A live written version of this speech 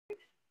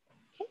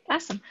Okay,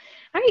 awesome.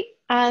 All right,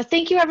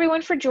 thank you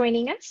everyone for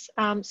joining us.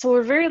 So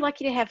we're very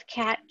lucky to have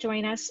Kat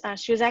join us.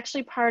 She was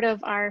actually part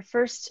of our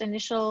first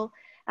initial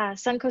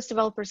Suncoast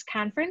Developers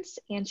Conference,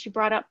 and she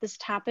brought up this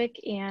topic,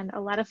 and a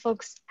lot of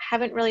folks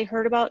haven't really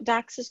heard about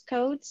Dox's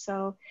code,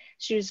 so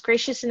she was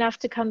gracious enough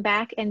to come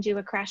back and do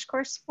a crash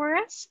course for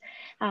us.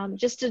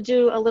 Just to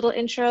do a little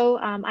intro,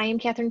 I am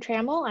Catherine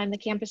Trammell. I'm the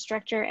campus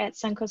director at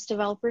Suncoast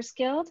Developers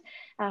Guild.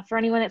 For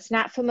anyone that's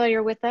not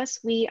familiar with us,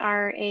 we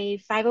are a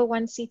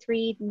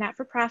 501c3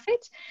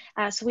 not-for-profit.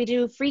 So we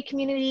do free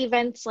community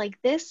events like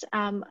this,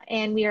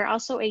 and we are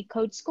also a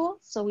code school.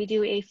 So we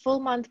do a full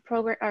month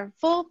program, or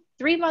full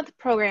 3-month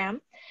program,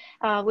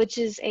 which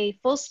is a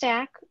full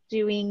stack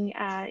doing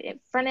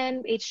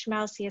front-end,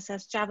 HTML,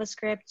 CSS,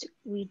 JavaScript.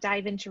 We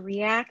dive into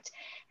React.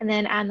 And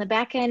then on the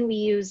back end, we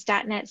use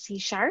 .NET C#.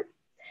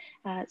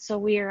 So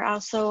we are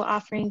also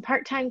offering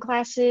part-time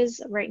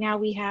classes. Right now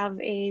we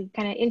have a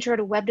kind of intro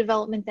to web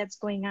development that's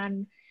going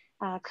on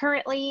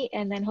currently,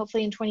 and then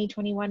hopefully in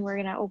 2021 we're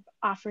going to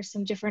offer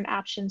some different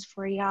options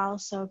for y'all.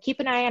 So keep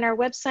an eye on our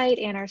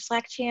website and our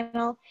Slack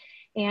channel.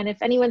 And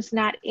if anyone's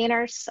not in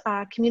our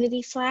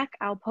community Slack,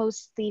 I'll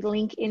post the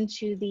link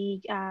into the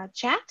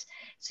chat,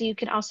 so you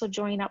can also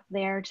join up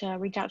there to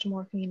reach out to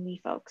more community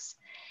folks.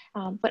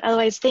 But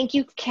otherwise, thank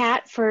you,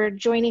 Kat, for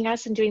joining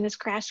us and doing this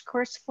crash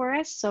course for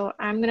us. So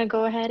I'm going to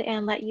go ahead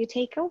and let you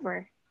take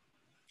over.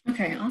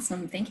 Okay,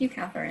 awesome. Thank you,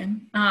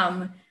 Catherine.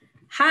 Hi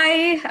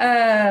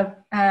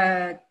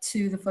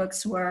to the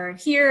folks who are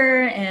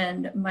here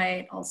and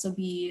might also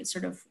be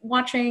sort of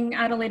watching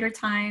at a later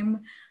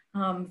time.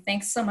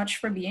 Thanks so much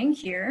for being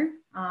here.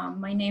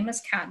 My name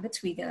is Kat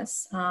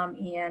Betwigas,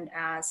 and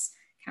as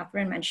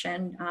Catherine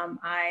mentioned,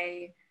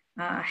 I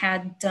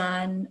had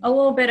done a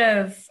little bit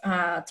of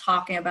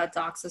talking about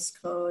Dox's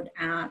code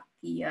at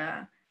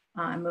the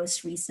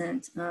most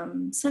recent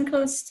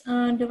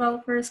Suncoast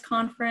Developers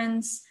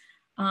Conference.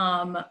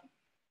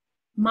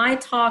 My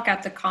talk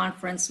at the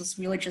conference was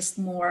really just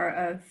more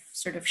of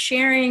sort of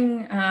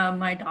sharing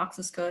my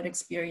Dox's code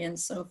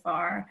experience so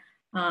far.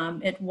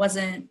 It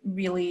wasn't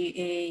really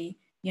a,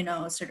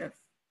 sort of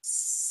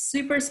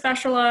super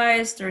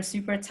specialized or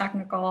super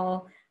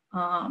technical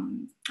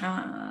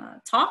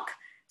talk.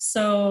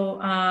 So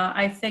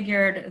I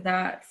figured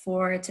that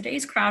for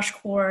today's crash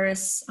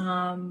course,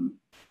 I'm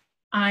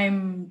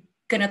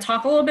going to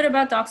talk a little bit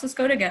about Dox's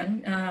code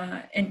again,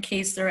 in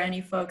case there are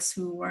any folks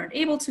who weren't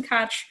able to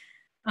catch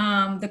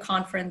the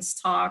conference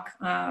talk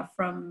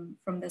from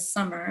this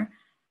summer.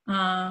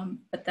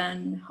 But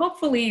then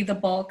hopefully the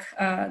bulk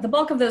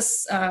of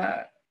this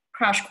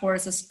crash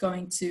course is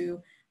going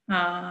to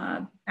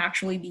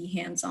actually be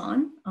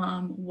hands-on.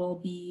 We'll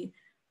be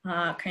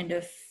kind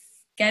of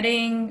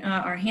getting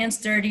our hands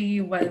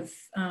dirty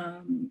with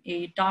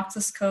a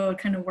Dox's code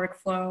kind of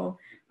workflow.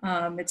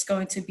 It's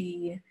going to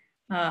be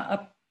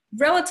a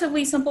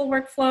relatively simple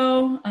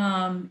workflow,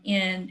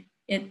 and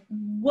it's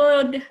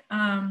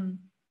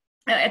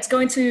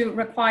going to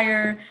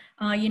require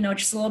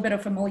just a little bit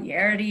of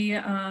familiarity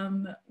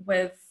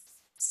with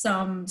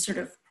some sort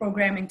of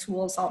programming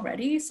tools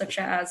already, such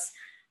as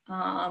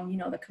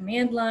the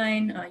command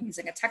line,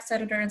 using a text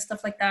editor and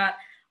stuff like that.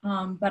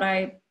 But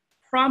I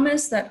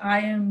promise that I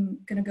am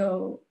going to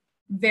go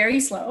very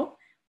slow.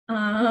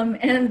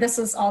 And this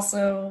is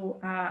also,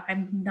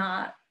 I'm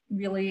not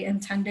really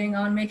intending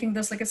on making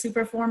this like a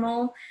super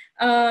formal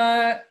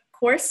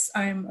course.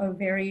 I'm a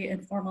very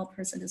informal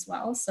person as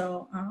well.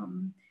 So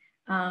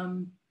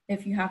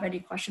if you have any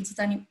questions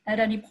at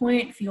any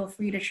point, feel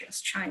free to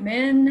just chime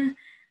in.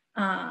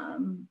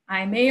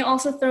 I may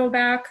also throw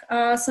back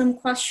some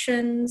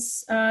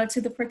questions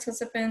to the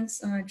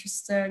participants,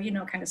 just to,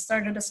 kind of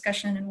start a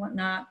discussion and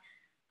whatnot.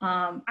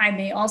 I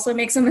may also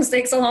make some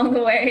mistakes along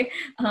the way,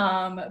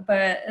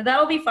 but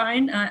that'll be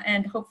fine.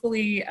 And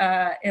hopefully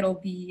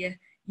it'll be,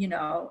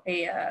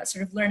 a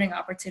sort of learning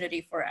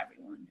opportunity for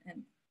everyone.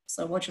 And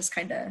so we'll just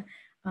kind of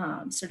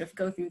sort of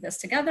go through this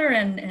together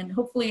and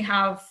hopefully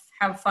have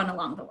fun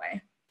along the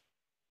way.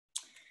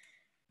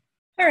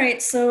 All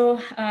right,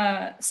 so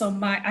I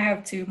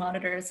have two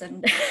monitors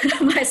and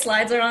my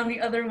slides are on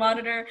the other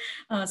monitor,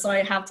 so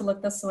I have to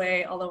look this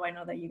way, although I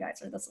know that you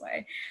guys are this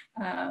way.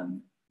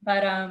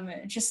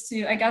 But just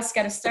to, I guess,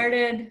 get us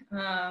started,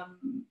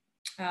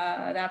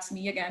 that's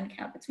me again,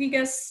 Kat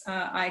Betwigas.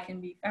 I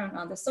can be found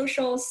on the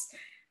socials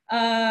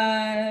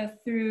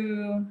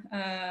through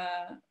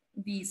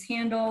these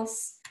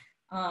handles.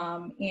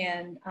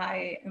 And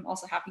I am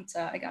also happy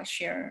to, I guess,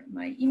 share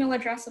my email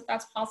address if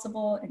that's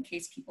possible, in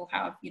case people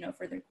have,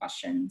 further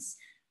questions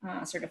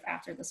sort of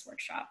after this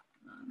workshop,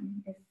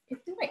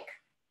 if they like.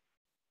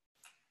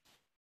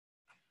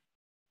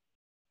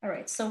 All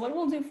right, so what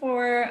we'll do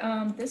for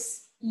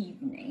this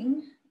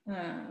evening.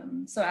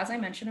 So as I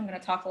mentioned, I'm going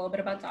to talk a little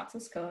bit about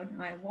Dox's code.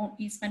 I won't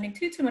be spending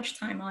too much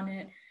time on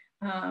it,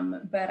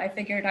 but I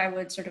figured I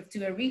would sort of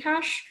do a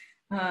rehash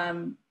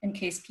in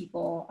case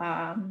people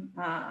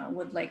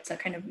would like to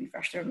kind of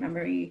refresh their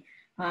memory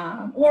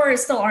or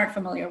still aren't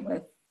familiar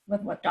with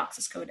what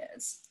Dox's code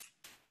is.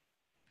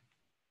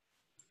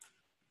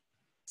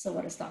 So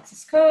what is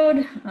Doxys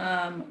code?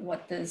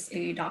 What does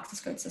a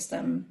Doxys code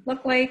system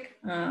look like?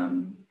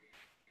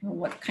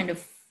 What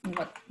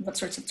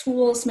sorts of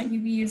tools might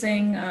you be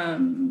using?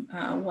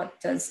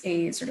 What does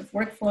a sort of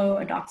workflow,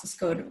 a Doxys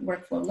code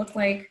workflow look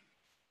like?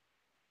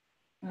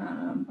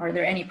 Are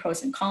there any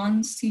pros and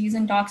cons to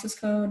using Doxys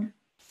code?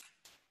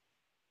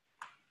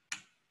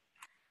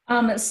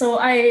 So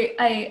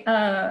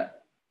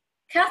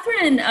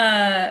Catherine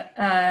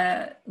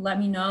let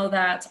me know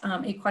that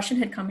a question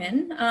had come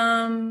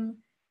in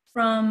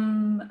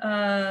from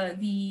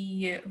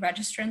the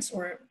registrants,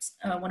 or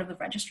one of the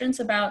registrants,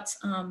 about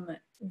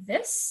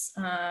this,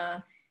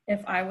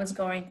 if I was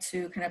going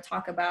to kind of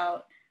talk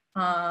about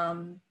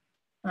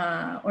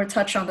or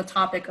touch on the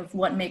topic of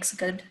what makes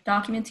good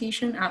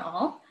documentation at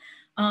all.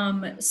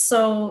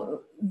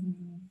 So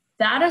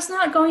that is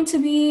not going to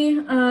be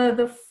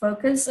the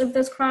focus of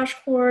this crash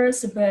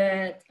course,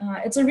 but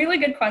it's a really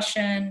good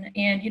question.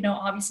 And, you know,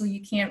 obviously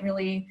you can't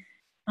really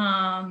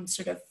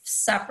sort of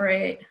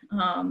separate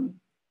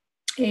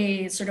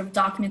a sort of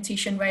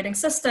documentation writing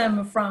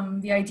system from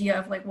the idea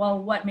of like, well,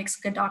 what makes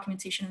good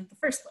documentation in the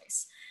first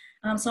place?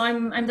 So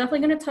I'm definitely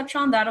going to touch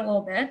on that a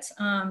little bit,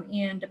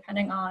 and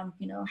depending on,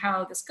 you know,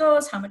 how this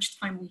goes, how much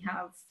time we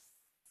have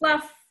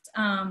left,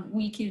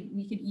 we could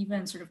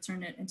even sort of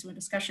turn it into a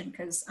discussion,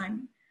 because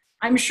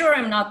I'm sure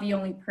I'm not the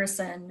only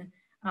person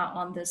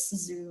on this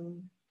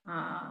Zoom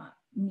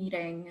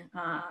meeting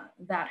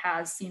that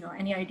has, you know,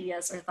 any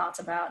ideas or thoughts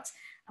about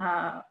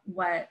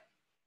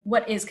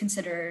what is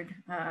considered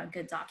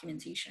good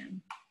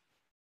documentation.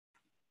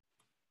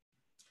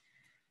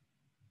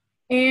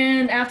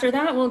 And after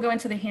that, we'll go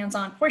into the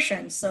hands-on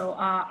portion. So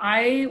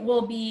I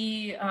will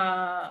be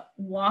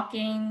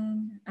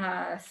walking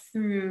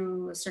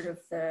through sort of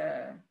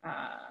the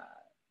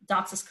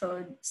Doxys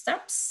code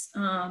steps.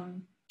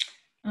 On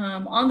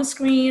the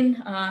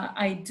screen,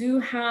 I do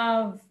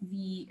have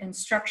the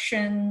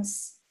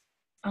instructions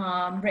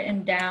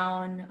written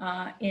down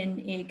in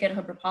a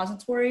GitHub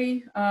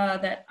repository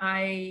that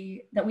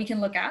we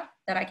can look at,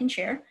 that I can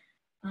share.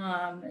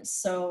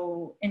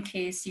 So in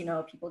case, you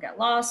know, people get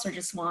lost or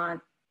just want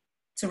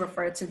to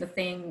refer to the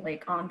thing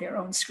like on their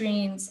own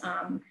screens,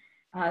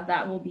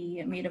 that will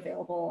be made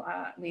available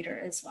later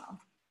as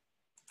well.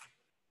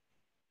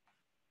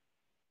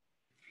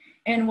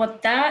 And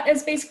what that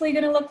is basically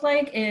going to look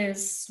like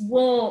is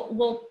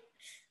we'll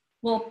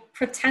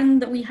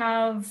pretend that we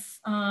have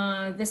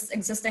this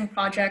existing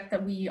project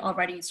that we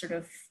already sort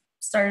of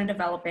started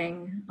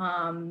developing.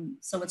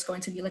 So it's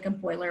going to be like a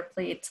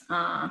boilerplate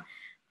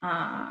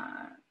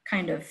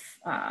kind of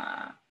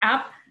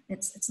app.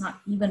 It's not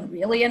even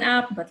really an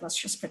app, but let's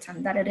just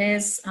pretend that it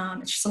is.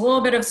 It's just a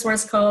little bit of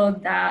source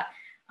code that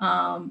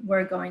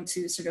we're going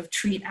to sort of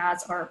treat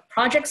as our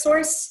project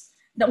source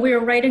that we're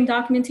writing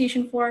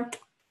documentation for.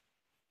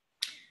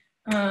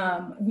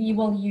 We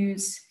will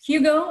use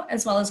Hugo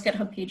as well as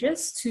GitHub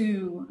Pages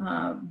to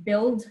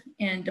build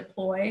and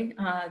deploy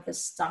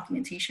this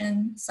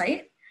documentation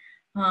site.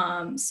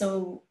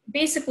 So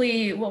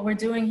basically what we're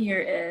doing here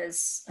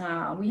is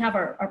we have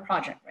our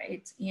project,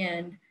 right?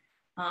 And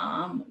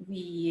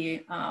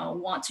we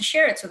want to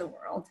share it to the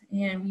world,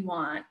 and we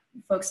want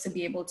folks to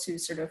be able to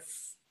sort of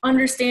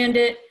understand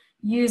it,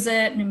 use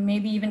it, and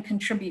maybe even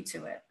contribute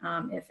to it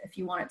if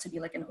you want it to be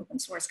like an open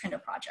source kind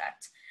of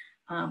project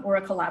or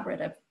a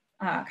collaborative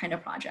kind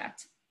of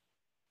project.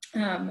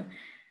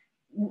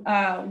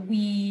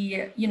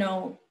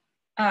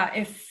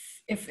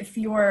 If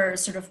you're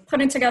sort of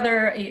putting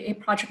together a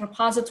project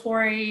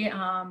repository,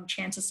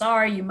 chances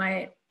are you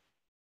might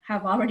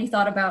have already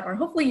thought about, or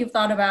hopefully you've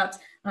thought about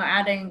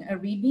adding a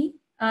README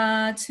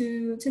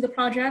to the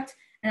project,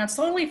 and that's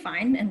totally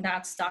fine. And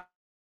that's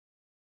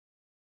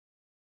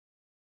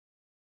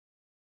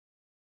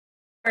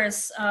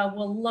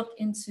we'll look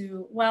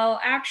into, well,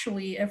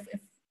 actually, if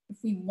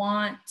we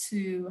want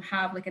to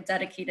have like a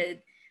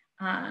dedicated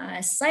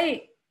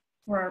site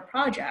for our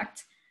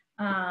project,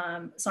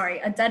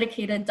 a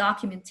dedicated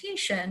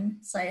documentation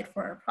site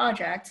for our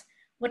project,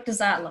 what does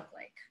that look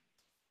like?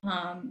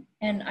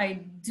 And I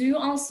do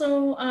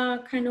also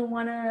kind of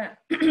want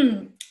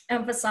to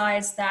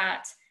emphasize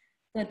that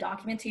the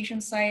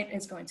documentation site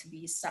is going to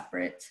be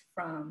separate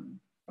from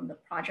the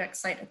project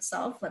site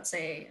itself. Let's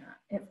say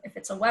if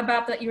it's a web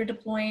app that you're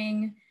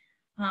deploying,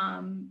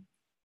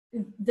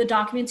 the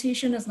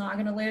documentation is not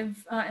going to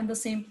live in the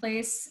same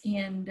place.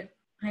 And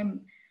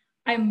I'm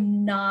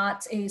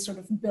not a sort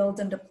of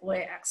build and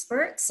deploy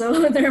expert,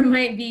 so there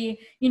might be,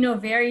 you know,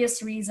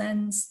 various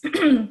reasons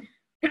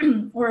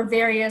or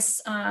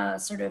various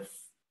sort of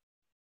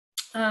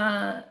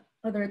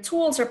other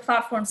tools or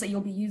platforms that you'll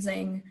be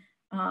using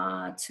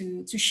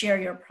to share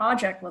your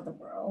project with the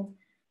world.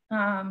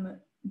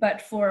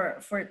 But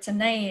for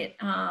tonight,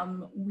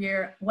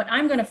 what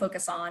I'm going to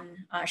focus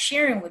on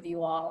sharing with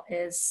you all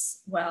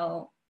is,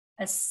 well,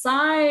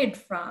 aside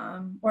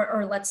from,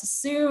 or let's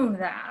assume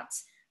that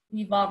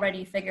we've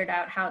already figured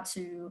out how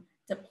to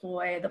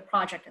deploy the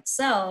project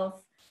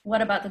itself, what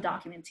about the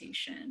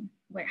documentation?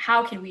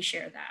 How can we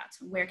share that?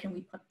 Where can we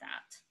put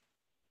that?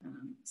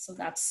 So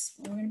that's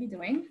what we're going to be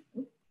doing.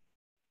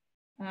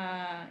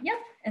 yeah,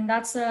 and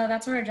that's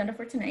our agenda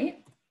for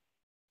tonight.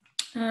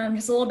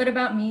 Just a little bit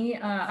about me.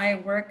 I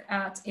work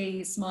at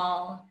a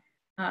small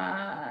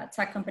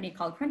tech company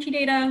called Crunchy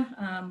Data.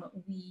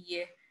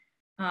 We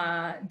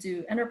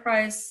do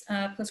enterprise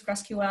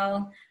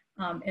PostgreSQL.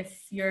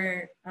 If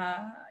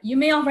you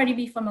may already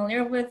be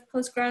familiar with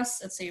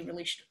Postgres. It's a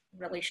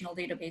relational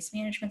database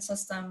management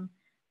system,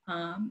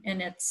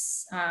 and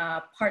it's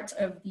part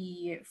of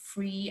the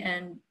free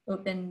and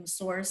open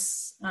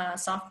source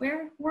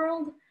software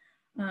world.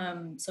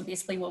 So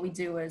basically what we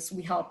do is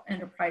we help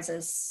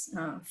enterprises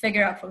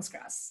figure out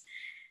Postgres.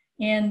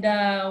 And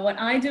what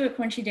I do at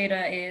Crunchy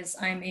Data is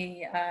I'm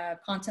a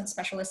content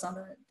specialist on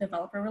the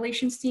developer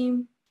relations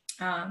team.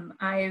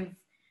 I've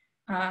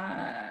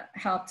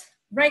helped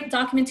write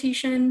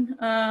documentation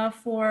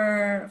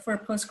for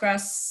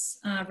Postgres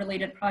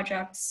related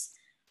projects.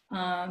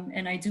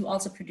 And I do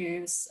also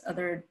produce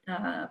other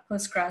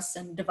Postgres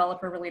and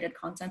developer related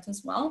content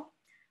as well.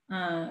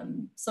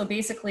 So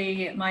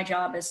basically my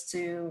job is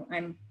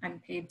I'm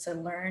paid to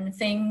learn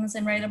things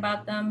and write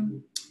about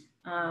them,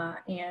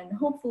 and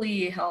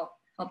hopefully help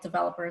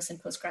developers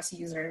and Postgres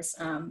users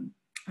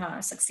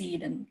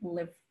succeed and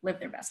live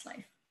their best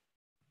life.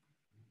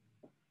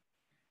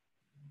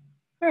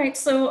 All right,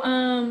 so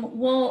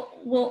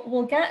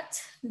we'll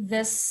get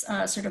this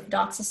sort of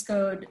Doxis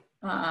code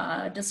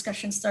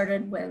discussion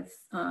started with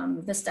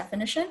this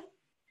definition.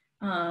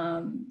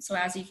 So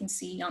as you can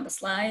see on the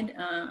slide,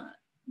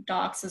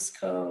 Doxis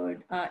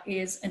code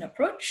is an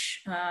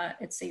approach.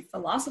 It's a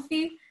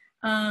philosophy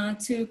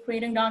to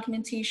creating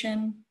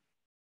documentation.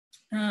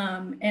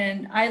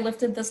 And I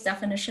lifted this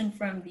definition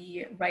from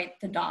the Write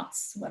the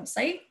Docs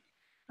website.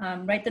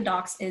 Write the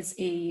Docs is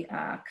a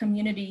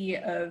community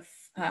of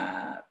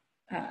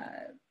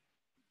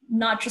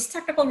not just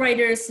technical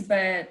writers,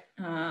 but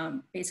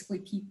basically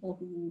people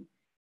who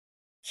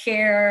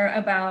care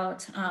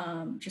about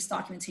just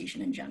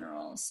documentation in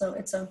general. So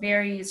it's a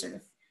very sort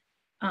of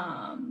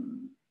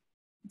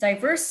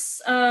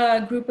diverse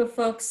group of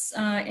folks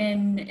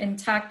in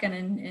tech and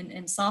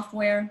in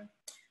software.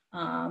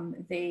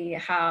 They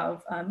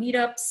have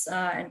meetups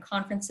and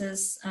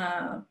conferences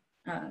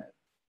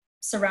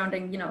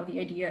surrounding, the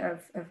idea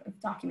of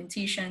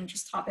documentation,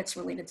 just topics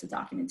related to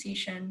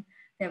documentation.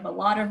 They have a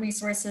lot of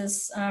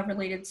resources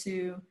related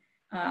to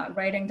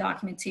writing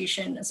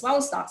documentation as well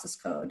as Doxis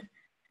code.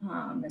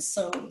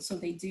 So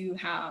they do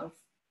have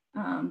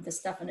this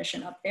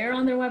definition up there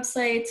on their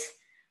website.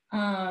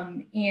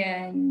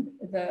 And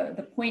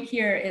the point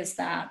here is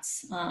that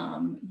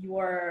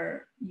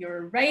you're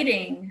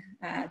writing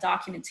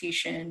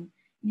documentation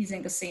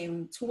using the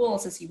same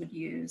tools as you would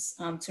use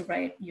to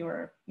write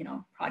your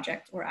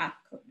project or app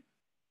code.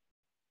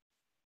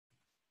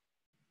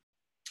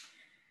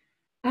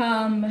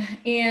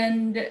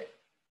 And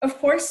of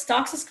course,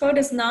 Doxis code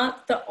is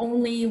not the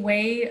only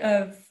way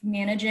of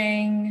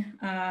managing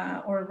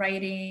or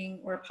writing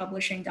or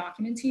publishing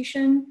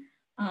documentation.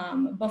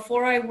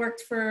 Before I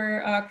worked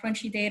for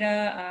Crunchy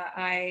Data,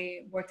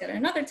 I worked at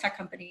another tech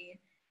company,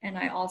 and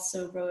I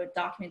also wrote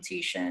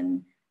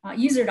documentation,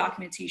 user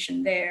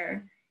documentation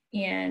there.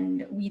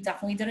 And we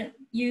definitely didn't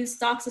use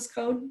Doxis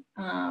code.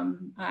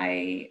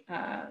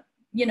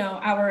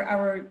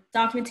 Our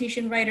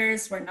documentation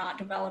writers were not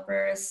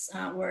developers,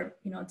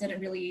 didn't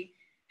really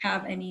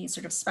have any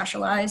sort of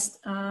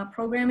specialized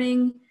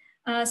programming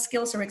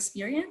skills or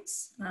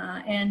experience.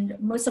 And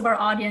most of our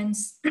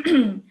audience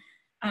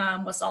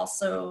was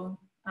also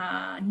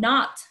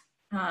not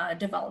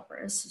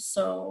developers.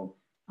 So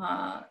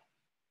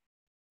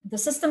the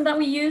system that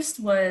we used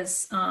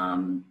was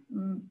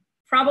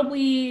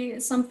probably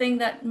something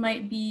that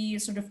might be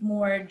sort of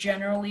more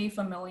generally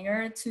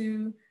familiar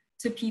to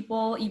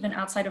people even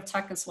outside of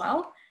tech as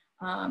well.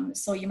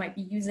 So you might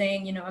be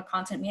using, a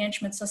content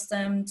management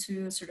system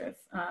to sort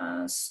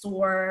of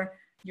store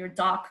your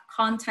doc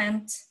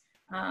content.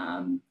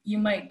 You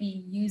might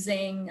be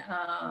using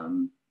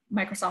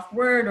Microsoft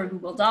Word or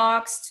Google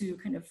Docs to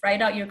kind of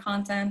write out your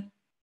content.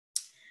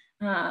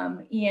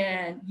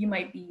 And you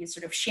might be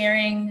sort of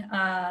sharing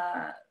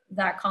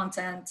that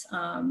content,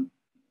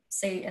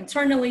 say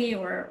internally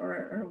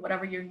or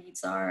whatever your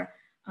needs are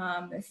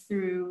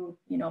through,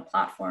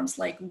 platforms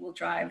like Google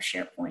Drive,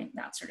 SharePoint,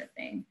 that sort of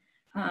thing.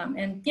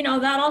 And,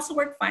 that also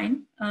worked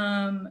fine.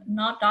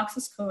 Not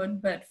Doxis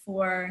code, but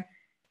for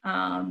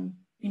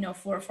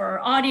our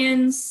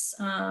audience,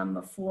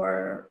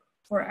 for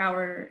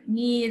our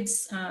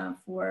needs,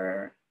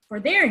 for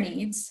their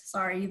needs,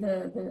 sorry,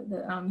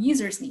 the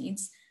user's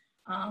needs,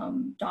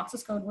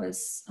 Doxis code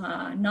was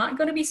not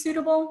going to be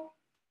suitable.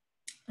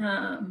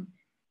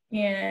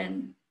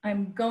 And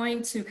I'm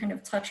going to kind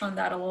of touch on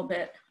that a little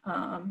bit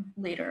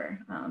later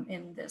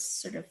in this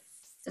sort of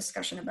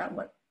discussion about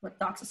what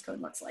Doxis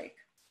code looks like.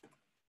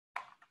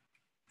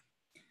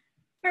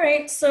 All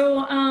right,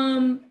 so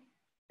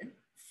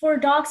for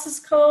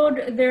Doxis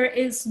code, there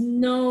is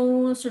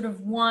no sort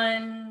of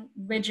one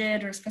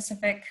rigid or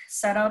specific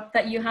setup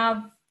that you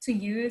have to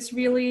use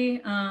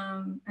really.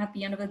 At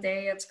the end of the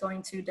day, it's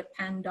going to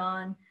depend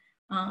on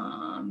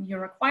your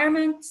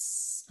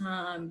requirements,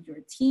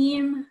 your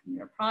team,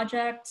 your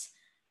project.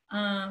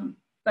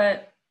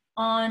 But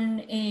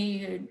on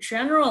a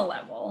general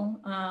level,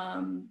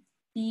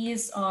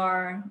 these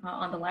are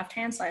on the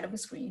left-hand side of the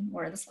screen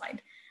or the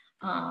slide.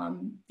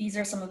 These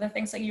are some of the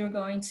things that you're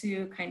going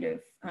to kind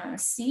of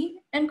see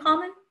in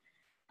common.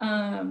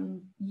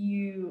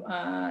 You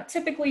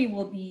typically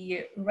will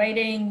be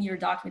writing your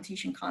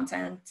documentation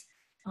content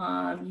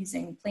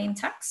using plain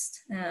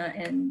text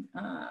and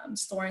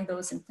storing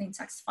those in plain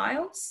text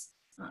files.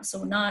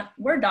 So not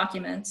Word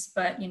documents,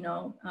 but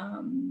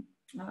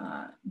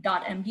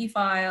 .md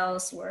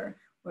files or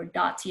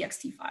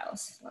 .txt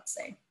files, let's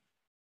say.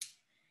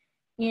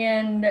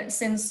 And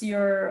since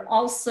you're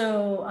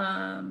also,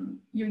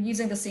 you're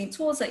using the same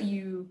tools that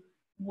you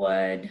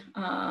would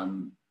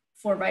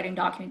for writing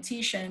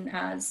documentation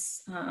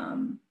as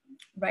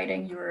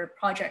writing your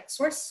project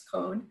source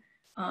code,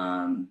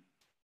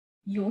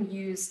 you'll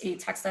use a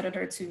text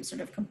editor to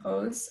sort of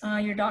compose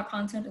your doc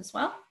content as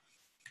well.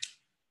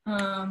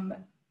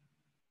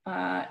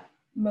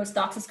 Most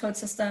DOCSIS code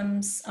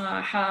systems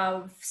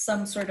have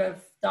some sort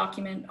of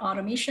document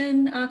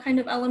automation kind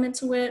of element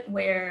to it,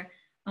 where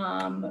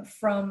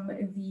from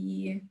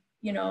the,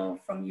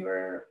 from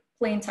your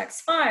plain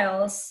text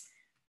files,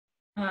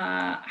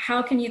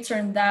 how can you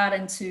turn that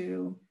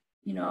into,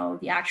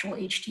 the actual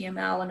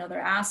HTML and other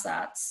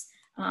assets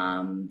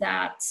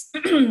that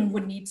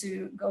would need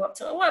to go up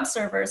to a web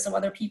server so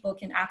other people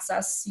can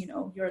access,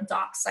 your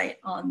doc site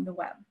on the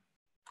web.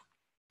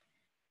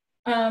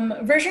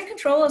 Version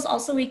control is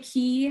also a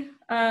key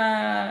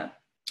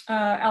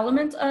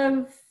element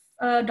of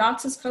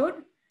DOCSIS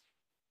code.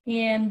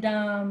 And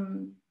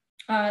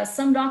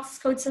some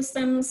DOCSIS code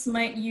systems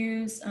might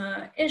use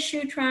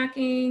issue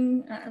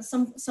tracking,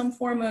 some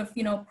form of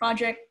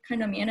project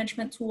kind of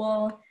management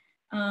tool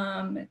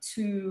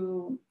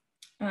to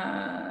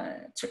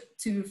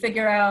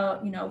figure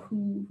out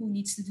who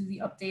needs to do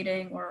the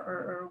updating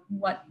or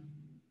what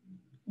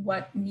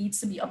needs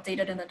to be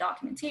updated in the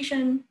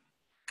documentation.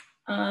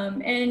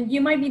 And you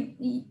might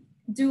be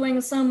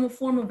doing some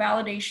form of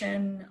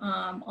validation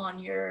on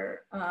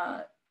your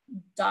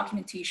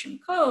documentation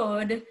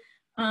code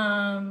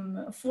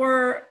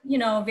for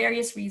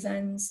various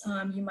reasons.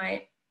 You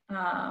might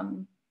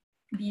run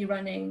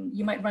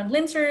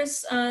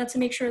linters to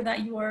make sure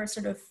that your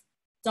sort of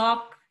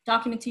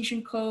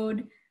documentation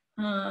code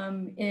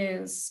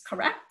is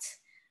correct.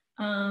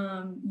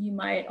 You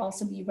might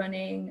also be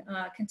running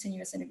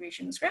continuous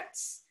integration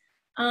scripts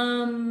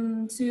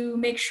to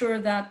make sure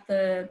that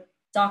the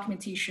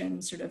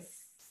documentation sort of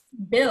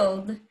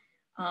build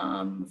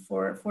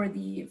for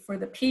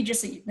the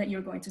pages that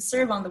you're going to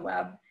serve on the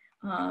web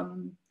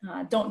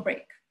don't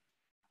break.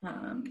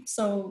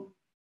 So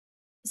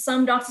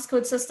some DOCSIS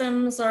code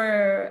systems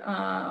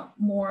are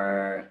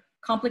more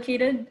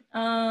complicated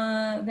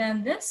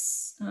than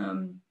this.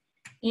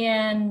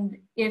 And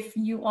if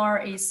you are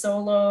a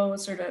solo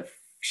sort of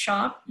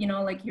shop,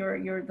 like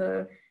you're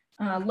the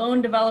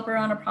lone developer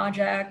on a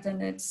project,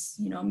 and it's,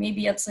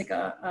 maybe it's like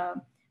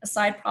a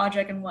side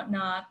project and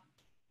whatnot,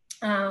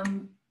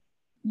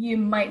 you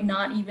might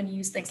not even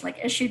use things like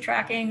issue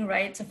tracking,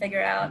 right, to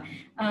figure out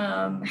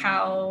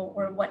how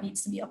or what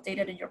needs to be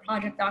updated in your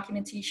project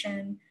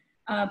documentation.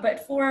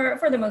 But for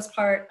the most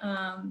part,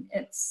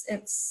 it's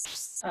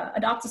a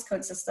DOCSIS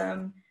code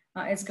system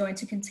is going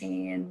to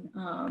contain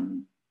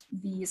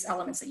these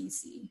elements that you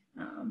see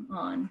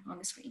on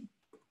the screen.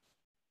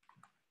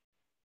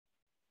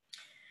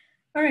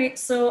 All right,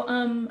 so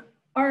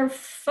are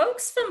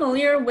folks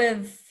familiar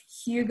with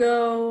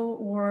Hugo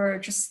or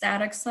just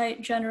static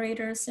site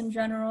generators in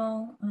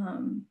general?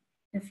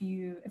 If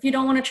you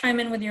don't want to chime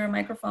in with your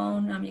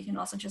microphone, you can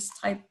also just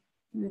type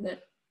through the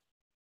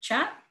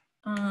chat.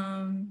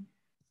 I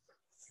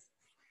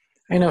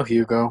know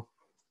Hugo.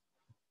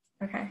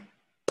 Okay.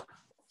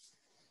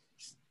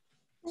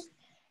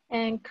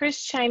 And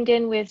Chris chimed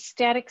in with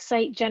static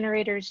site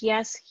generators,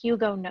 yes,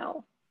 Hugo,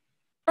 no.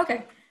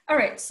 Okay, all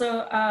right,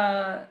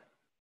 so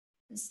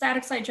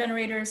static site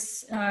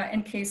generators,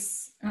 in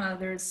case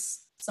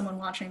there's someone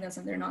watching this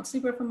and they're not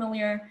super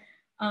familiar,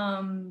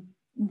 well,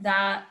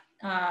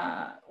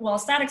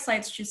 static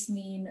sites just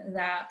mean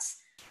that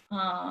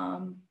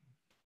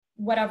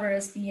whatever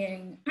is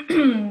being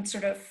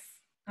sort of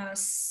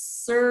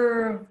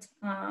served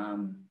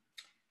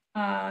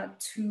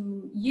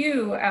to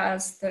you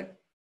as the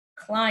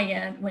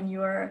client when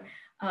you're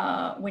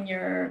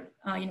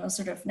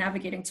sort of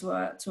navigating to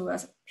a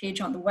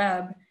page on the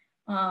web,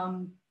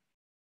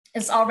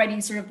 is already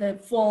sort of the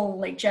full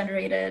like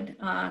generated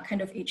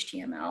kind of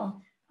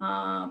HTML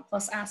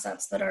plus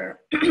assets that are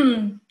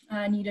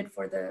needed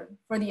for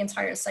the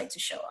entire site to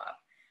show up,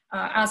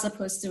 as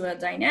opposed to a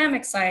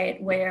dynamic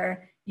site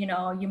where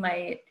you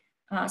might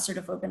sort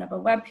of open up a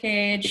web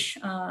page,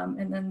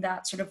 and then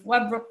that sort of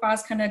web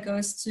request kind of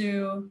goes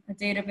to a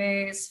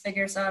database,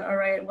 figures out, all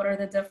right, what are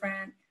the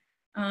different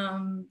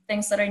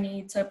things that I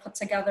need to put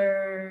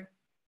together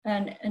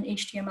an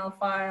HTML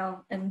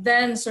file, and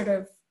then sort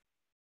of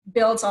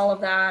builds all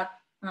of that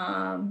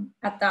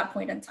at that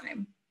point in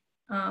time.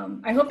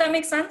 I hope that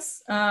makes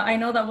sense. I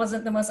know that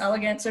wasn't the most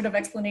elegant sort of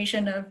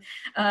explanation of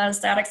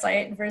static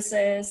site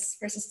versus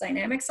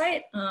dynamic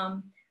site.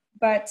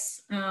 But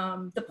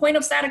the point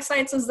of static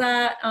sites is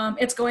that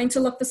it's going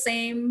to look the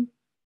same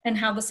and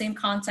have the same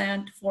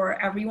content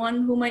for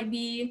everyone who might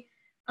be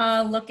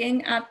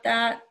looking at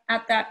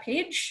that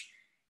page.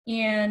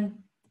 And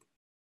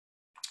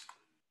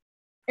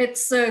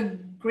it's a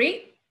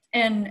great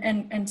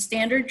and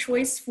standard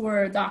choice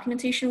for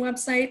documentation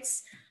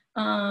websites,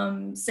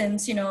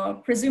 since, you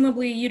know,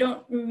 presumably you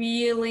don't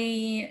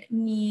really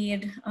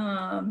need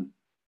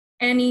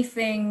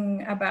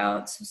anything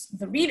about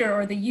the reader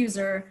or the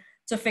user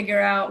to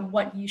figure out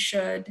what you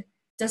should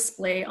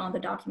display on the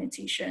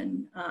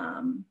documentation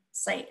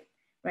site,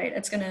 right?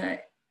 It's gonna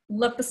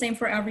look the same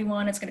for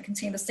everyone. It's gonna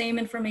contain the same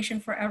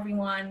information for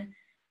everyone.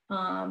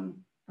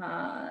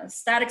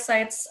 Static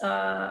sites,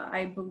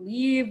 I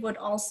believe, would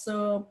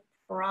also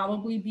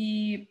probably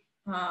be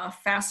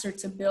faster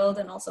to build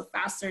and also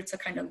faster to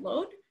kind of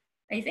load,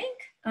 I think,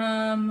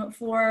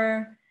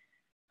 for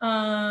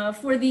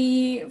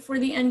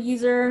the end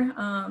user.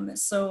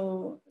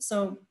 So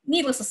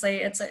needless to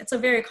say, it's a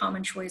very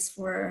common choice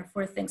for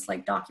things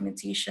like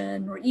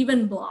documentation or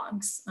even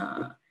blogs.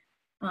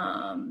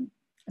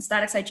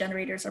 Static site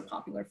generators are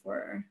popular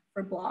for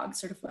blog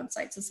sort of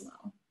websites as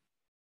well.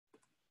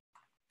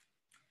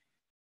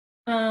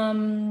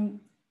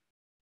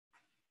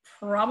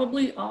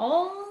 Probably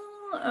all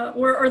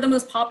or the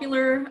most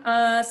popular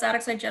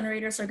static site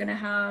generators are going to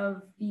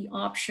have the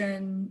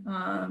option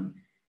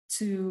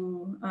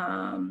to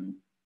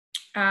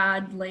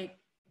add like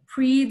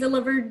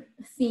pre-delivered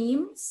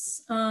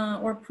themes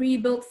or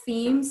pre-built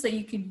themes that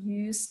you could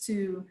use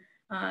to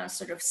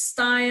sort of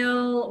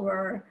style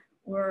or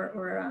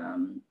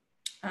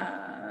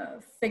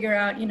figure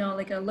out, you know,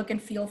 like a look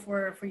and feel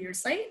for your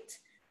site.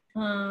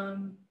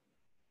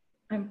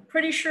 I'm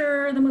pretty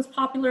sure the most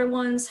popular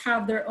ones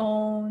have their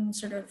own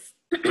sort of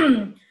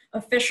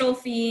official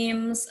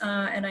themes,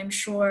 and I'm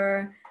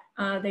sure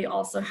they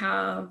also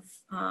have,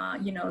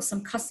 you know,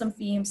 some custom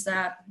themes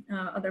that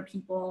other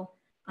people,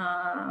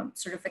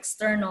 sort of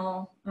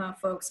external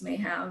folks may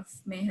have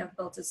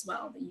built as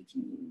well that you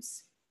can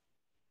use.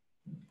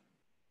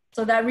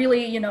 So that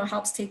really, you know,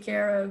 helps take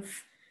care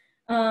of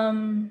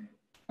not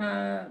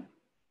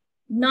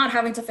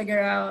having to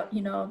figure out,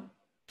 you know,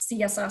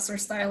 CSS or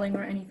styling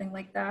or anything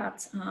like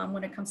that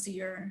when it comes to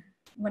your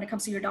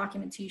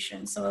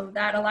documentation. So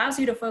that allows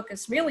you to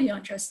focus really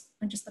on just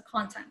the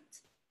content.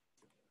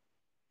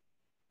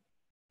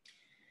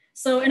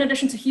 So in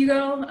addition to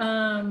Hugo,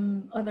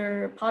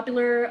 other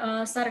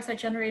popular static site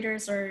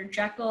generators are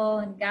Jekyll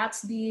and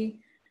Gatsby.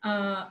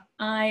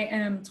 I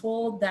am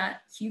told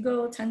that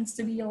Hugo tends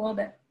to be a little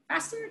bit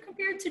faster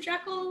compared to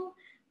Jekyll.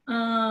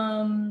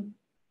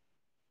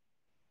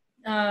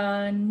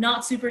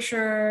 Not super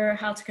sure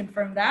how to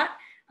confirm that.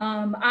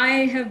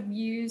 I have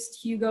used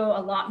Hugo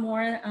a lot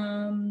more.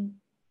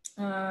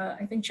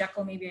 I think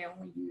Jekyll maybe I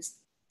only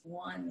used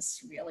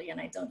once really, and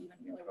I don't even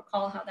really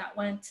recall how that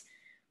went.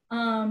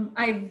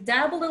 I've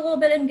dabbled a little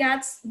bit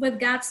with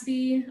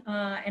Gatsby,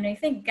 and I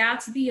think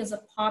Gatsby is a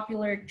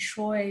popular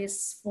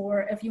choice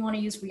for if you want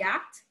to use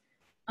React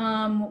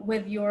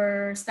with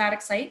your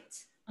static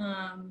site.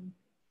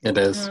 It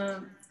is.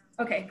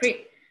 Okay,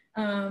 great.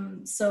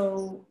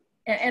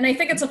 And I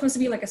think it's supposed to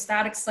be like a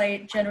static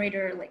site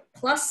generator, like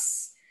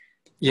plus.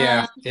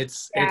 Yeah,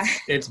 it's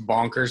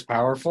bonkers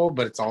powerful,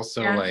 but it's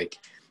also like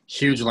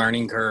huge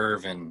learning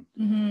curve, and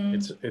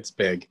it's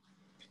big.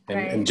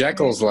 And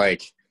Jekyll's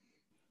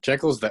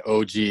Jekyll's the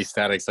OG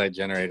static site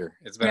generator.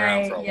 It's been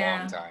around for a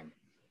long time.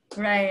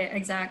 Right,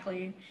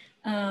 exactly.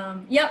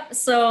 Yep.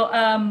 So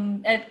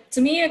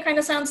to me, it kind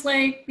of sounds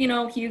like, you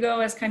know, Hugo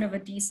is kind of a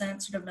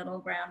decent sort of middle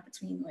ground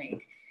between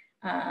like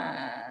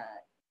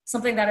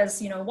something that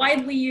is, you know,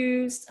 widely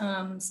used,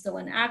 still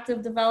in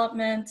active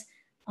development,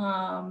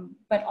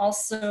 but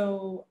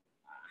also,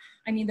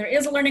 I mean, there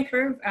is a learning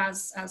curve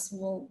as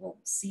we'll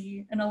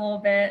see in a little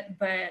bit,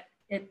 but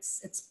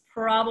it's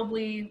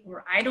probably,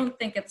 or I don't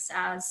think it's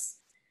as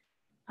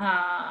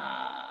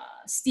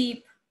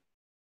steep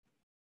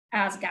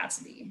as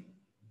Gatsby.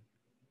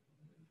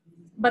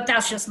 But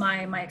that's just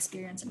my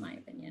experience, in my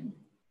opinion.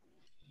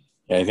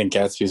 Yeah, I think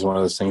Gatsby is one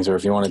of those things where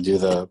if you want to do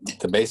the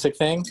basic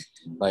thing,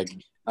 like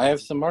I have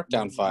some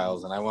Markdown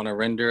files and I want to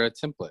render a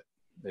template,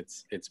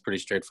 it's pretty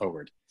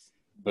straightforward.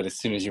 But as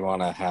soon as you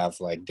want to have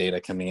like data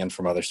coming in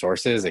from other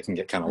sources, it can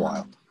get kind of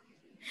wild.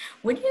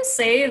 Would you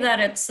say that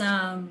it's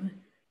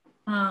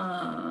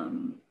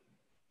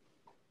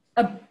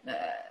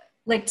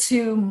like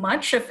too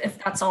much if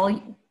that's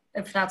all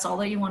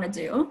that you want to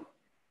do?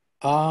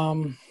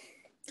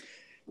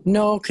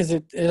 No, because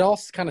it all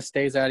kind of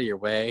stays out of your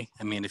way.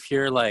 I mean, if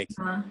you're like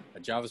a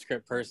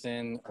JavaScript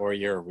person or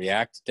you're a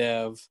React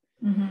dev,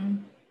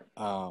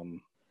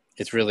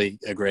 it's really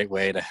a great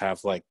way to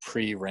have like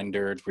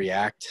pre-rendered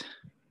React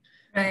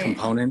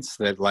components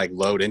that like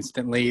load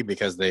instantly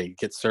because they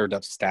get served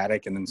up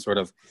static and then sort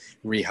of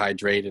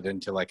rehydrated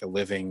into like a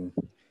living,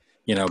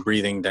 you know,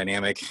 breathing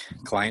dynamic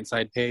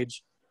client-side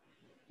page.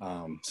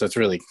 So it's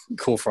really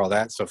cool for all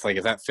that. So if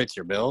that fits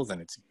your bill,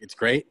 then it's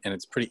great, and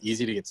it's pretty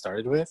easy to get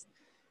started with.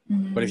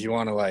 Mm-hmm. But if you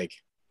want to like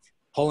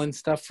pull in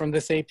stuff from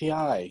this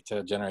API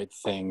to generate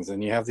things,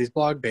 and you have these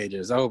blog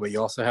pages, but you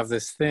also have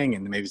this thing,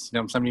 and maybe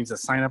somebody needs to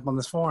sign up on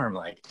this form,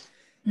 like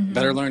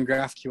better learn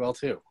GraphQL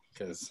too,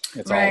 because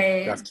it's all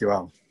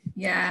GraphQL.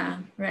 Yeah,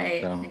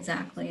 right, So,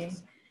 exactly.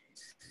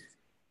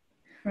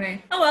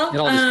 Right. Oh well. It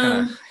all just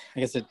kind of, I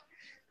guess it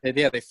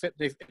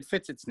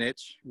fits its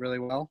niche really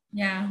well.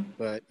 Yeah.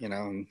 But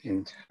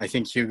and I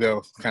think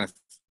Hugo kind of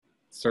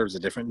serves a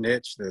different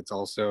niche that's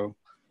also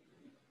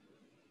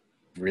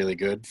really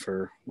good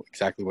for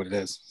exactly what it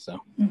is. So.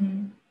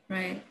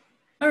 Right.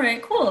 All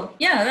right. Cool.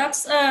 Yeah,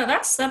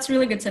 that's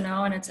really good to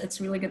know, and it's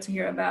really good to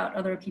hear about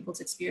other people's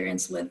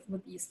experience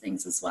with these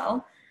things as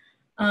well.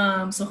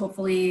 So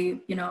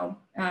hopefully,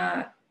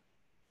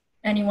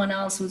 anyone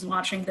else who's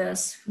watching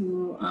this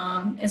who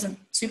isn't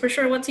super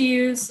sure what to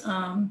use,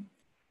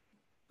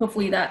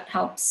 hopefully that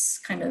helps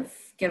kind of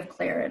give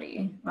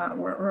clarity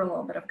or a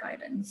little bit of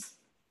guidance.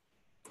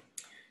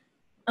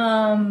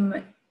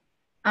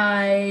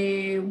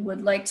 I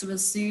would like to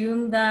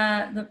assume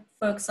that the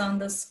folks on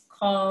this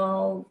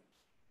call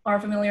are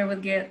familiar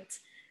with Git,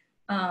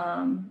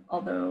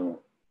 although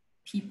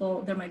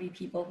there might be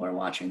people who are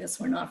watching this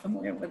who are not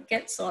familiar with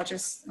Git, so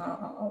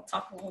I'll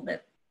talk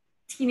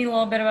teeny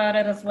little bit about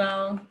it as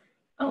well.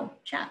 Oh,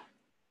 chat.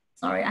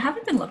 Sorry, I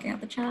haven't been looking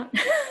at the chat.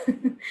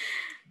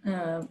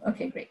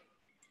 Okay, great.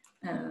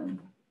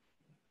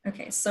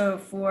 Okay, so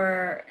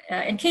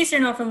in case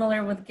you're not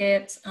familiar with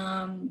Git,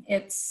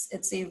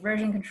 it's a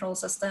version control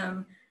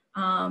system,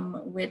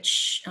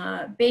 which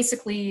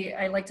basically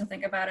I like to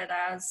think about it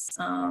as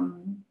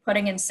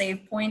putting in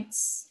save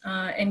points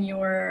in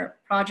your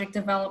project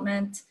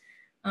development,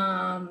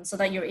 so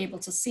that you're able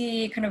to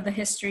see kind of the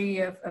history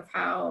of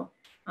how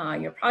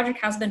your project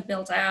has been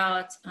built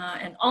out,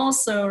 and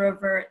also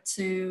revert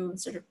to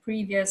sort of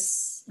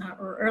previous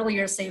or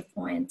earlier save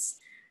points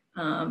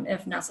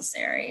if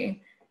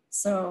necessary.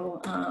 So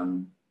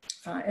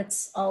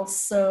it's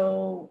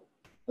also,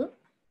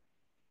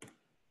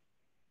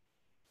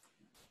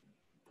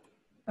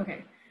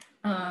 okay,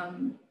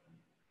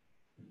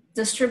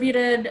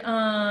 distributed,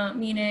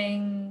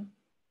 meaning,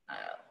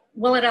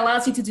 well, it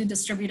allows you to do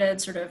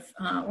distributed sort of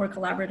or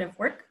collaborative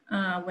work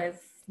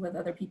with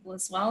other people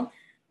as well,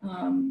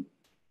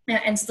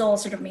 and still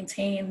sort of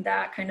maintain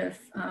that kind of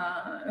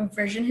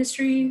version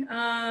history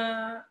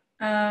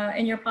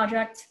in your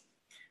project.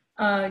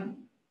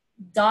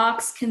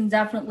 Docs can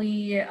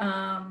definitely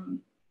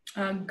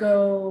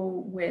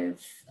go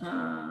with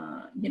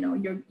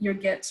your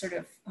Git sort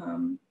of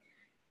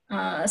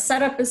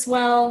setup as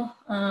well,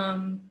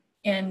 and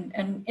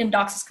in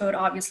Docs code,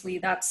 obviously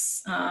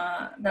that's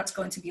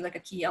going to be like a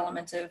key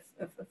element of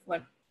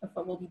what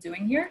we'll be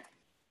doing here.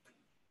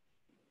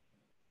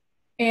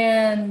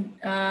 And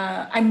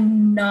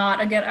I'm not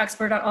a Git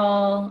expert at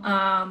all.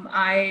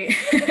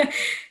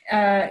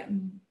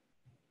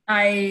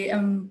 I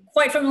am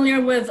quite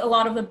familiar with a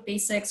lot of the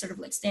basic sort of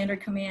like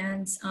standard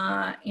commands,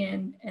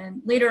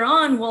 and later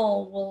on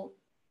we'll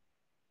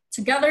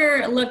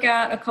together look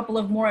at a couple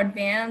of more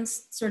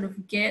advanced sort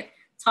of Git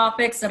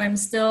topics that I'm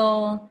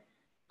still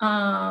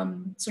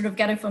sort of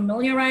getting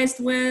familiarized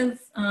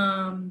with.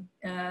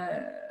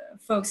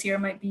 Folks here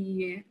might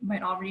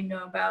already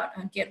know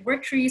about Git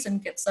work trees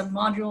and Git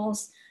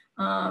submodules.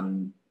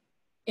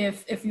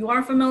 If you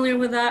are familiar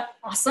with that,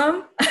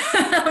 awesome.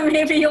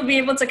 Maybe you'll be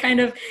able to kind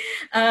of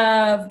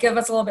give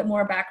us a little bit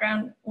more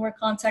background or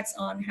context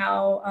on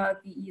how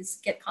these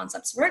Git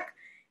concepts work.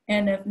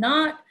 And if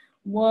not,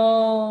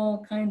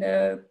 we'll kind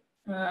of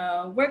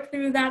work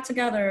through that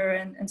together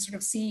and sort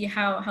of see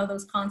how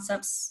those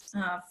concepts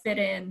fit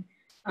in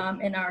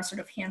our sort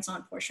of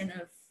hands-on portion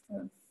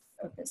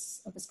of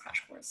this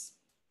crash course.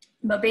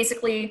 But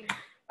basically,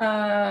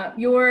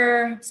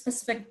 your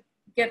specific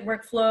Git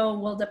workflow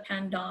will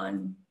depend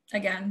on,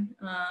 again,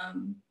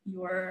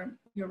 your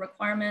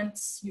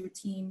requirements, your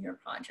team, your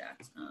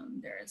project.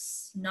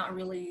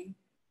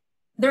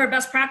 There are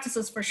best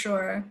practices for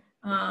sure,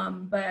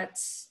 but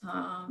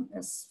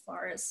as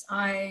far as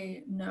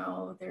I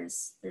know,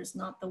 there's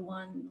not the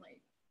one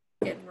like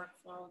Git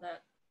workflow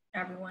that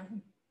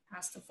everyone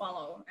has to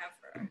follow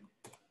ever.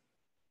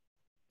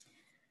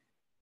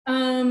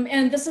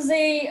 And this is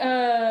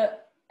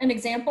an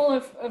example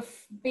of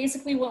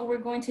basically what we're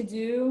going to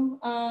do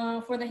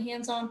for the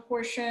hands-on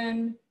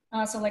portion.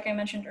 So like I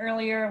mentioned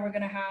earlier, we're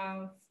going to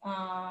have,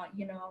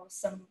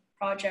 some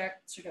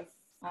project sort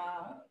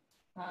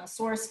of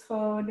source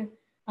code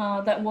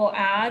that we'll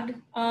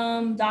add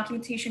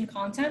documentation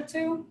content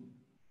to.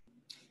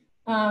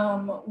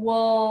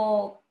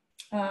 We'll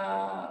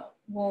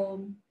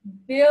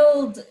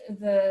build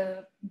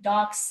the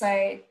docs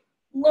site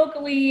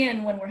locally,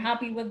 and when we're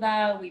happy with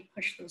that, we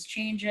push those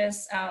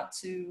changes out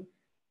to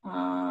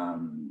a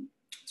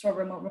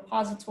remote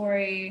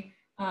repository,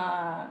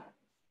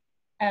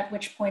 at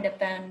which point it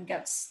then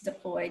gets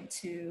deployed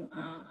to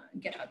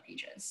GitHub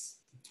pages,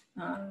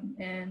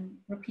 and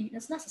repeat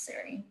as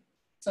necessary.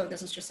 So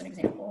this is just an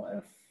example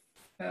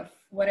of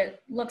what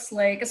it looks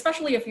like,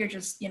 especially if you're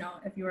just,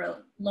 if you're a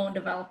lone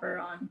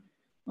developer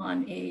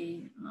on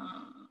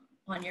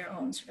your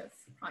own sort of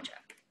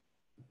project.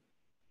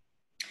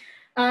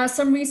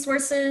 Some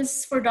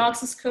resources for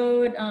docs as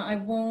code. I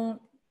won't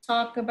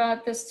talk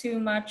about this too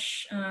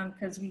much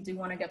because we do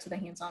want to get to the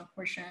hands-on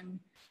portion.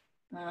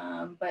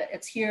 But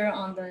it's here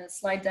on the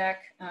slide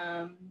deck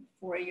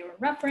for your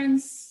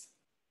reference.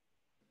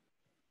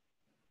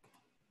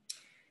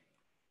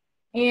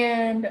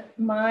 And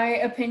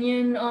my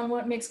opinion on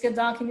what makes good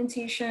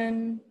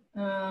documentation,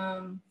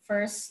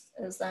 first,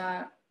 is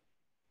that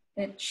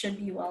it should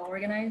be well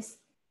organized.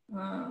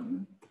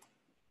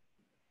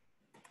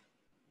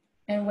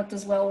 And what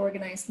does well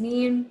organized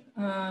mean?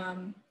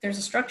 There's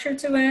a structure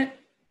to it.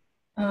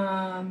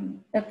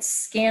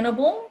 It's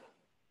scannable,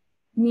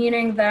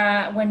 meaning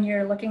that when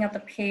you're looking at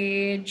the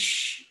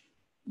page,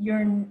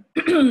 you're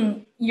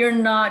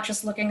not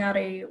just looking at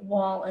a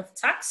wall of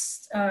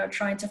text,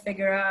 trying to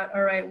figure out,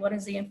 all right, where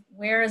is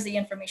the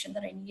information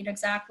that I need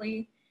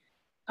exactly?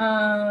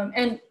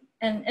 And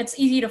it's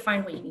easy to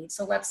find what you need.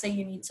 So let's say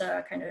you need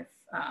to kind of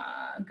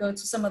go to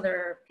some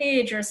other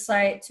page or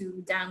site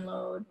to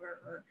download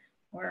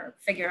or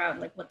figure out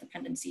like what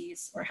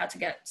dependencies or how to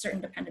get certain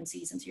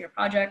dependencies into your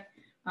project.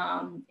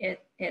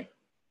 It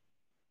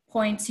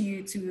points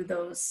you to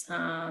those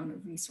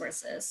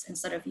resources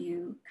instead of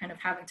you kind of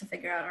having to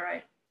figure out, all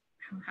right,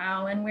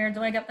 how and where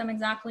do I get them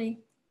exactly?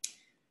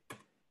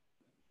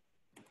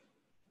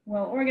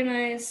 Well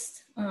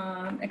organized,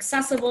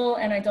 accessible,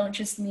 and I don't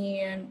just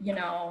mean,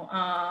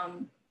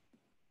 WCAG,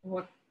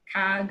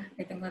 I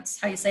think that's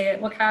how you say it,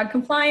 WCAG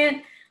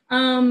compliant,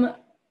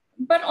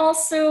 but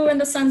also in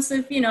the sense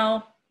of,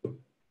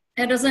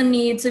 it doesn't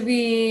need to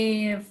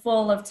be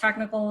full of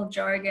technical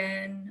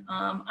jargon.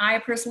 I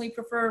personally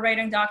prefer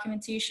writing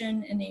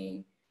documentation in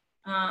a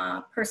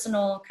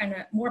personal,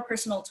 more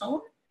personal tone,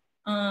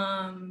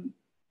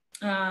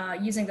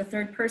 using the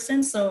third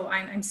person. So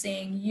I'm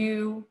saying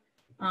you,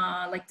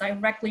 like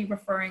directly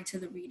referring to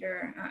the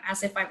reader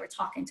as if I were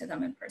talking to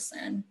them in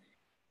person.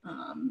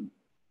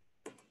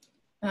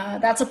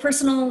 That's a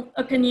personal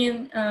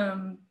opinion.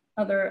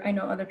 I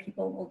know other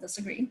people will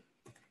disagree.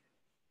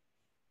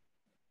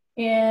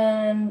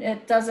 And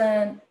it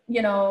doesn't,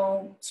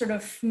 sort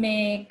of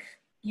make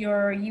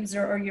your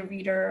user or your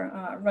reader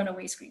run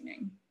away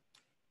screaming.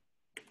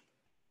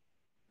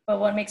 But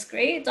what makes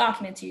great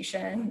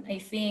documentation, I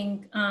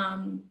think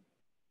a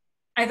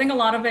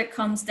lot of it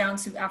comes down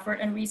to effort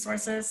and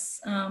resources,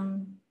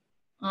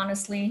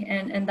 honestly,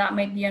 and that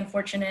might be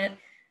unfortunate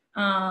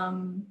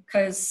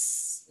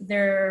because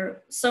there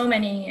are so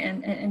many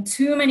and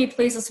too many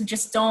places who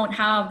just don't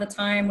have the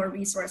time or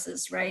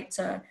resources, right,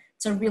 to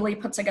really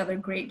put together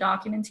great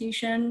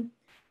documentation.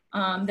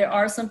 There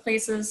are some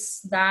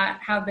places that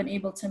have been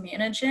able to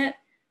manage it,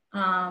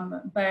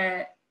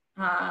 but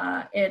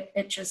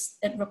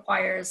it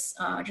requires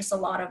just a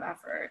lot of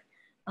effort.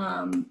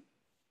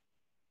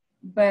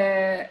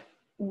 But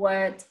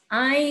what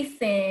I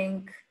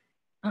think,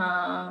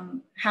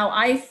 how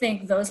I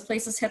think those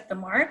places hit the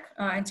mark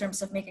in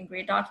terms of making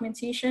great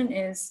documentation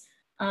is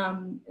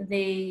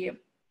they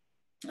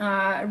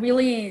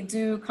really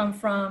do come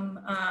from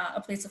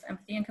a place of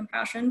empathy and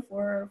compassion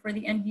for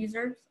the end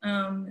users.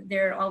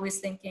 They're always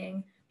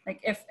thinking, like,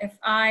 if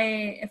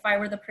I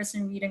were the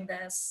person reading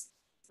this,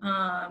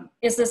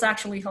 is this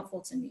actually helpful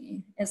to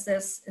me? Is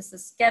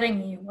this getting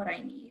me what I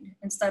need?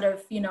 Instead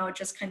of,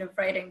 just kind of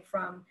writing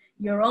from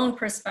your own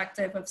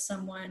perspective of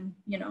someone,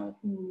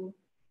 who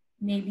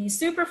may be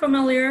super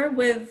familiar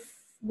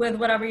with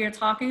whatever you're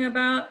talking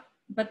about,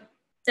 but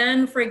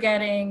then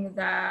forgetting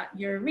that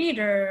your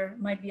reader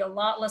might be a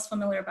lot less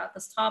familiar about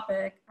this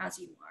topic as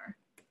you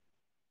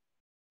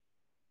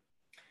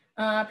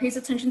are. Pays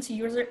attention to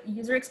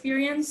user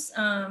experience.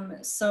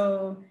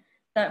 So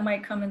that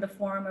might come in the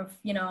form of,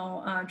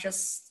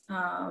 just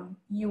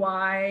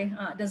UI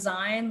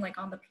design, like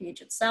on the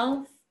page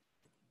itself.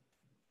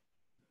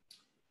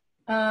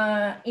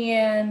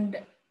 And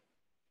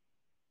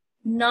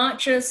not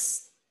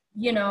just,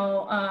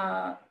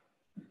 how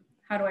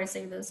do I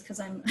say this? Because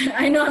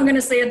I know I'm going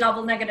to say a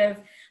double negative,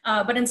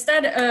 but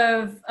instead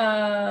of,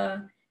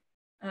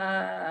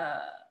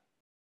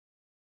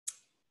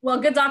 well,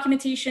 good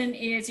documentation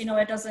is,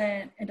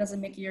 it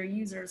doesn't make your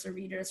users or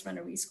readers run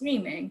away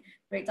screaming.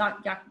 Great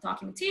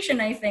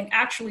documentation, I think,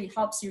 actually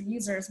helps your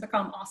users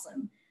become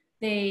awesome.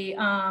 They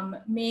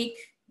make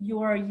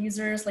your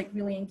users like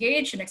really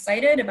engaged and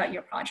excited about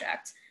your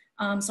project.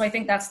 So I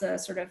think that's the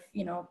sort of,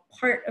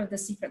 part of the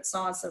secret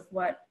sauce of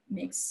what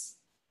makes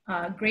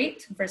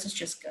great versus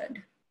just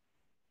good.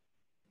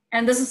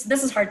 And this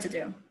is hard to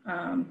do.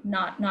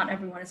 Not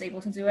everyone is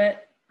able to do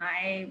it.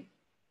 I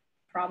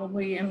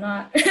probably am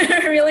not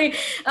really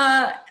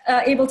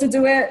able to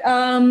do it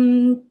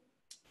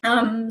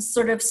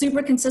sort of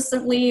super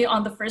consistently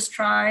on the first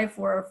try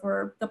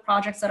for the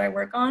projects that I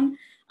work on.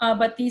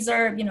 But these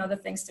are, the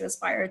things to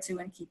aspire to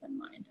and keep in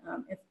mind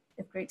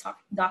if great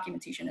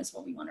documentation is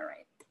what we want to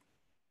write.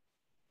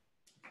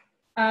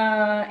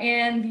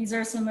 And these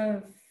are some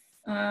of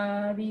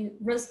the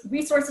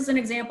resources and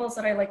examples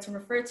that I like to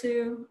refer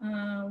to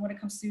when it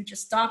comes to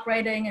just doc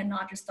writing and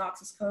not just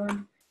docs as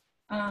code.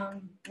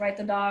 Write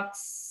the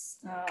docs,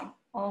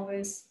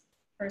 always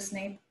first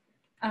name.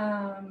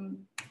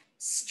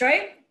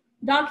 Stripe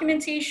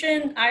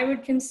documentation, I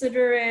would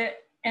consider it,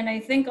 and I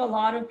think a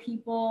lot of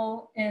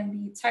people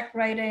in the tech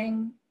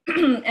writing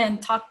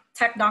and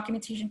tech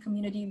documentation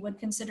community would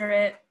consider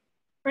it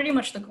pretty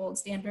much the gold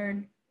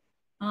standard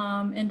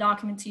in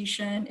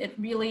documentation. It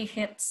really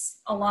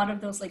hits a lot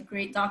of those like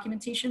great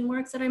documentation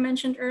works that I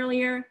mentioned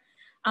earlier.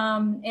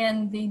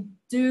 And they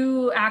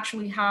do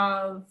actually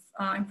have,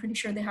 I'm pretty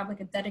sure they have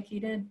like a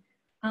dedicated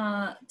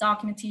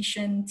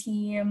documentation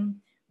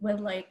team with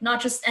like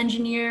not just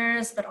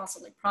engineers, but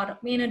also like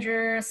product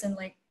managers and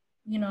like,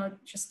 you know,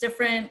 just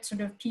different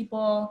sort of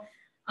people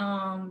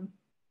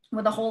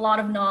with a whole lot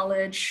of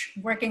knowledge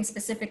working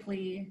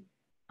specifically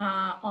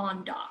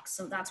on docs.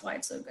 So that's why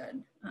it's so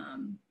good.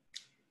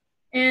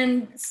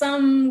 And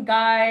some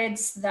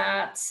guides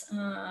that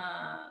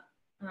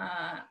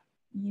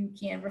you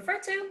can refer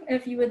to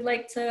if you would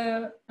like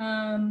to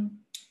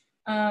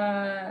learn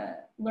a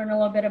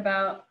little bit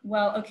about,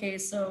 well, okay,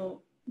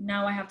 so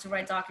now I have to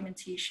write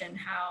documentation.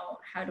 How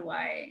do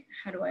I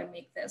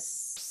make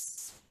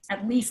this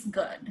at least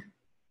good?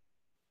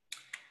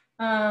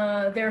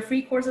 There are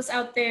free courses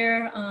out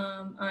there.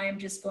 I'm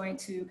just going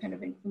to kind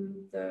of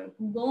include the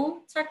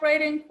Google Tech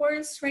Writing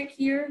course right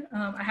here.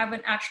 I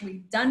haven't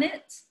actually done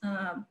it,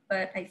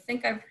 but I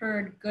think I've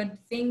heard good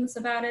things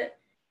about it.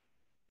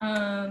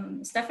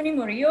 Stephanie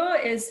Murillo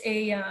is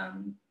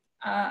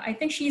I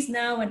think she's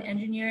now an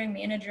engineering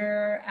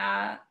manager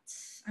at,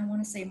 I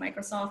want to say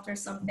Microsoft or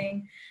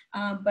something,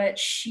 but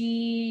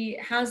she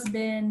has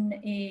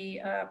been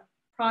a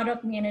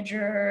product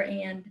manager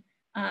and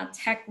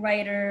tech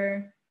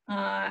writer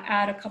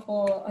at a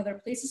couple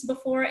other places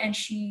before, and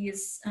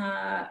she's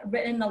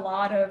written a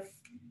lot of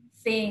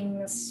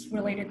things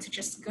related to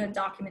just good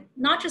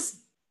not just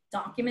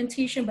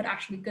documentation, but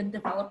actually good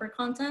developer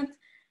content.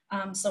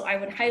 So I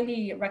would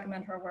highly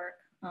recommend her work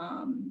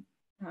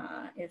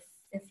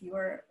if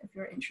you're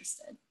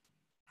interested.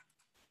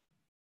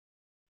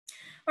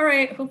 All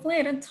right, hopefully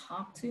I didn't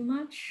talk too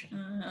much.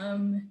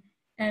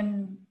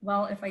 And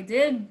well, if I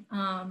did,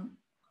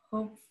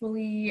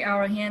 hopefully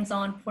our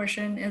hands-on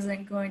portion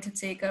isn't going to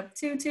take up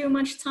too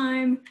much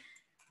time,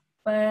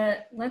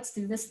 but let's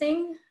do this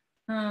thing.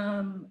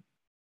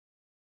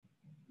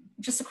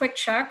 Just a quick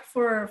check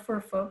for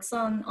folks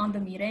on the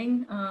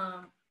meeting.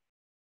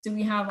 Do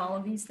we have all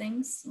of these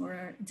things,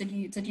 or did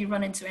you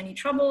run into any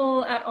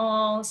trouble at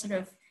all sort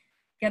of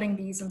getting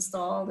these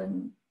installed,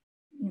 and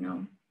you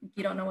know,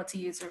 you don't know what to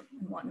use or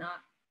and whatnot?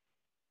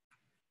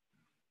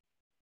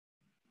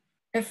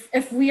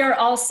 If we are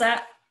all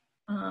set,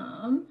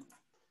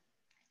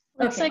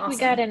 looks okay, like awesome. We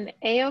got an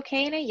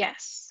A-okay and a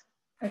yes.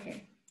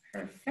 Okay,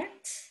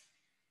 perfect.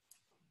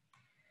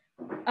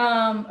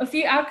 A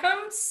few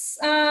outcomes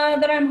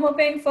that I'm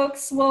hoping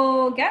folks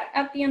will get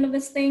at the end of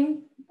this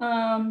thing.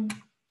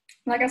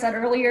 Like I said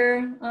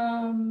earlier,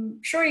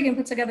 sure, you can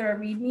put together a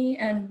README,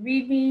 and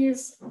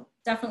READMEs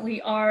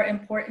definitely are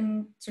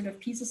important sort of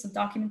pieces of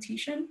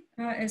documentation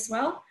as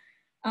well.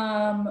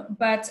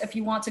 But if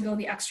you want to go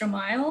the extra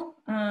mile,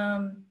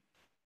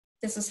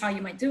 this is how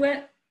you might do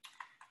it.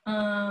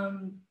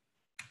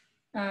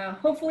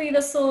 Hopefully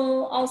this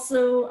will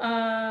also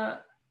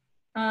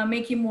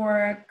make you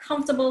more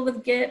comfortable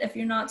with Git if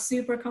you're not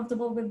super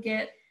comfortable with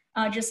Git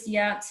just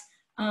yet.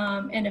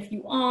 And if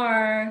you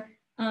are,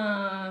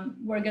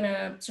 we're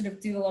gonna sort of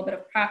do a little bit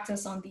of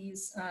practice on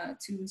these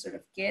two sort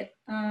of Git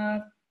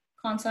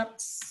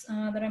concepts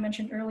that I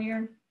mentioned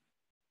earlier.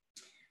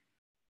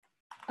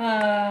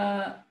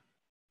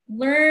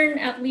 Learn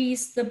at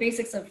least the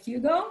basics of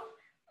Hugo,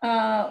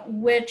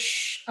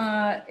 which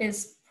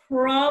is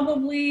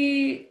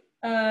probably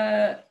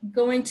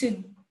going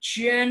to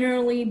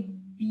generally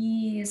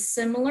be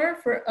similar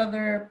for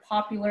other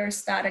popular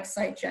static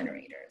site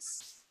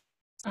generators.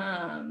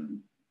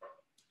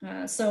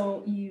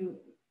 So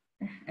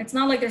it's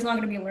not like there's not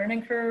going to be a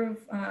learning curve.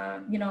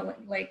 You know,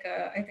 like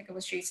I think it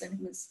was Jason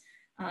who was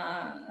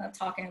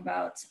talking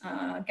about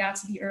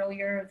Gatsby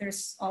earlier.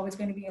 There's always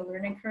going to be a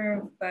learning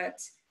curve, but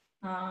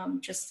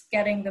just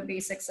getting the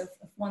basics of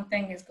one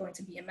thing is going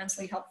to be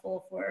immensely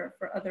helpful for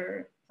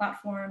other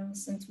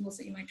platforms and tools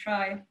that you might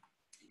try.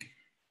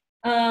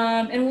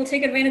 And we'll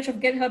take advantage of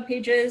GitHub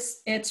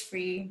pages. It's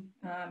free.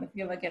 If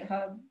you have a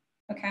GitHub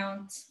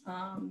account,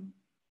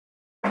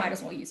 might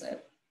as well use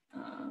it.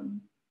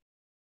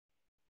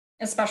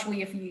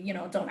 Especially if you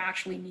don't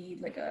actually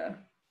need like a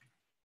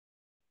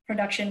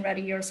production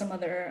ready or some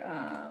other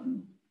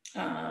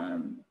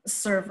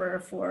server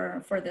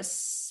for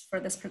this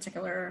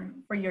particular,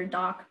 for your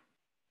doc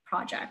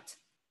project.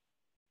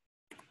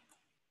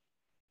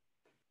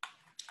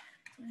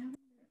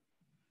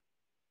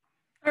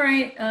 All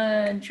right,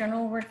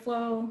 general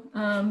workflow.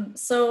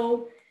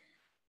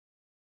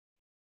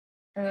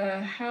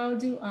 How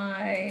do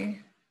I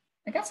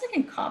guess I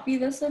can copy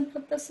this and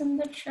put this in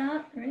the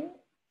chat, right?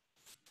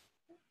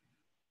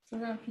 So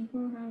that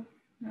people have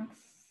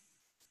access.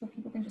 so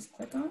people can just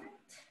click on it.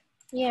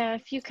 Yeah,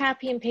 if you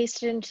copy and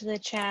paste it into the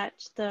chat,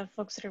 the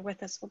folks that are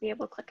with us will be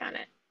able to click on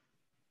it.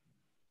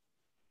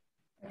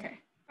 Okay.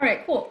 All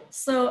right, cool.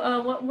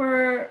 So what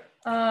we're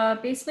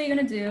basically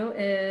going to do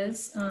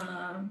is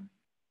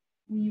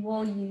we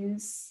will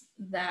use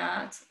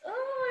that.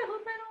 Oh, I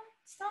hope I don't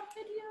stop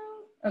video.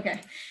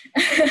 Okay.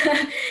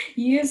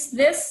 Use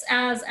this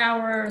as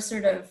our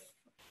sort of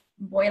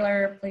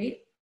boilerplate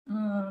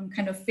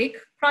kind of fake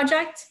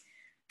project.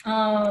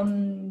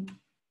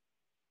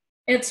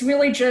 It's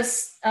really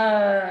just,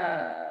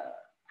 I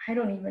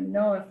don't even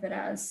know if it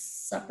has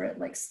separate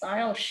like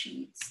style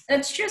sheets.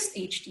 It's just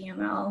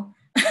HTML.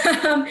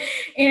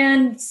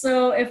 And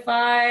so if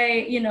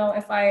I,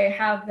 if I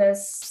have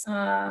this,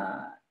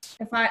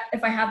 if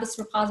I have this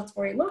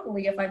repository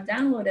locally, if I've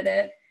downloaded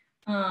it,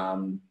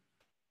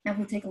 if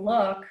we take a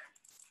look,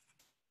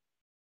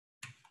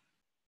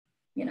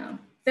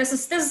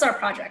 this is our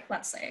project,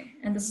 let's say,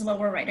 and this is what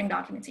we're writing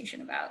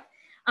documentation about.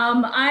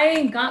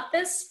 I got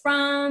this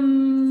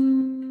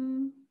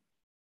from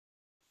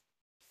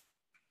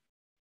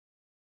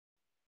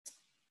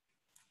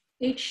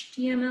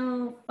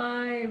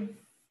HTML5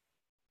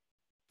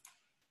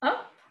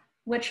 up,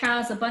 which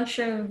has a bunch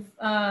of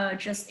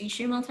just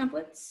HTML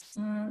templates.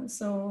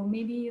 So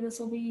maybe this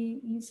will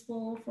be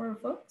useful for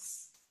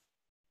folks.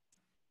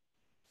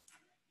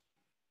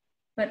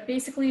 But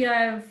basically,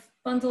 I've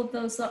bundled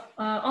those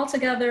all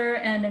together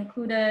and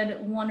included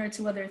one or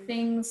two other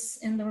things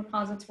in the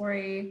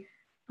repository,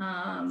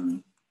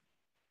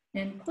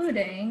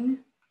 including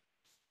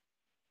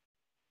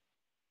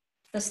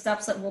the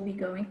steps that we'll be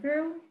going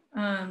through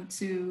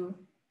to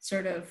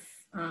sort of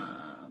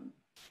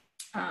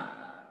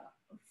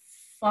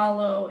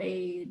follow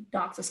a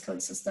Doxys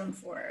code system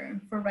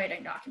for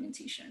writing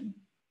documentation.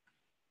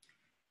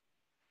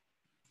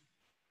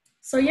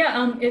 So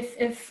yeah,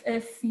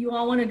 if you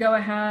all want to go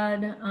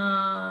ahead,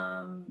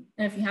 and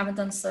if you haven't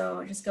done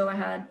so, just go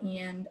ahead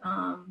and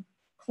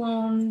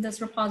clone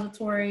this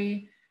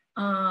repository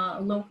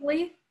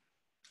locally.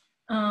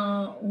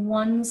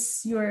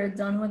 Once you're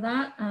done with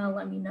that,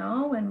 let me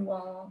know, and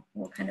we'll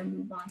kind of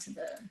move on to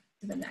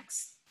the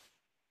next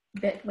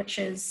bit, which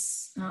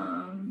is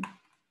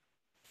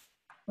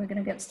we're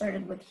gonna get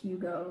started with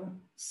Hugo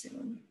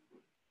soon.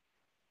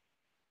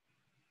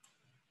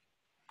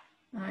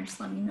 Just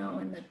let me know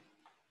in the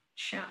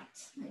chat,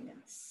 I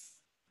guess.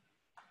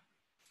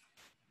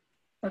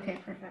 Okay,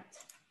 perfect.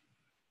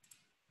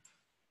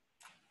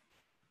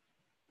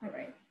 All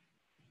right.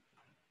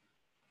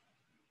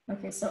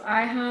 Okay, so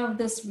I have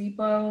this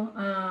repo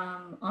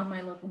on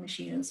my local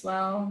machine as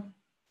well.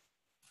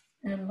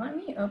 And let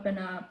me open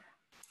up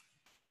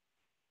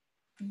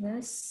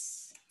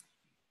this.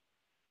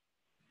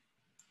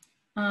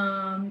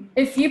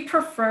 If you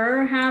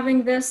prefer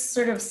having this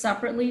sort of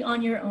separately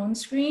on your own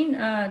screen,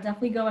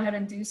 definitely go ahead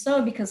and do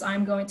so, because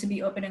I'm going to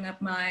be opening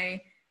up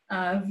my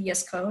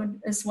VS Code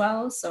as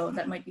well. So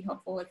that might be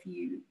helpful if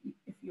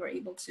you're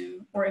able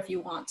to, or if you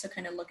want to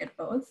kind of look at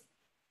both.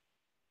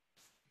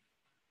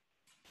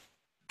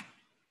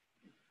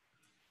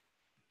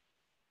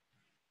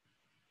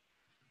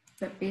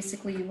 But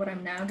basically what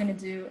I'm now going to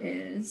do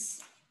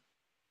is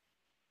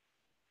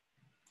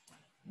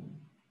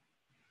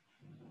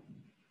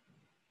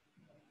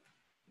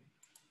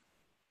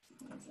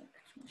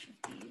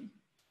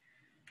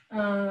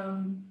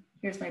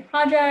here's my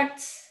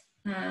project,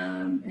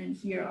 and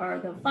here are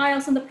the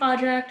files in the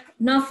project.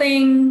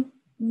 Nothing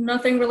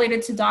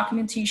related to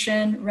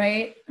documentation,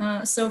 right?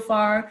 So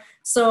far.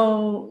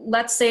 So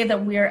let's say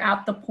that we're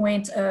at the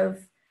point of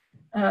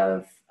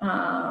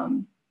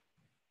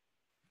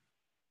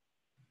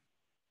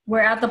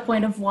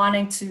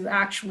wanting to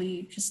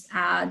actually just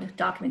add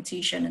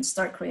documentation and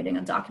start creating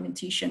a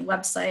documentation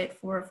website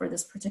for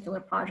this particular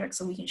project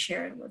so we can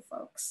share it with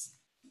folks.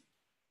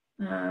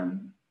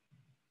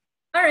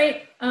 All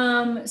right,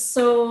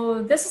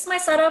 so this is my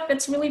setup.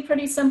 It's really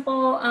pretty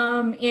simple,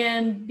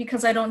 and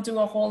because I don't do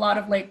a whole lot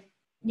of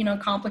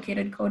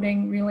complicated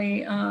coding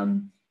really,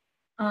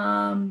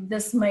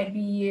 this might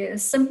be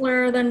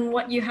simpler than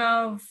what you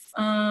have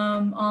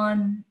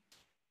on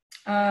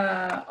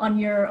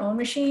your own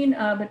machine,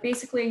 but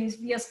basically I use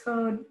VS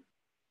Code.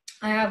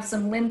 I have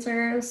some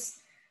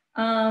linters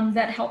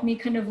that help me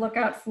kind of look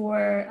out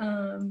for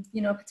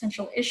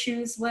potential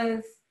issues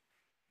with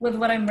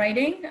what I'm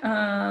writing,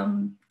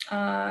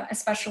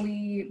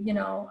 especially in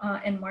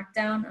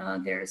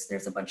Markdown.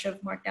 There's a bunch of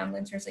Markdown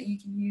linters that you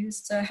can use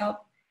to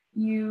help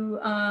you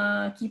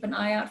keep an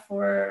eye out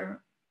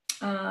for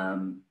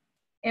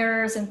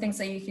errors and things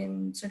that you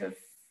can sort of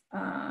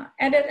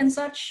edit and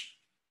such.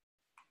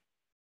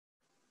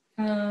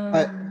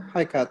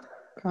 Hi, Kat.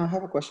 Can I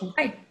have a question?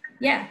 Hi.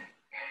 Yeah.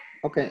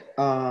 Okay.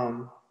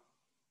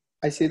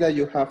 I see that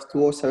you have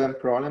 207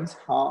 problems.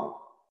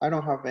 I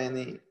don't have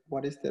any.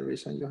 What is the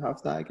reason you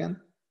have that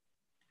again?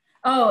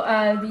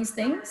 Oh, these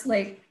things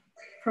like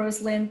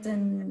proslint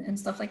and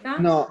stuff like that?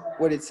 No,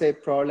 what it say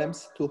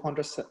problems,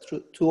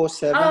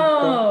 207.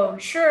 Oh,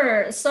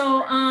 sure.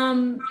 So,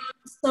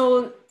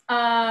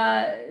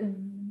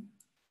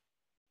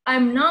 I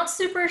I'm not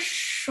super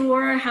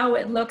sure how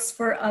it looks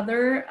for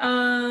other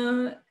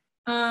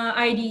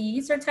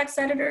IDEs or text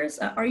editors.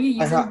 Are you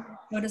using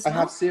Code as well?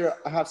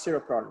 I have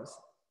zero problems.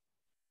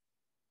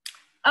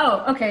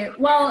 Oh, okay.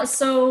 Well,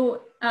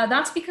 so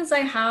that's because I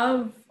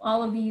have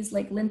all of these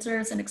like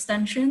linters and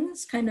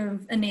extensions kind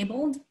of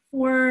enabled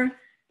for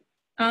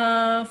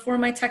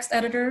my text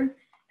editor.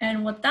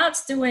 And what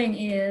that's doing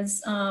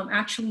is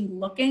actually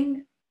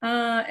looking,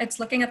 it's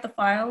looking at the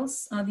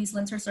files. These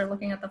linters are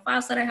looking at the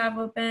files that I have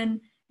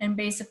open and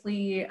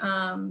basically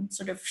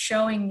sort of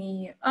showing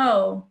me,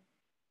 oh,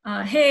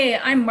 hey,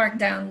 I'm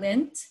Markdown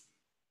lint.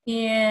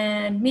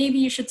 And maybe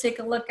you should take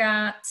a look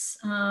at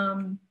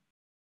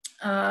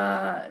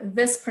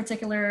this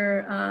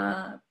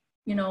particular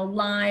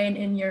line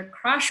in your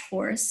crash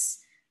course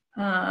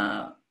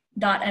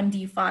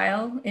 .md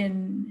file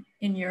in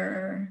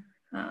your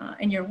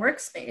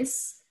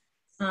workspace,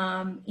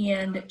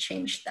 and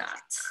change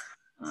that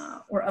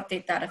or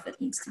update that if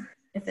it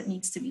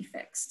needs to be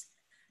fixed.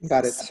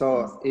 Got it.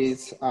 So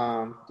it's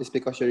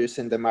because you're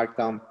using the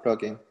Markdown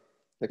plugin.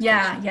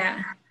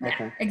 Yeah,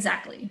 okay.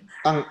 Exactly.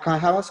 Can I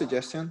have a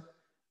suggestion?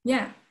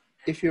 Yeah.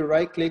 If you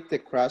right-click the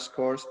crash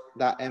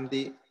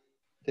course.md,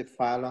 the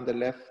file on the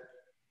left,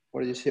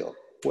 where you see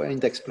in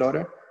the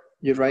Explorer,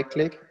 you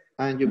right-click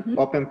and you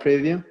open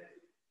preview,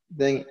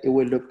 then it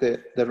will look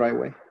the right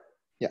way.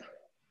 Yeah.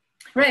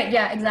 Right.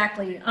 Yeah.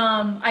 Exactly.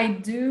 I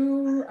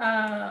do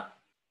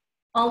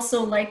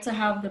also like to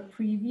have the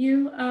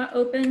preview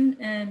open,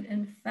 and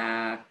in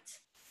fact,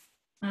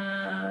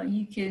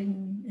 you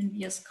can in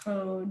VS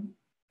Code,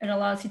 it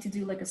allows you to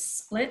do like a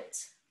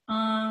split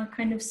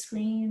kind of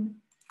screen.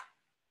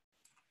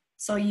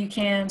 So you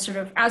can sort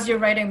of, as you're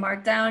writing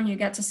Markdown, you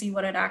get to see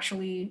what it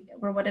actually,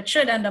 or what it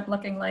should end up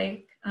looking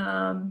like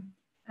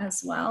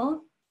as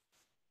well.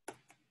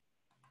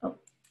 Oh.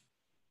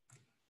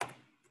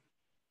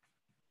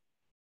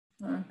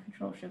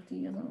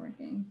 Control-Shift-E isn't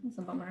working. That's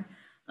a bummer.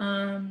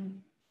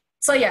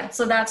 So yeah,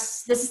 so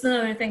this is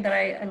another thing that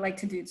I like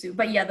to do too.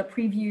 But yeah, the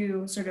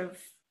preview sort of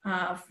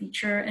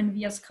feature in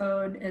VS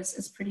Code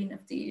is pretty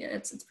nifty.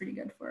 It's pretty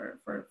good for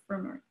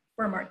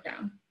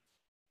Markdown.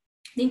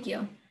 Thank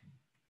you.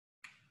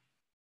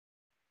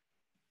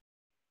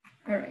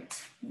 All right,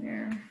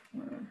 where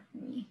were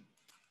we?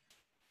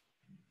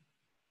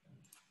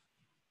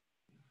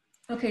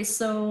 Okay,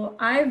 so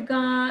I've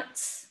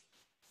got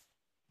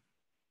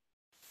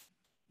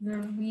the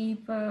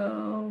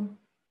repo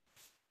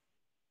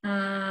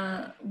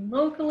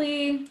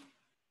locally.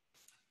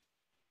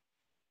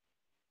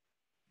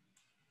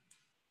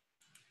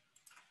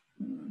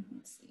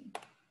 Let's see.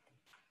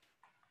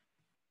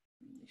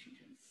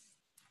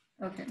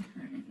 Okay,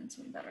 all right, that's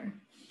way better.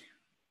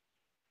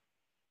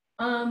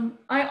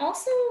 I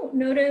also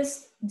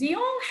noticed, do you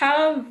all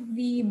have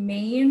the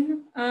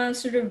main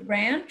sort of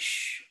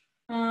branch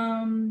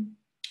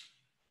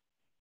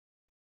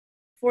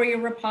for your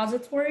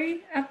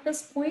repository at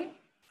this point?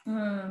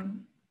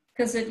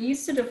 Because it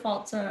used to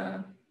default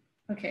to,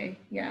 okay,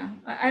 yeah.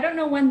 I don't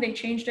know when they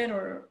changed it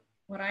or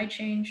what I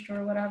changed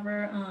or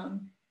whatever,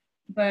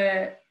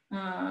 but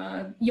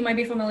you might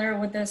be familiar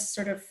with this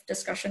sort of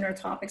discussion or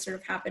topic sort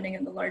of happening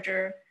in the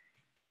larger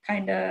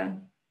kind of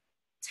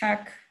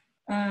tech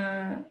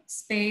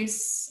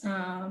space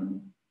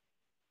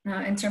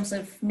in terms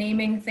of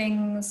naming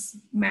things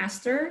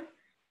master.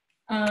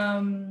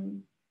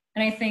 And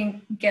I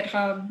think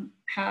GitHub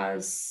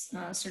has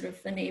sort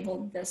of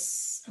enabled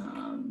this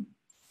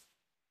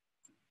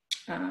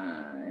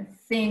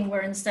thing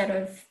where instead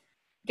of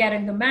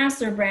getting the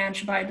master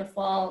branch by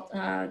default,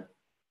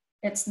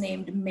 it's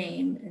named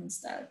main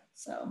instead.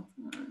 So,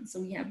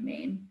 so we have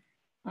main.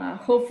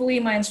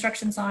 Hopefully my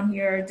instructions on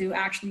here do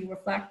actually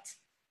reflect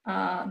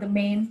the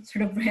main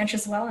sort of branch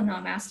as well and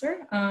not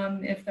master.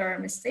 If there are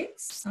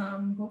mistakes,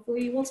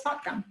 hopefully we'll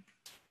spot them.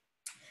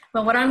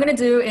 But what I'm going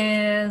to do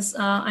is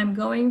I'm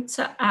going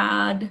to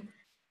add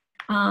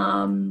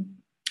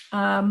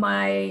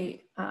my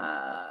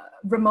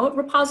remote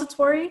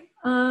repository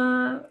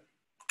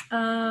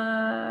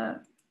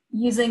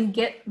using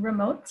git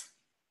remote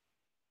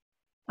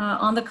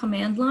on the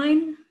command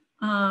line.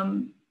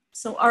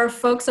 So are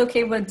folks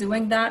okay with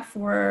doing that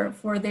for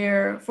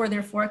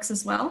their forks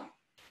as well?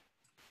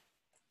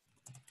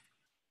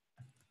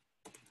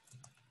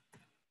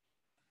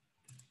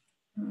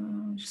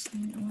 Just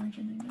need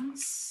origin, I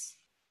guess.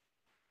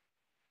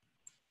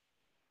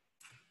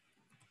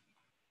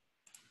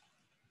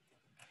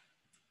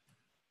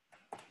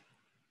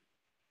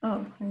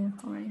 Oh, I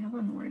already have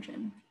an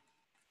origin.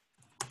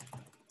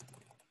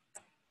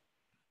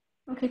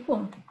 Okay,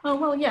 cool. Oh,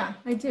 well, yeah,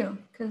 I do,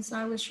 because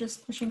I was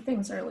just pushing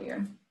things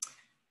earlier.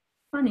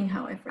 Funny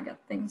how I forget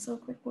things so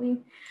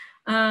quickly.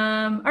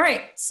 All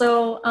right,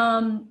 so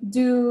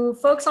do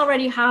folks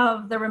already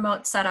have the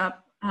remote set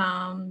up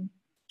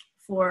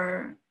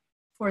for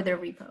their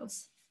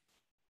repos?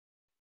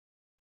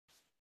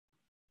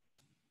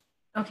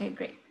 Okay,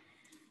 great.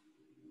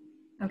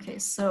 Okay,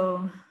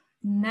 so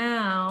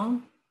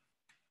now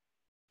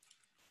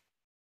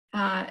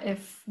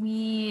if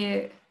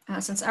we,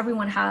 since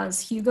everyone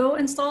has Hugo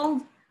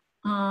installed,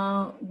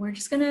 we're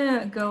just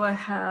gonna go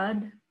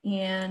ahead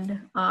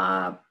and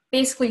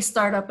basically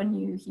start up a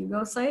new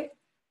Hugo site.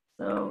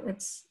 So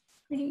it's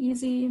pretty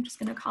easy. I'm just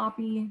gonna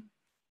copy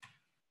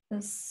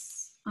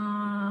this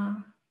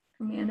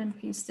command and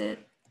paste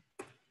it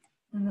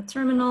in the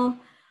terminal.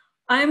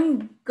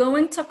 I'm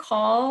going to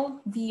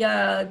call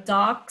the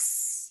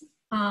docs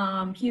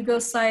Hugo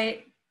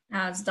site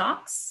as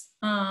docs.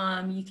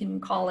 You can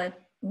call it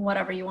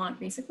whatever you want,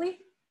 basically.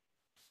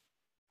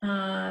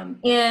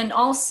 And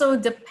also,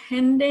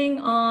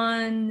 depending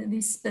on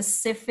the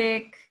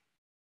specific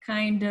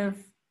kind of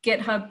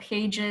GitHub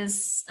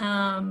pages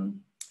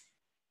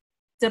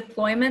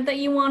deployment that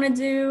you want to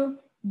do,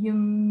 you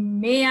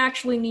may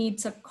actually need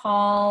to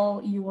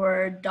call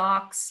your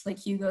docs, like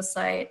Hugo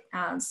site,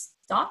 as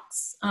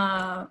docs.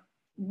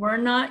 We're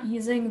not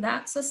using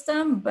that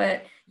system,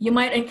 but you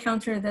might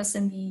encounter this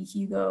in the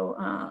Hugo,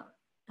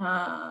 the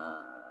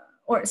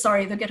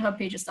GitHub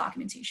pages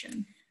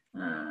documentation.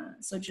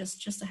 So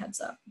just a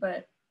heads up,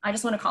 but I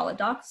just want to call it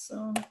docs,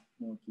 so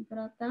we'll keep it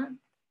at that.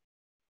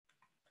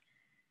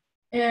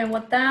 And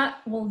what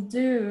that will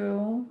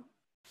do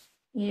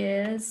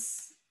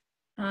is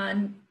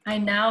I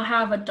now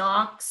have a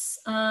docs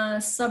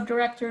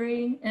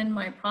subdirectory in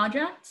my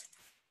project,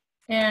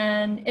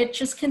 and it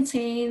just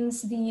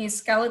contains the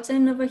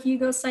skeleton of a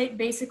Hugo site,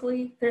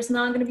 basically. There's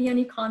not going to be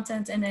any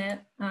content in it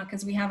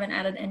because we haven't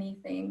added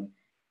anything.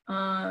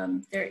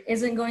 There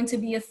isn't going to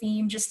be a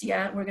theme just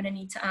yet. We're going to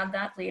need to add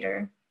that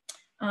later.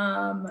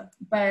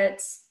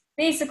 But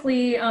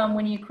basically,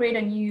 when you create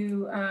a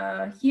new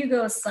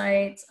Hugo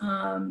site,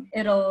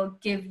 it'll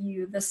give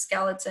you the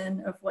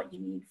skeleton of what you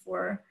need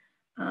for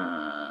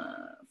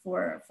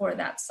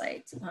that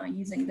site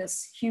using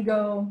this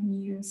Hugo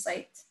new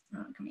site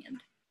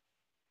command.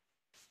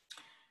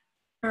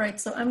 All right,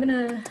 so I'm going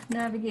to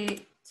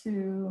navigate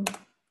to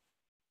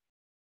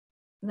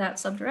that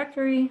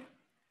subdirectory.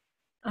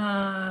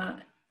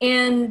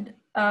 And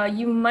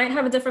you might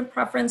have a different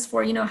preference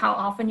for, how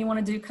often you want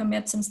to do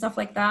commits and stuff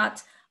like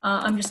that.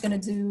 I'm just going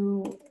to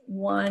do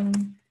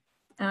one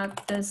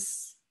at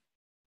this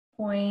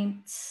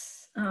point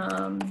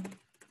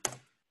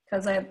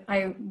because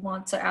I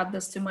want to add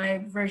this to my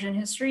version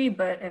history,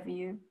 but if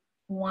you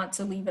want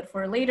to leave it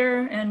for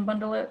later and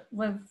bundle it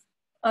with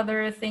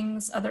other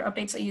things, other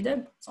updates that you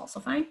did, it's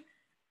also fine.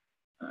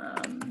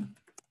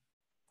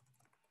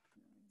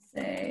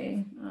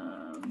 Say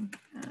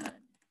add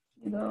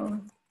Hugo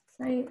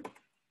site.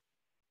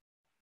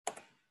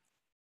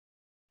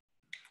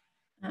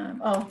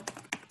 Oh,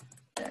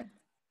 there.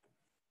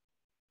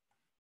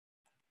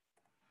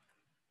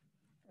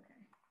 Okay.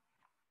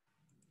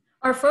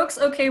 Are folks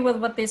okay with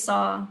what they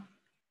saw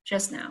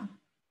just now?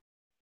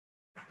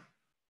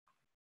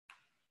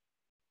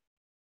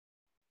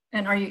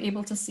 And are you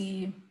able to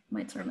see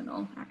my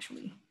terminal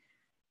actually?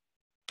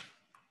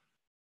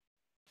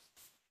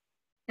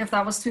 If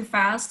that was too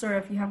fast or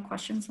if you have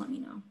questions, let me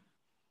know.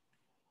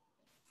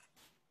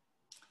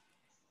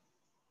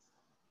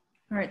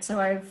 All right, so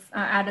I've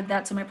added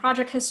that to my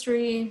project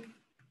history.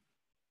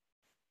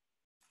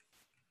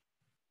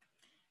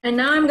 And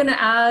now I'm gonna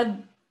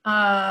add,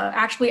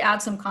 actually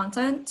add some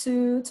content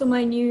to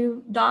my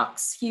new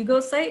docs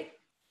Hugo site.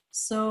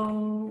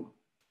 So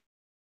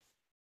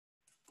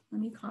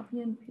let me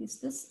copy and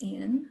paste this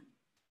in.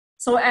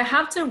 So I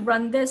have to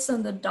run this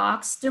in the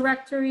docs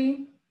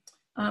directory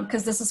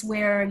because this is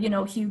where,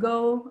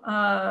 Hugo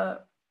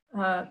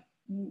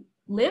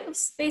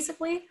lives,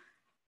 basically.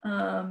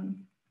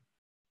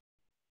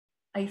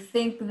 I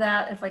think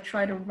that if I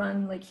try to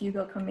run like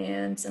Hugo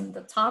commands in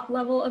the top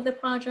level of the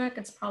project,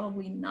 it's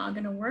probably not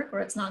going to work, or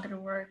it's not going to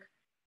work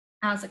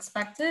as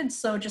expected.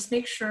 So just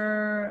make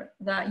sure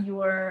that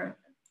you're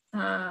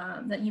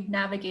that you've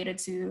navigated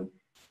to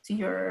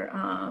your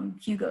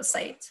Hugo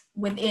site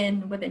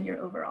within your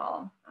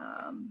overall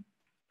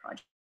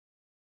project.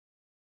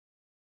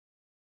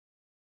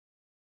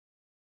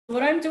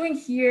 What I'm doing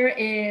here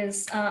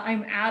is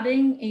I'm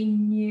adding a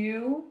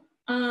new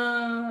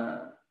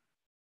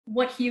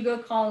what Hugo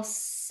calls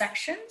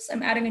sections.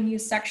 I'm adding a new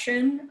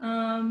section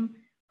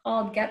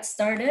called Get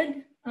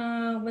Started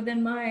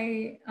within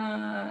my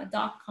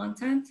doc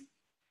content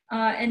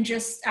and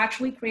just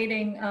actually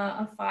creating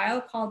a file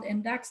called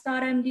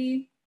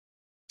index.md.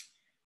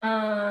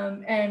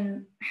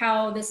 And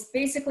how this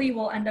basically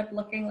will end up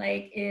looking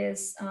like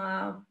is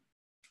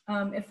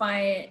if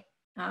I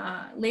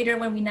later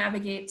when we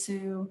navigate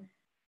to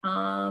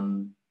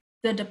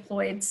the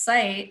deployed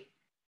site,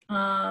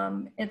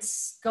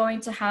 it's going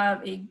to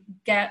have a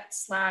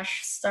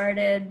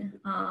get/started,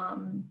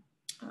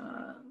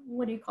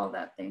 what do you call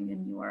that thing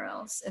in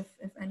URLs?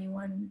 If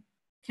anyone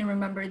can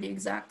remember the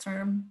exact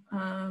term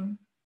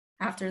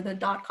after the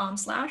 .com/,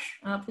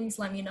 please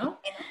let me know.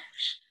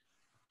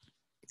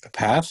 A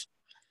path?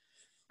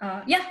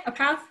 Yeah, a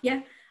path,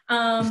 yeah.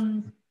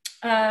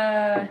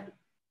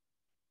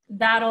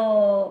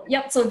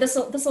 So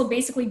this will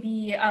basically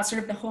be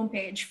sort of the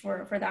homepage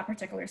for that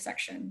particular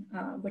section,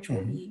 which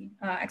will be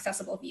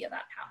accessible via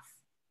that path.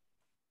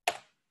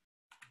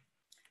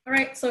 All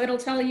right, so it'll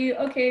tell you,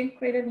 okay,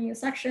 create a new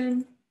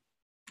section.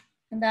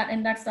 And that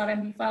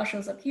index.md file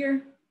shows up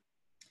here.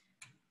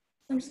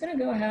 So I'm just gonna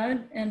go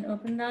ahead and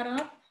open that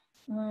up.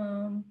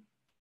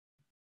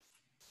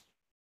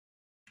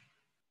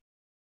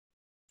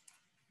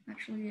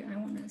 Actually, I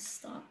wanna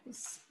stop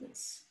this.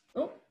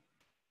 Oh,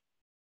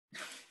 I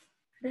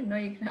didn't know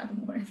you could have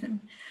more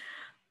than,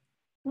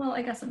 well,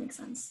 I guess that makes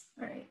sense.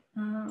 All right,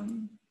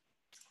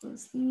 let's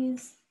close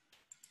these.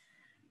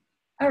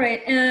 All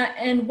right,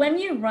 and when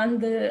you run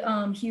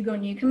the Hugo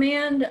new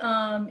command,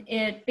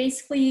 it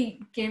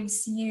basically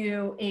gives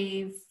you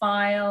a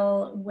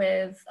file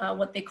with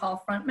what they call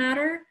front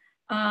matter,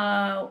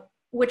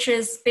 which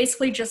is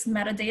basically just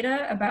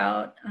metadata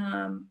about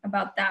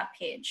that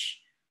page.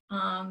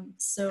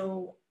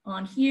 So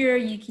on here,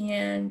 you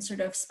can sort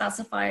of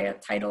specify a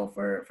title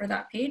for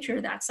that page or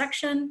that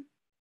section.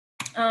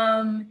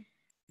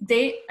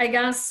 Date, I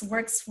guess,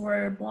 works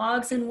for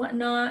blogs and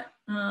whatnot.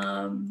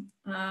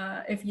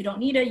 If you don't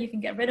need it, you can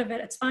get rid of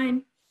it, it's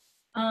fine.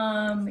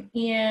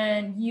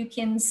 And you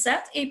can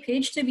set a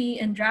page to be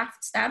in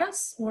draft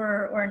status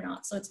or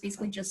not. So it's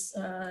basically just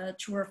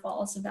true or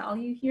false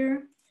value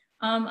here.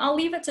 I'll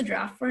leave it to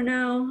draft for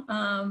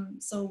now,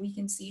 so we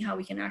can see how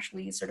we can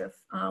actually sort of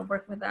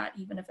work with that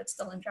even if it's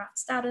still in draft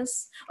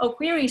status. Oh,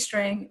 query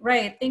string,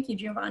 right, thank you,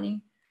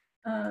 Giovanni.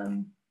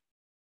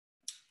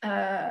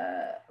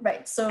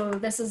 Right, so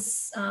this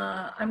is,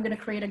 I'm gonna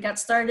create a get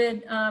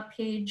started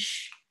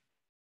page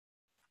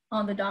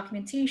on the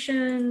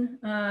documentation,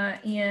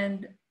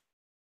 and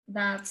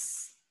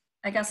that's,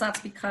 I guess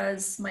that's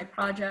because my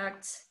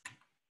project,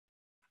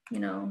 you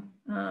know,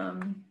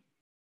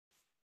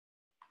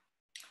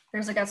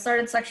 there's a get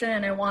started section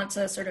and I want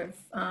to sort of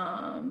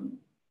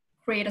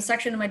create a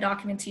section in my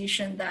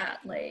documentation that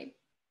like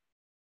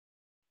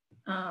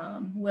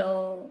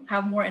will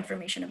have more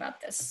information about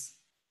this.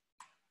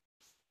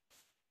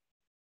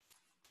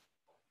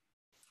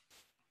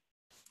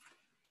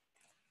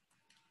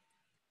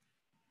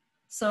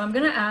 So I'm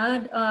gonna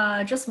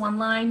add just one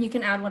line. You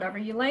can add whatever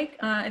you like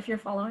if you're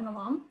following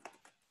along.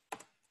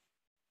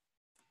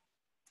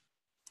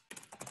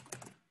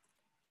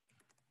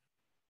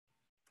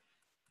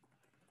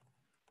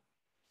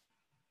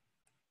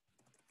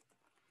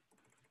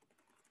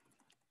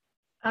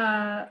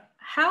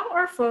 How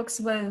are folks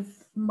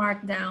with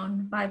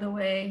Markdown, by the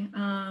way?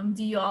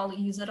 Do you all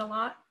use it a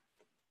lot?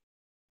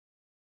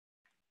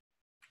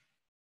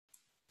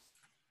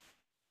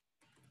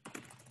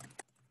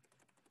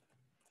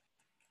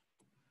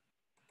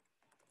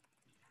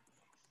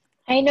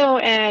 I know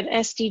at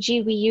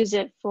SDG we use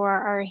it for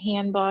our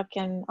handbook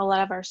and a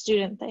lot of our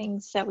student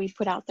things that we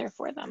put out there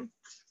for them.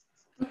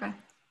 Okay.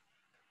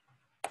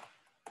 All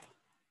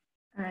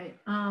right.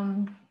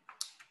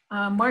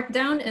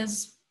 Markdown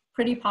is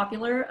pretty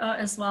popular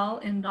as well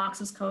in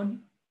Docs's code.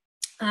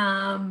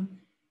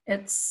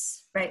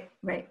 It's right.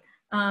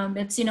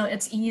 It's, you know,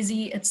 it's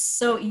easy. It's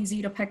so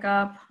easy to pick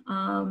up.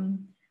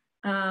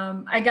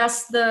 I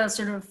guess the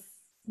sort of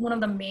one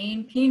of the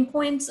main pain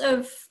points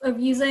of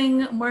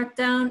using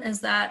Markdown is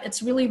that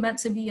it's really meant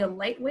to be a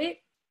lightweight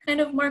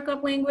kind of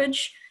markup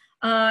language.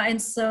 And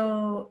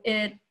so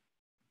it,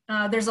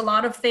 there's a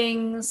lot of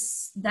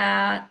things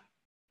that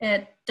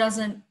it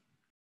doesn't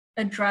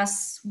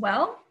address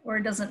well or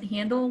doesn't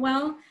handle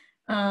well,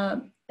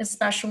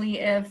 especially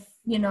if,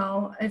 you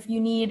know, if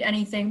you need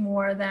anything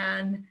more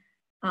than,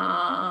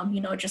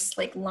 you know, just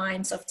like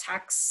lines of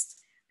text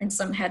and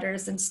some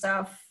headers and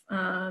stuff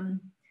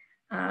on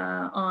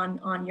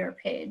your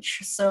page.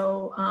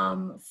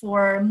 So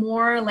for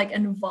more like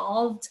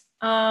involved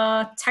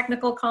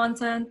technical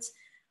content,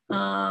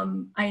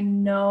 I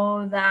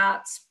know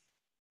that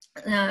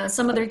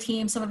some other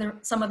teams,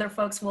 some other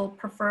folks will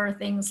prefer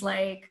things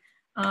like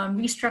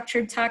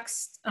restructured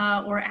text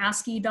or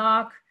ASCII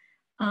doc.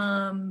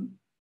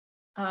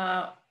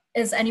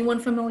 Is anyone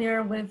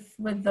familiar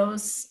with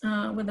those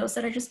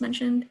that I just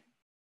mentioned?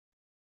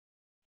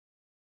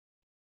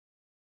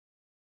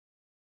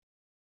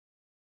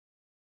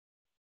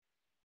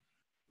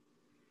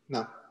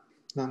 No.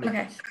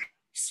 Okay,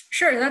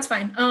 sure, that's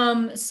fine.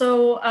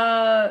 So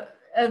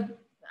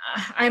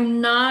I'm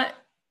not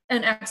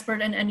an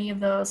expert in any of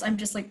those. I'm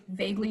just like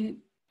vaguely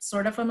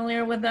sort of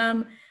familiar with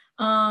them.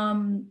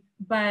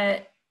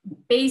 But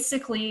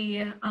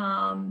basically,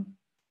 I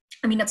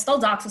mean, it's still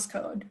Docs's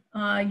code.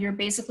 You're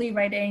basically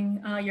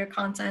writing your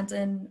content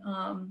in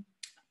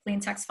plain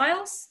text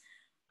files.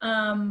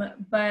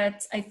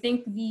 But I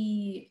think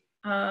the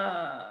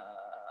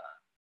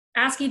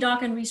ASCII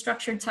doc and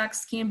restructured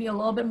text can be a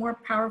little bit more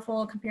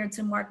powerful compared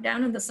to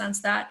Markdown in the sense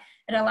that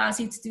it allows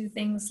you to do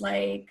things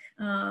like,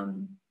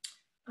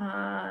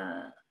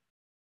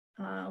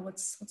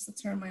 what's the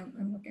term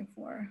I'm looking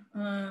for?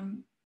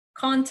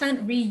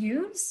 Content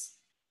reuse,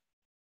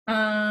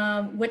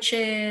 which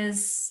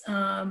is,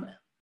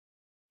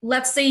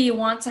 let's say you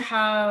want to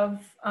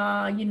have,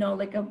 you know,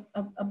 like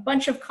a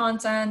bunch of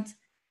content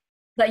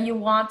that you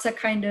want to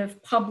kind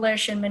of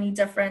publish in many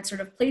different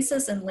sort of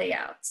places and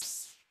layouts.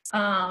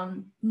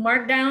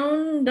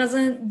 Markdown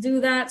doesn't do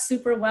that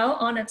super well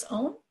on its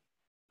own.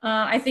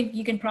 I think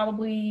you can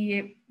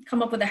probably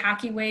come up with a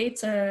hacky way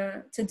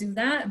to do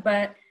that,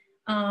 but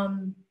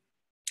and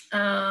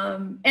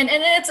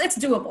it's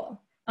doable.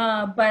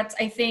 But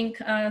I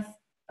think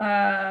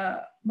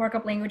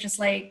markup languages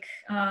like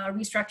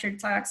restructured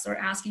text or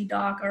ASCII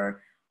doc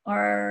are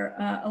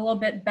a little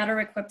bit better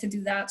equipped to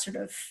do that sort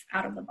of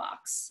out of the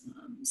box.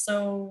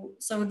 So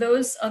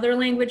those other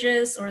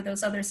languages or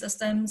those other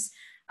systems,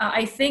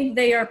 I think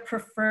they are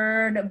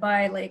preferred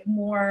by like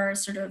more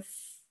sort of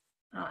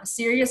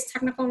serious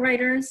technical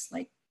writers,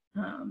 like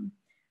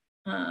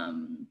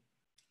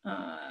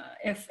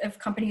if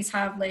companies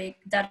have like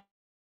that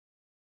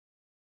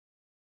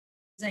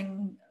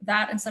using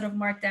that instead of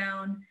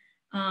Markdown.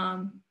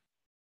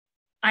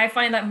 I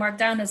find that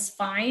Markdown is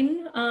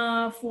fine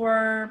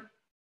for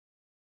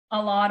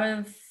a lot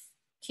of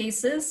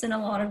cases and a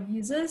lot of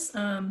uses,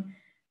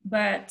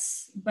 but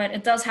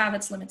it does have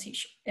its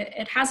limitation.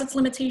 It has its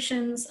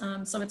limitations,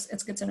 so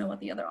it's good to know what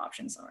the other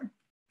options are.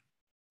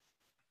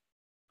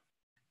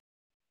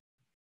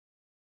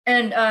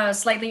 And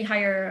slightly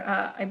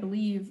higher, I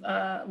believe,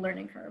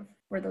 learning curve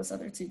for those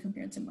other two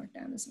compared to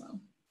Markdown as well.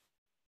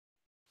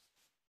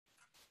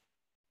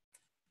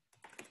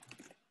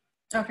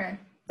 Okay,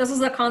 this is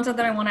the content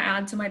that I want to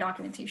add to my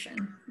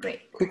documentation.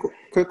 Great.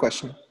 Quick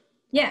question.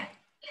 Yeah.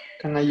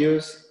 Can I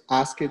use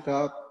ASCII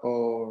doc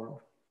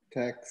or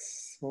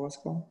text, what was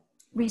it called?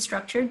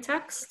 Restructured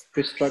text?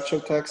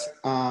 Restructured text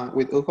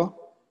with Hugo?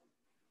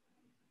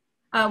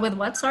 With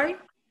what, sorry?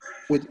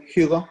 With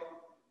Hugo?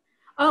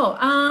 Oh,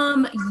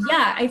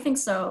 yeah, I think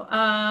so.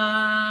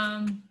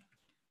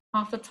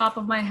 Off the top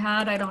of my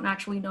head, I don't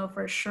actually know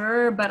for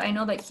sure, but I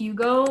know that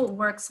Hugo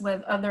works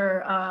with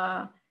other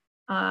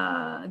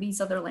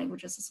these other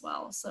languages as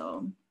well.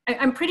 So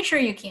I'm pretty sure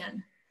you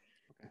can.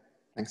 Okay,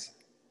 thanks.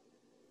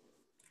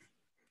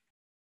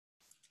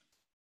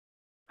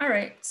 All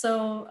right,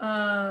 so,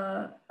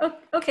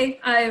 okay,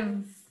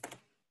 I've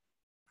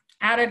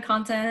added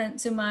content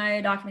to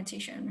my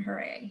documentation,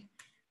 hooray.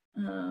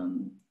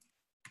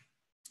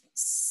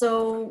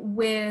 So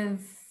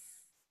with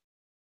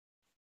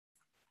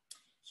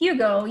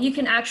Hugo, you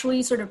can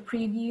actually sort of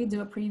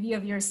do a preview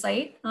of your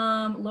site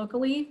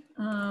locally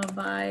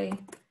by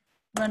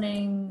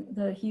running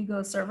the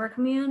Hugo server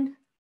command.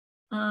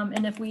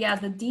 And if we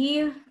add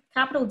the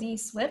capital D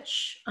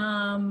switch,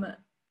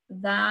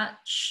 that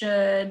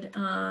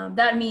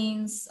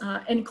means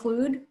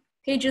include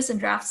pages and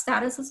draft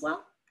status as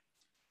well.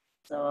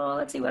 So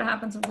let's see what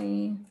happens if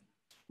we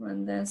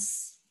run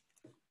this.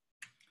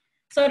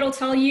 So it'll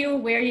tell you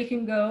where you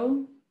can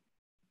go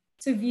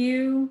to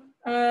view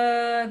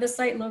the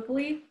site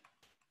locally.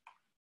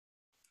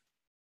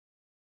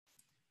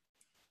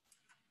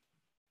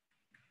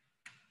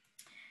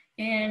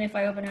 And if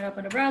I open it up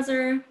in a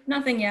browser,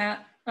 nothing yet.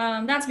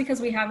 That's because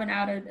we haven't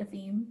added a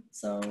theme.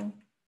 So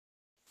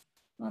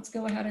let's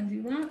go ahead and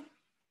do that.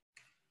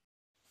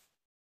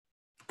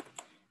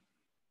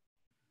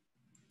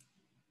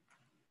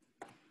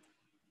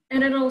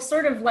 And it'll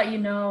sort of let you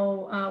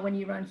know when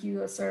you run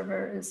Hugo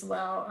server as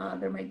well.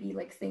 There might be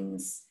like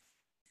things.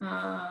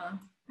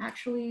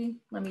 Actually,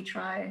 let me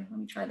try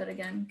that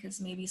again,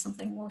 because maybe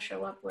something will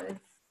show up with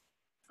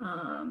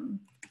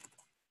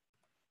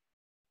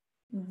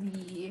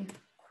the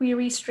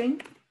query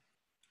string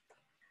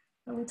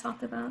that we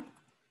talked about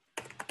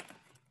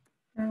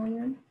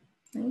earlier,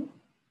 right?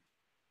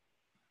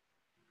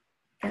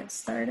 Get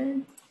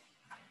started.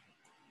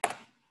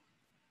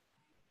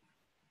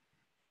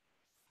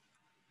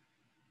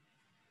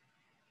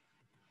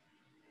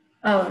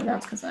 Oh,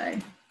 that's because I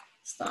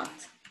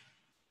stopped.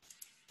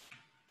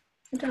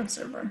 Good job,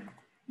 server.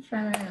 Let's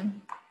try that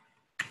again.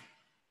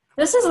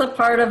 This is the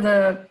part of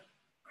the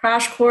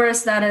crash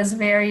course that is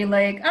very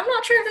like, I'm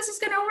not sure if this is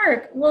going to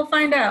work. We'll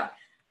find out.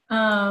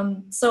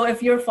 So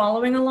if you're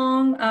following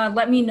along,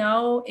 let me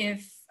know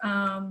if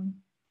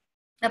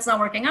that's not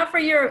working out for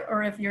you,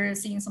 or if you're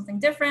seeing something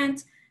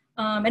different.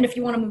 And if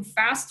you want to move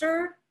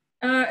faster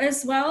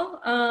as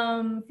well,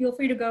 feel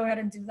free to go ahead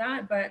and do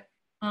that. But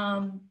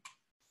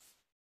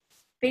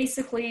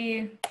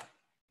basically,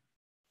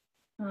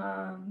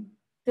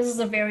 this is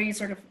a very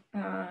sort of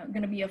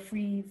going to be a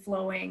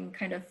free-flowing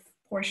kind of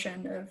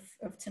portion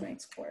of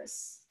tonight's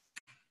course.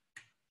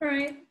 All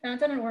right, that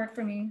didn't work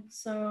for me.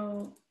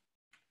 So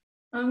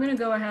I'm going to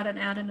go ahead and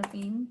add in a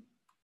theme.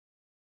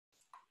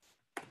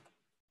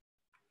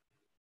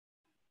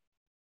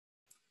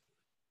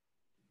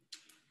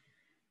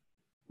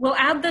 We'll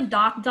add the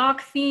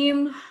doc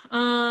theme,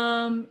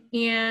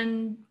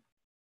 and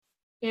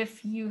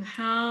if you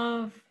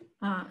have,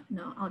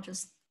 no, I'll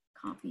just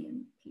copy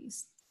and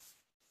paste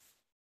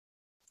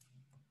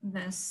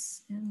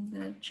this in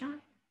the chat.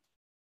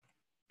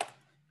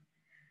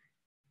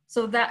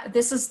 So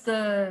this is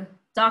the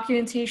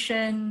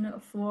documentation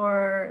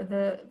for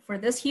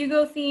this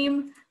Hugo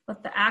theme,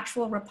 but the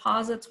actual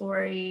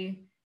repository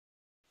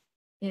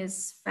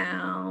is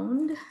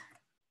found.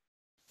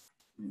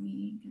 Let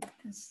me get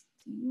this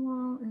to you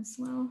all as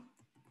well.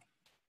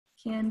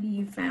 Can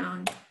be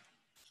found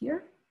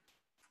here.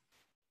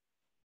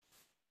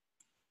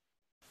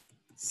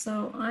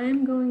 So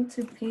I'm going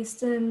to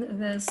paste in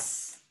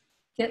this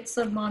git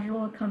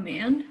submodule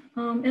command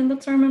in the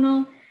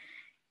terminal.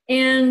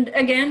 And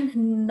again,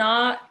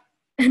 not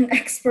an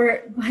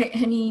expert by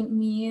any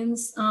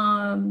means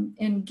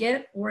in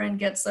Git or in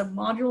Git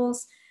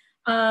submodules.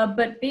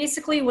 But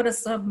basically what a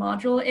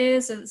submodule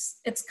is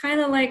it's kind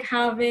of like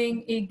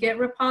having a Git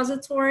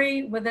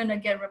repository within a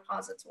Git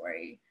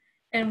repository.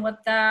 And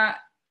what that,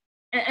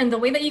 and the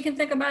way that you can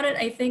think about it,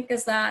 I think,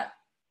 is that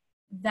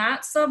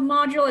that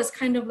submodule is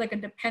kind of like a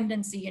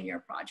dependency in your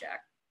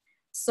project.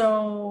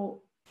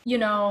 So, you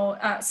know,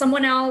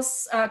 someone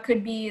else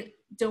could be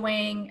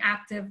doing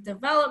active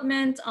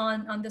development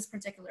on this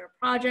particular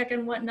project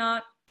and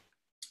whatnot.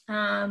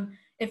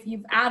 If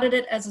you've added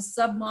it as a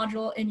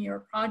submodule in your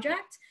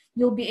project,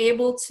 you'll be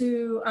able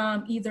to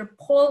either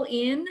pull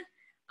in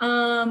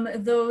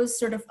those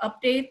sort of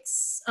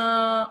updates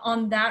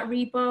on that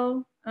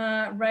repo,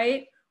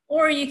 right?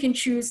 Or you can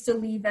choose to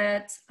leave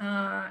it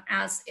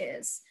as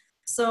is.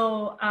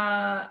 So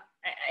I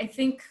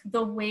think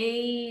the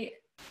way,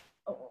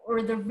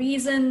 or the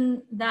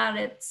reason that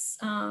it's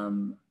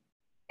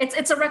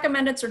a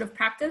recommended sort of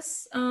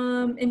practice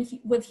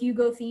with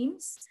Hugo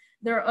themes.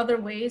 There are other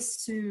ways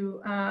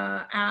to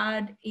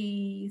add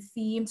a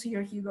theme to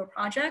your Hugo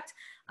project,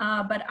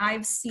 but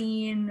I've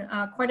seen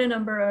quite a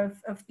number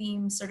of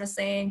themes sort of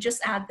saying,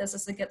 just add this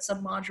as a Git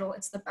submodule,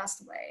 it's the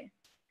best way.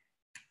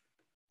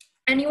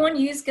 Anyone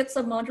use Git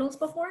submodules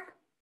before?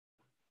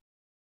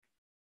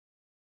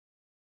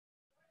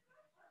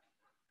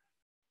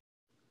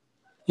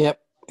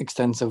 Yep,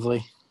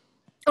 extensively.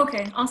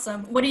 Okay,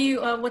 awesome. What do you,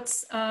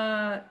 what's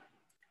the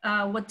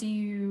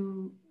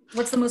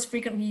most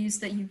frequently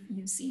used that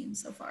you've seen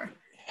so far?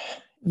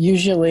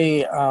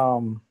 Usually,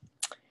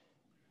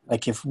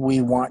 like if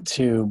we want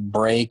to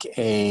break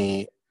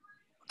a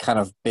kind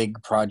of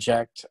big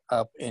project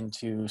up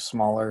into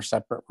smaller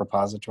separate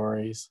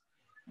repositories.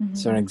 Mm-hmm.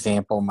 So an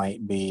example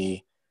might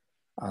be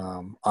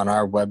on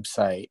our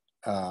website,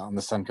 on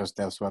the Suncoast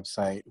Devs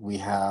website, we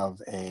have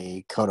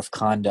a code of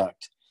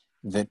conduct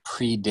that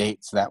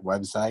predates that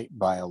website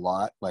by a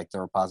lot. Like the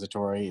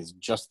repository is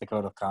just the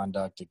code of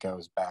conduct. It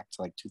goes back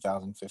to like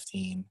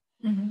 2015.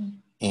 Mm-hmm.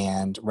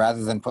 And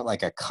rather than put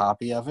like a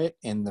copy of it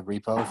in the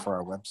repo for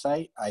our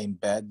website, I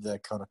embed the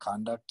code of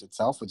conduct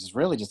itself, which is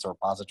really just a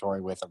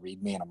repository with a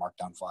README and a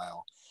Markdown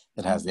file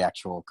that has the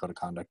actual code of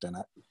conduct in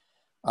it.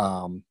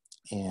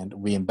 And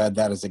we embed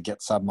that as a Git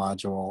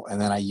submodule. And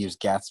then I use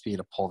Gatsby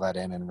to pull that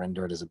in and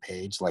render it as a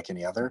page like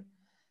any other.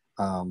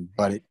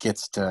 But it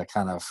gets to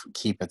kind of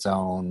keep its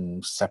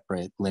own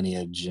separate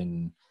lineage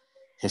and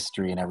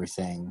history and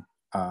everything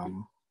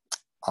on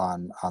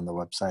the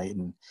website.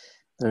 And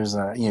there's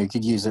a, you know, you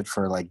could use it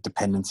for like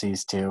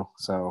dependencies too.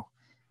 So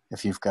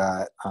if you've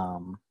got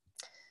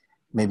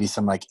maybe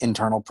some like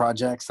internal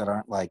projects that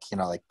aren't like, you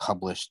know, like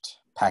published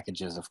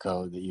packages of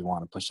code that you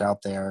want to push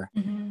out there,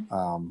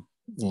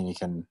 and you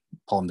can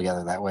pull them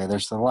together that way.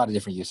 There's a lot of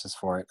different uses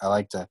for it.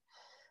 I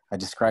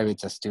describe it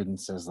to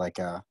students as like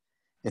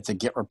it's a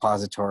Git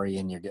repository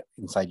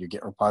inside your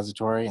Git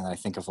repository. And I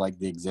think of like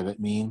the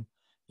exhibit meme.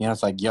 You know,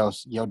 it's like, yo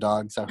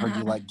dogs, I heard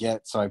you like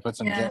Git, so I put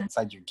some Git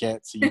inside your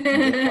Git so you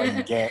can get what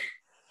you get.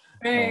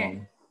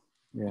 Right.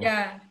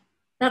 Yeah.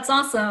 That's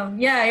awesome.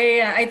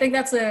 Yeah. I think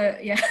that's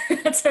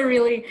that's a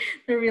really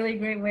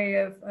great way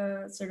of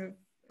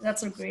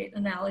that's a great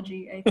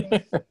analogy, I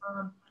think.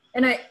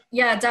 And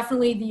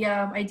definitely the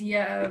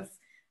idea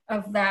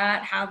of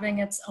that having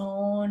its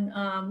own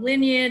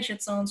lineage,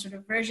 its own sort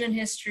of version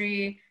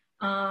history.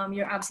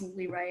 You're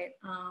absolutely right.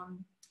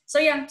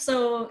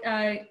 So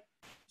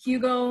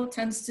Hugo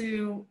tends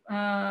to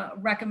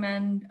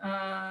recommend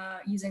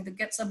using the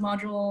Git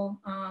submodule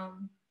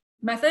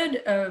method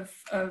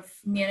of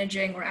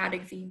managing or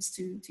adding themes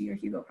to your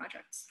Hugo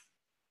projects.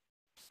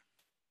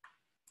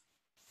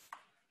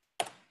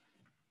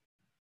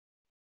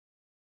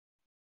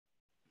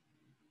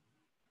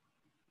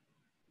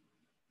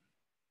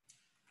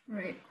 All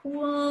right,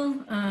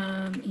 cool.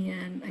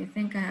 And I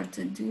think I have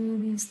to do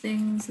these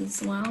things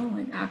as well,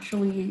 like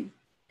actually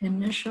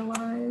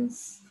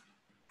initialize.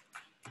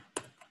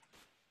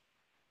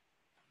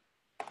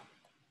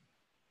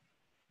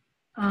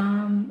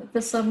 The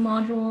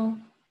submodule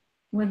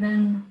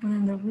within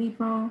the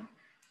repo.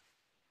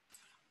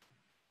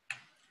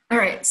 All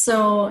right,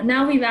 so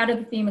now we've added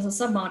the theme as a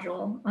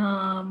submodule,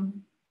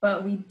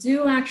 but we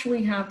do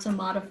actually have to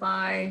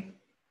modify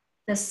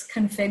this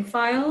config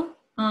file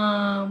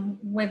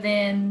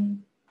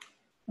within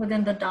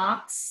the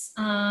docs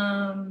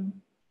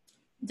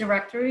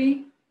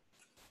directory,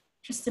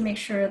 just to make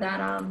sure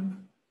that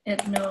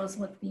it knows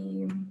what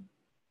theme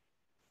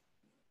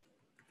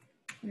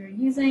we're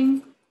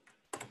using.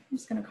 I'm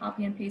just going to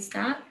copy and paste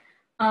that.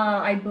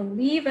 I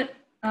believe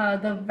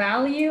the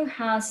value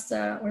has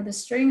to, or the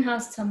string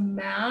has to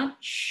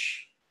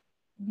match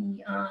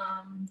the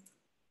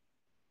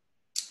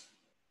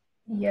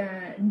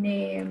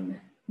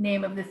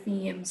name of the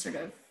theme sort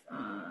of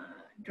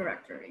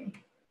directory.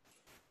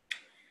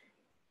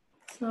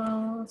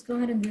 So let's go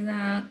ahead and do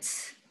that.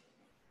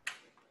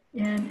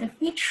 And if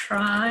we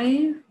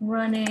try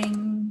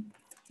running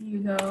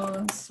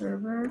Hugo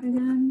server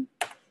again,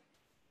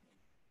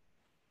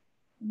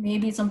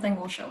 maybe something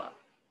will show up.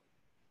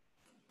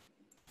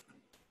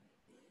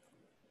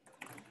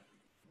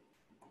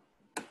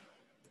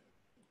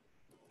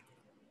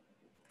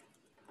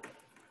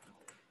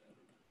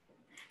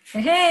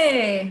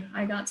 Hey,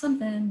 I got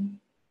something.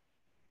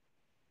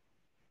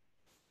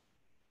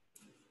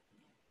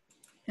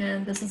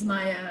 And this is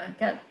my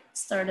get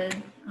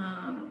started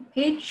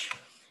page.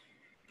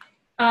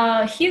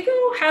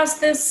 Hugo has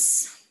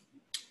this,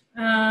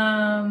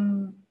 I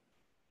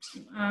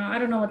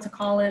don't know what to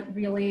call it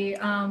really,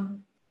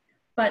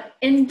 but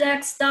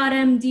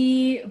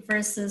index.md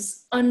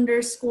versus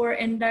underscore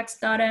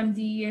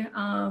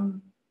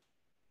index.md.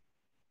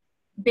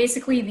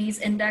 Basically, these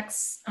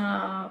index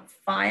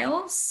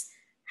files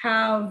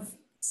have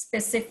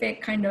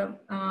specific kind of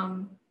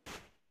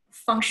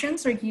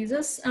functions or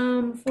uses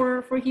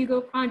for Hugo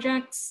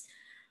projects.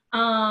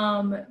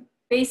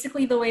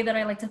 Basically, the way that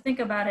I like to think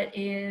about it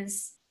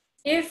is,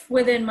 if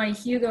within my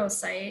Hugo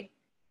site,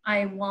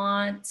 I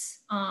want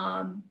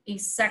a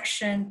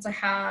section to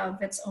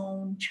have its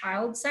own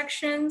child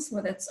sections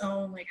with its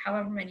own, like,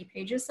 however many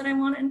pages that I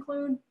want to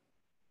include.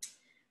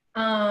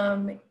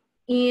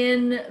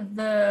 In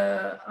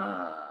the,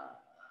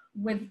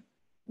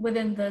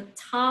 within the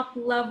top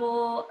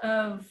level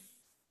of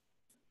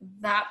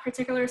that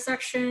particular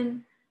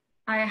section,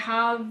 I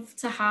have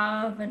to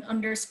have an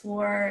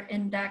underscore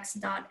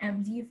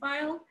index.md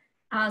file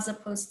as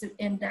opposed to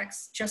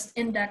just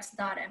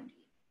index.md.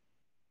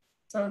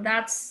 So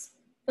that's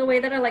the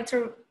way that I like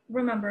to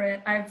remember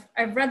it.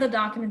 I've read the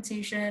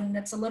documentation.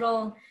 It's a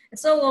little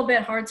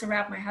bit hard to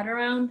wrap my head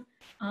around.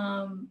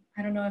 I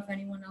don't know if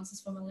anyone else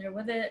is familiar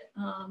with it,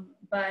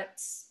 but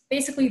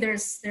basically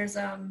there's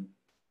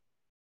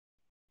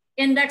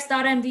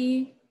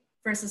index.md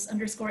versus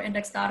underscore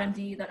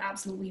index.md that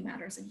absolutely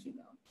matters in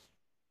Hugo.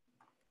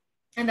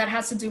 And that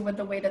has to do with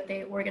the way that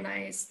they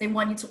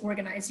want you to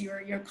organize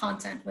your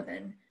content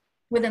within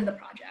the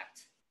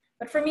project.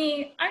 But for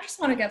me, I just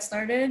want to get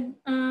started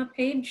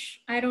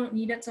page. I don't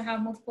need it to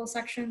have multiple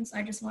sections.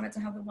 I just want it to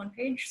have the one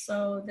page.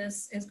 So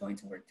this is going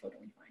to work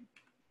totally fine.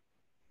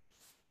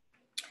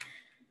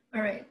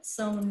 All right,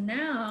 so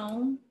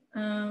now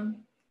I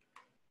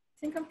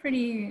think I'm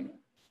pretty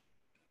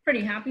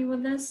happy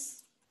with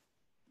this.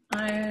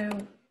 I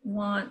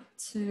want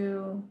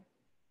to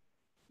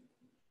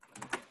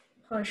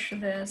push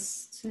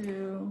this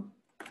to,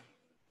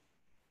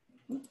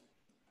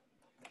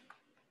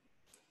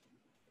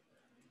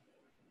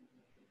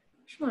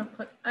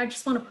 I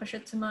just want to push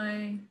it to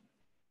my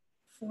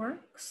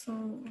fork. So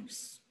I'll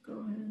just go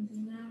ahead and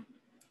do that.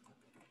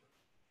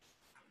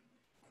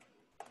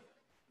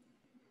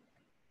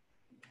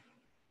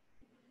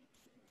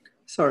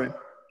 Sorry,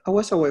 I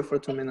was away for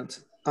 2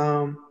 minutes.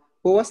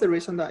 What was the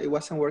reason that it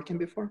wasn't working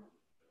before?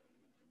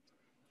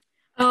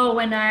 Oh,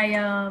 when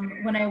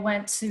I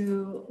went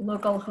to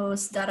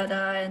localhost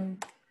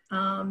and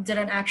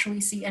didn't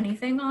actually see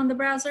anything on the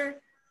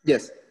browser.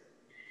 Yes.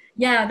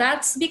 Yeah,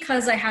 that's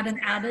because I hadn't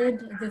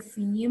added the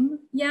theme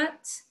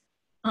yet.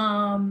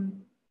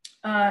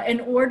 In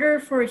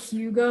order for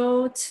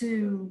Hugo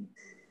to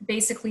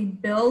basically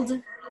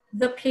build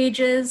the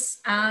pages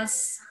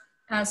as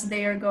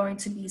they are going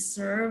to be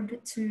served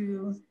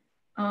to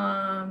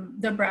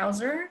the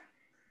browser,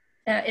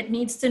 it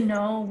needs to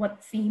know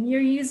what theme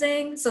you're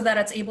using so that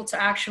it's able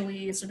to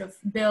actually sort of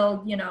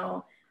build, you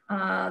know,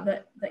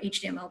 the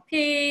HTML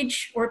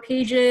page or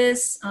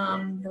pages,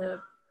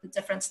 the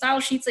different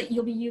style sheets that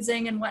you'll be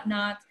using and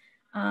whatnot.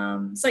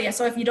 So yeah,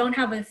 so if you don't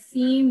have a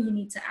theme, you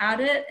need to add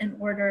it in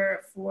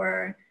order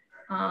for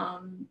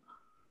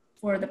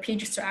the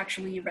pages to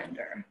actually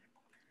render.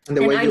 And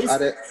the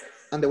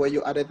way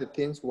you added the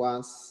themes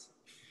was?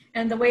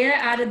 And the way I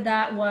added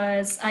that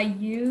was I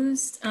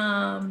used,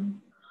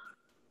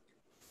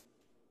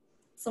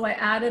 so I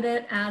added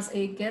it as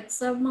a git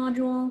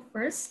submodule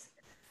first.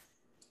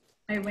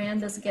 I ran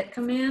this git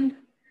command,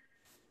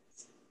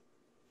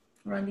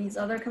 run these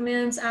other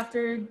commands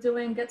after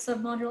doing git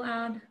submodule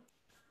add.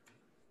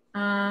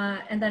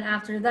 And then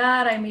after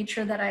that, I made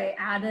sure that I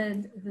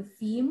added the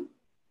theme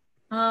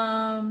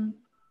to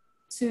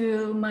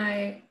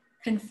my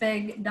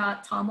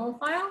config.toml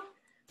file,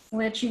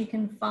 which you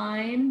can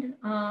find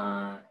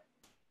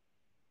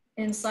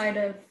inside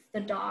of the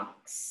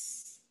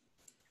docs,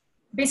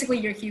 basically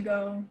your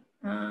Hugo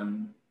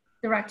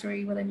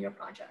directory within your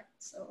project.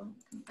 So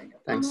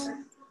thanks.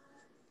 And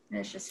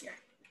it's just here.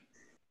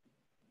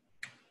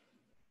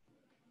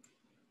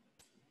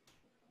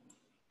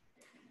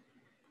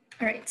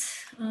 All right.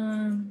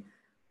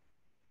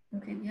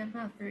 Okay, we have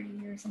about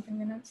 30 or something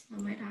minutes. That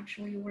might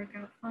actually work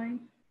out fine.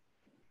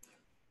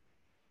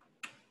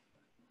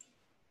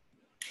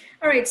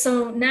 All right,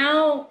 so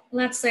now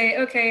let's say,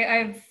 okay,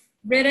 I've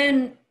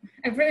written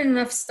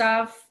enough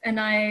stuff and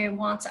I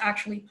want to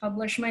actually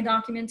publish my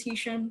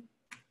documentation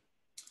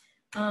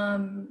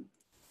to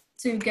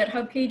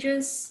GitHub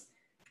pages.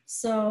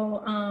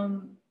 So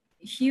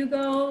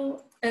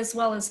Hugo, as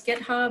well as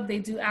GitHub, they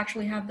do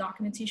actually have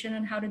documentation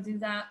on how to do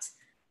that.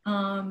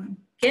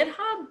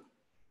 GitHub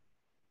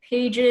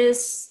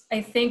pages,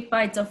 I think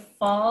by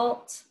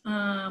default,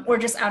 or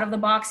just out of the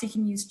box, you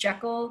can use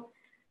Jekyll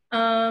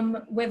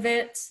with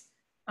it,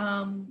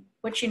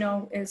 which, you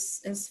know,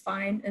 is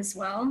fine as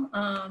well.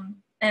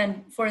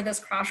 And for this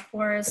crash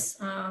course,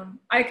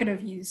 I could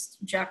have used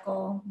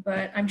Jekyll,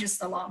 but I'm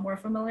just a lot more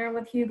familiar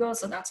with Hugo,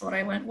 so that's what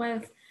I went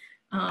with.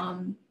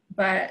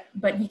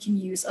 But you can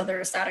use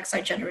other static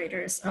site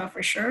generators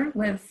for sure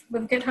with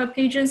GitHub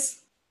pages.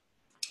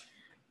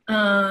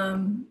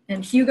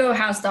 And Hugo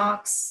has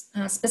docs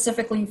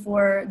specifically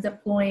for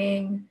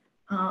deploying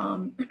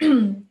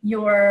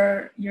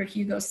your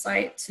Hugo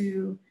site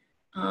to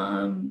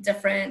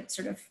different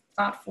sort of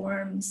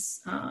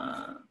platforms.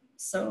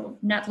 So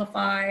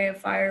Netlify,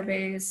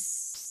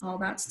 Firebase, all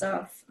that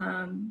stuff,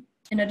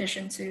 in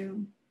addition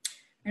to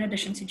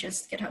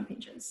just GitHub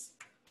pages.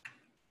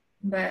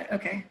 But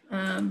okay,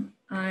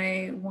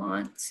 I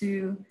want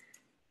to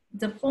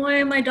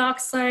deploy my doc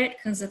site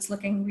because it's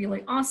looking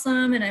really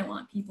awesome and I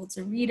want people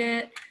to read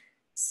it.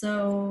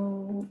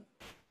 So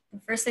the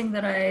first thing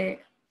that I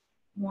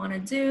want to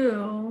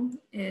do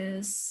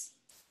is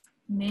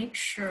make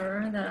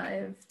sure that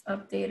I've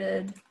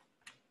updated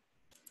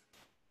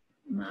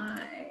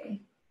my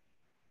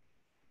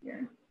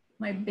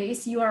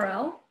base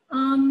URL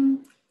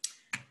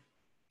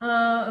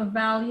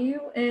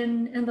value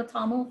in the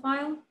TOML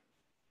file.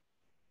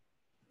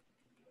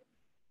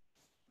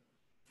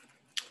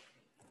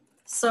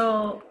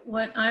 So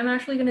what I'm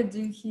actually going to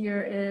do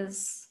here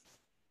is,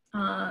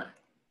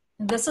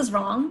 this is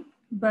wrong,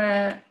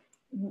 but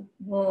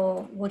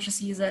we'll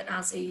just use it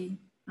as a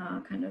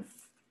kind of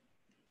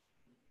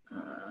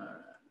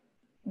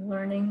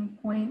learning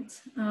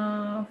point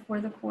for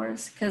the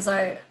course, because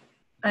I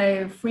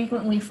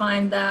frequently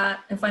find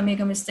that if I make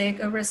a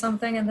mistake over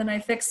something and then I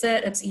fix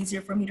it, it's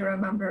easier for me to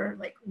remember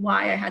like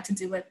why I had to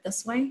do it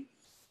this way.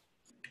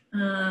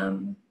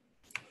 Where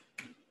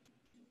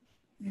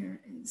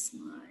is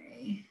my...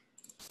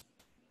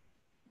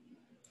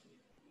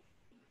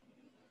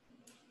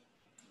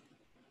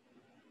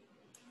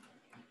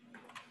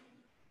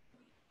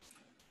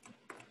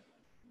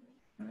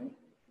 All right.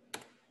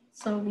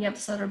 So we have to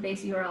set our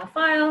base URL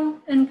file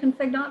in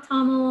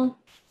config.toml.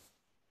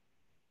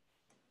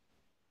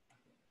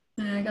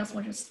 And I guess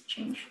we'll just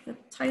change the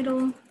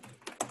title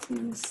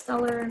to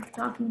Stellar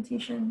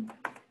Documentation.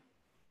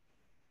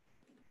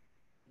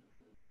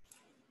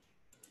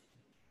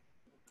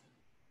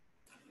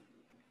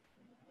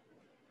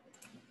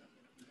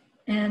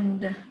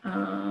 And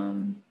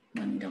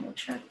let me double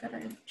check that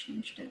I've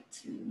changed it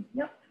to,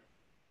 yep.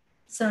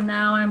 So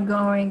now I'm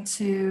going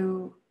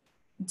to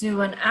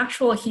do an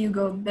actual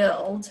Hugo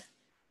build.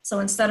 So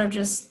instead of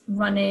just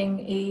running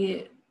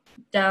a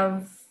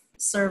dev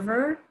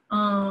server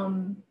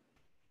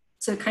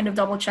to kind of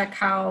double check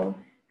how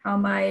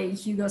my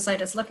Hugo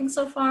site is looking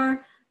so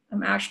far,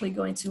 I'm actually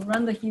going to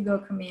run the Hugo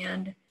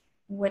command,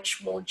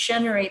 which will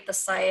generate the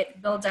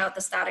site, build out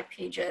the static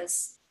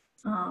pages,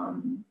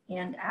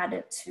 and add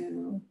it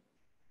to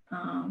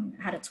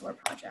our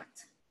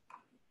project.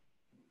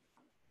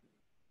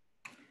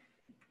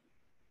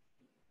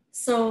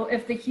 So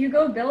if the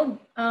Hugo build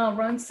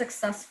runs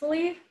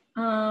successfully,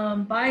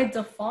 by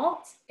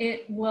default,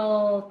 it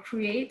will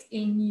create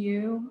a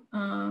new,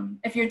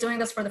 if you're doing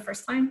this for the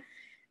first time,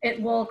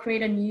 it will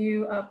create a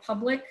new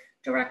public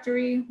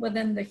directory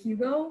within the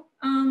Hugo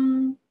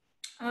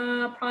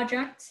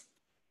project.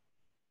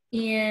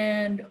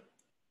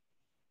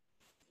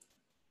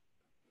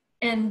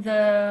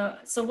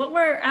 So what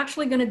we're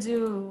actually going to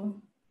do,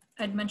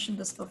 I'd mentioned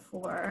this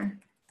before,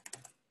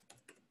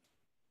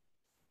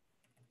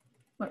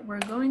 what we're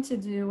going to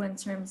do in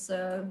terms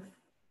of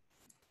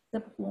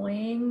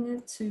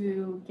deploying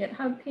to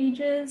GitHub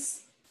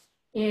pages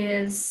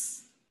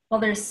is, well,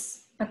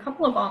 there's a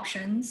couple of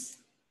options.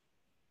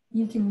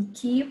 You can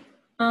keep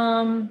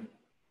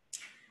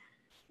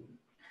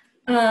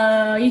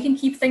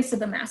things to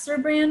the master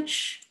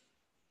branch,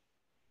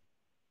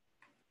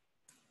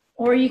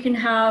 or you can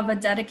have a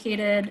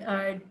dedicated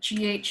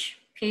GH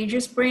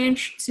pages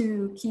branch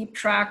to keep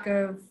track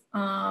of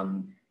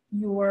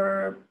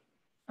your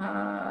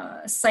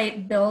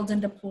site build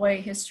and deploy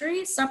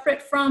history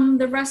separate from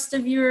the rest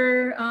of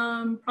your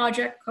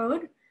project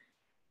code.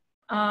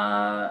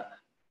 I've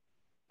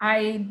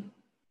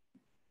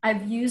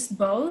used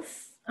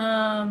both,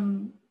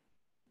 and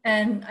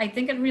I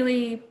think it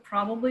really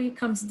probably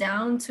comes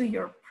down to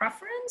your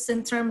preference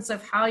in terms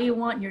of how you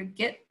want your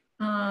Git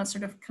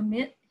sort of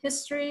commit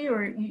history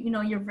or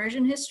your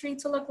version history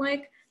to look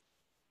like.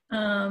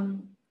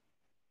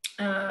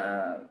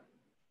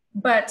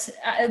 But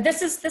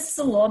this is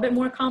a little bit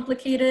more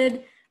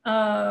complicated,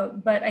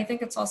 but I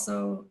think it's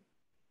also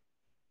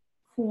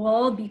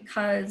cool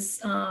because,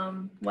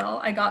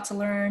 well, I got to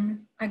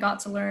learn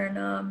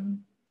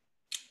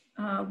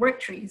work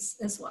trees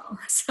as well.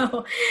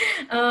 So,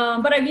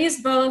 but I've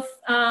used both.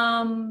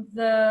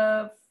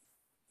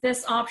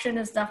 This option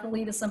is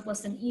definitely the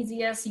simplest and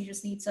easiest. You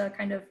just need to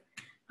kind of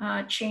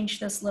change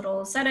this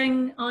little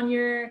setting on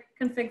your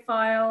config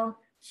file.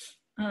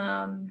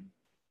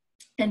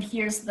 And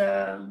here's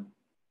the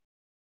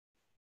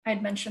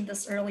I'd mentioned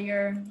this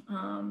earlier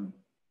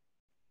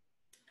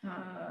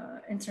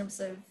in terms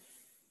of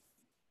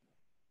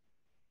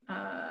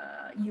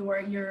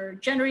your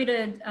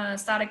generated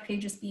static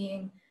pages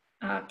being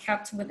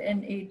kept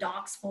within a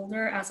docs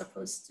folder as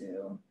opposed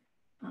to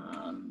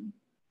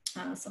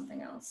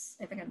something else.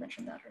 I think I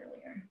mentioned that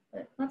earlier,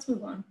 but let's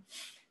move on.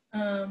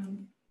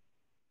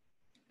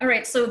 All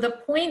right, so the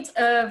point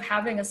of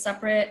having a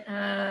separate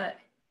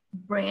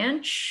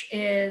branch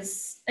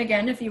is,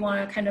 again, if you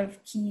want to kind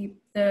of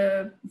keep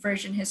the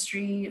version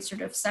history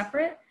sort of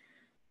separate,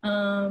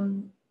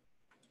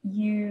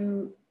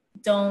 you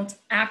don't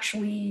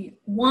actually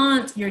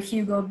want your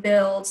Hugo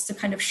builds to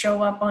kind of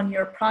show up on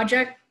your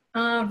project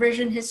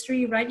version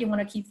history, right? You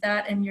want to keep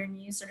that in your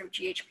new sort of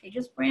GH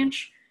pages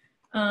branch.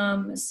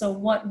 So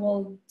what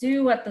we'll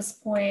do at this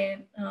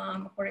point,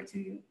 according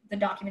to the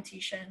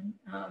documentation,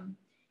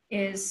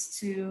 is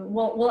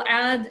we'll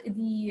add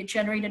the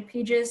generated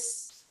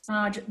pages,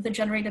 the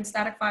generated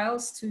static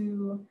files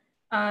to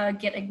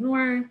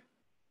git-ignore,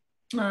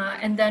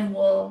 and then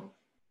we'll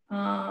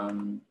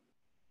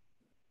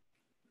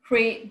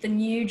create the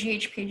new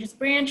GH pages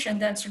branch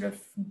and then sort of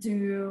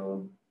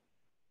do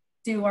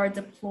our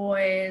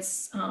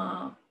deploys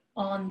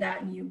on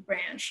that new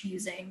branch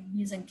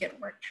using Git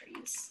work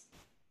trees.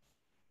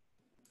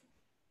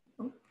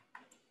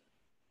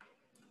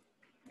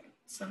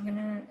 So I'm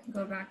gonna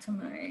go back to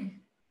my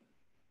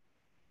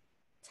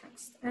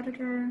text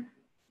editor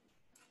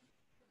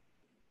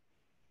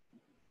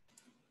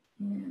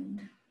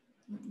and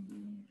let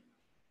me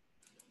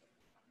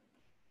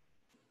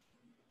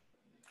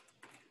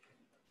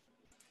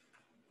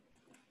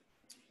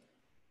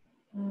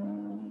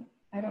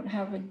I don't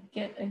have a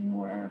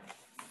git-ignore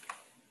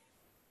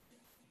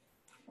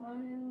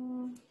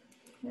file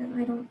yet,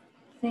 I don't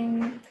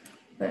think,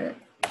 but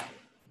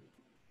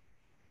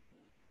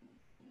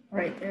all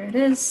right, there it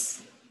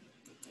is.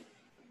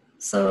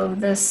 So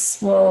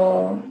this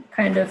will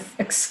kind of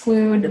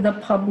exclude the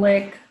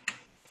public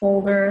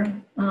folder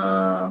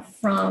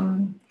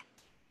from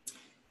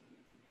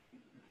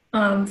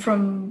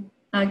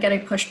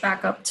getting pushed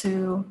back up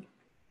to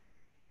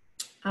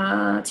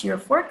your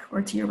fork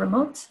or to your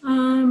remote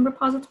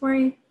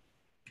repository.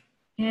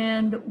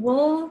 And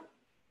we'll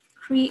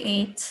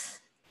create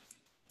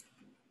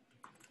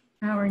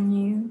our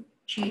new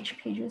GH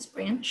pages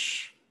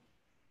branch.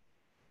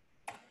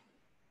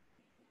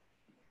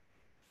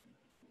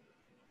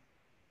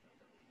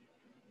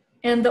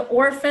 And the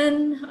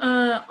orphan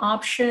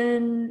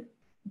option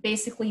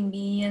basically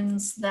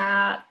means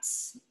that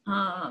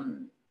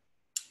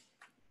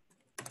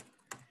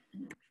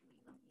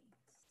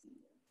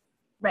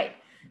right.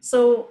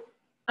 So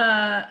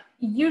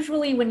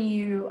usually when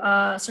you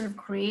sort of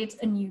create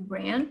a new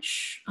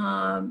branch,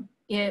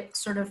 it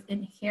sort of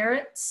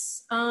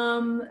inherits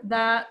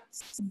that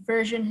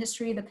version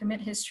history, the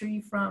commit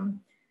history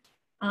from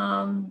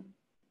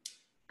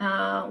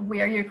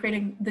where you're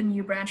creating the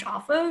new branch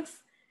off of.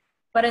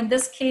 But in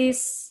this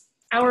case,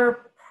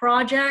 our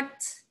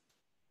project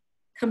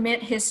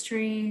commit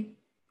history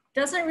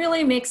doesn't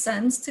really make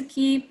sense to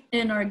keep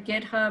in our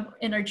GitHub,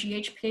 in our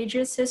GH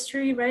pages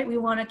history, right? We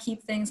want to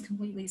keep things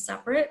completely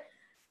separate.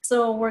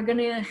 So we're going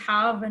to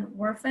have an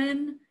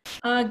orphan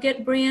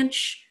Git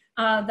branch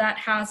that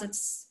has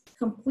its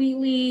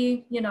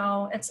completely,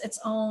 its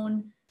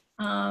own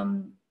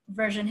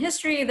version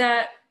history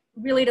that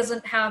really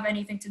doesn't have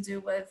anything to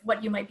do with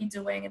what you might be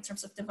doing in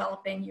terms of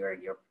developing your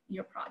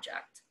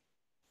project.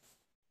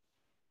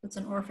 It's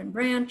an orphan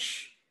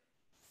branch.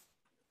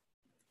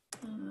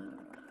 And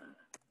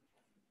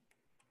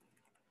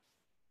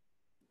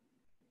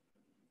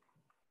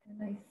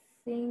I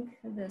think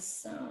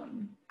this,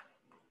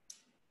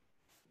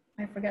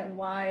 I forget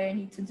why I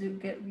need to do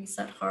git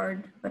reset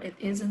hard, but it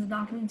is in the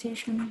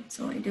documentation,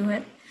 so I do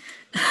it.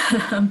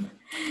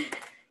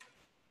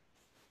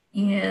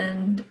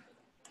 And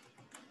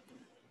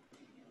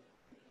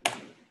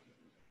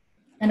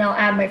I'll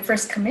add my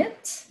first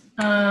commit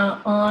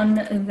on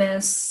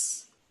this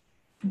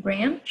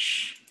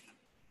branch.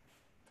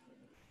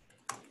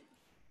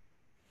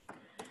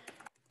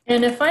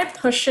 And if I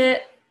push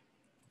it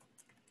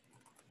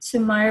to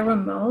my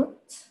remote,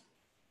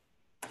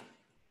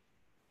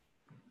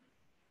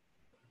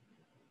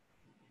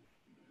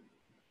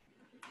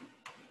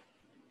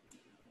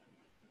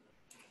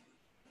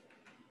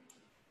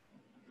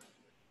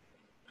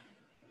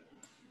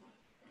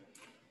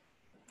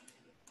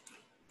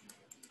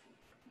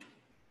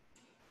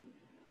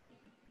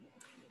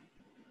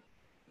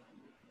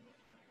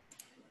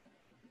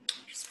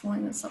 just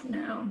pulling this up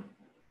now.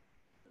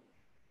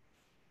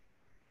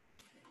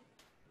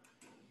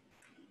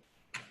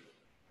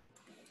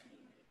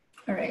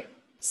 All right,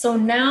 so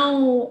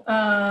now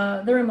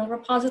the remote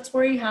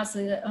repository has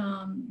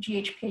a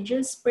GH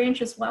pages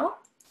branch as well.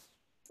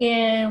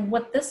 And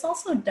what this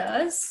also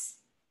does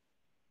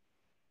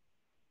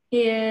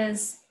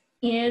is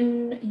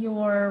in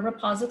your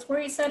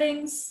repository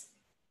settings,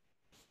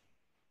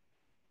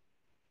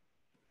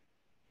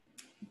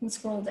 you can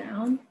scroll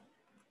down.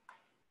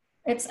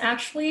 It's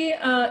actually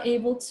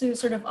able to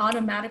sort of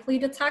automatically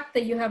detect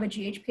that you have a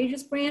GH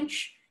Pages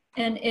branch,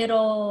 and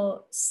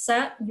it'll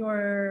set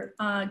your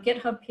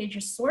GitHub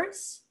Pages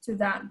source to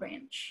that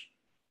branch.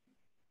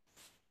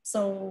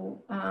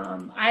 So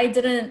I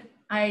didn't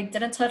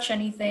touch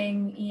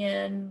anything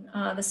in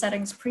the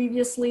settings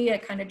previously. I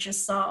kind of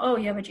just saw, oh,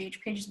 you have a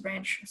GH Pages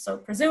branch. So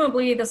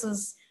presumably this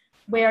is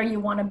where you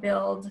want to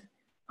build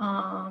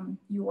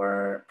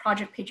your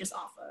project pages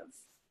off of.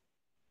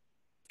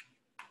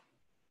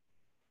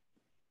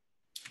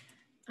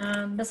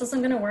 This isn't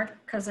going to work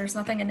because there's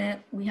nothing in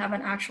it. We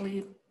haven't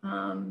actually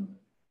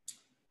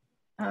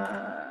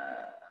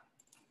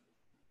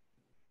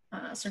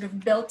sort of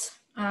built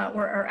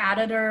or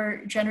added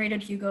or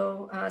generated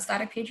Hugo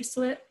static pages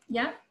to it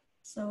yet.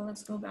 So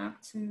let's go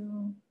back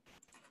to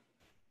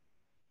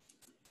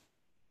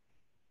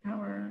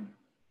our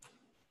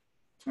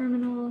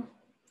terminal.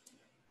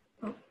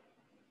 Oh,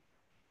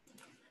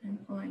 I'm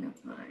pulling up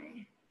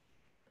my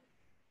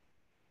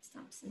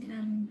steps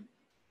again.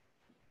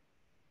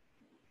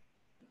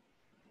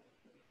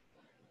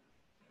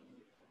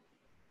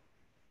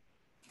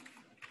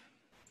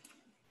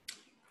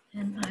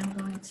 And I'm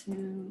going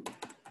to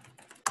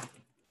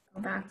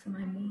go back to my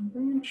main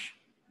branch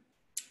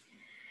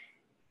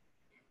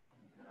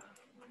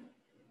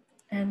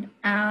and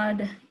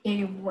add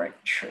a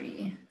work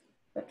tree.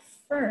 But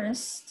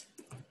first,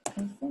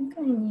 I think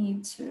I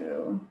need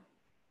to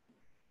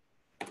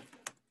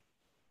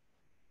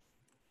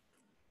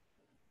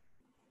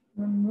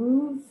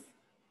remove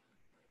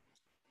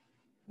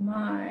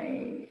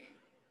my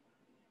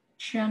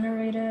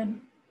generated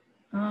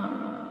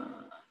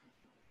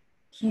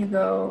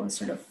Hugo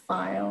sort of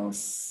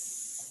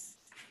files.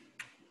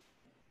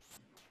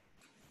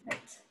 Right.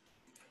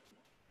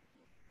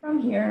 From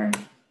here,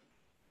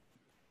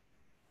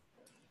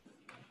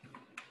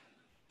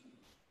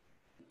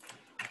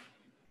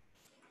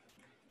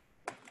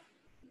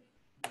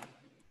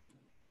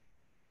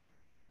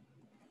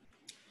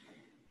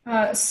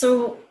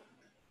 so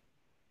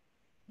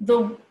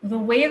the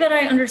way that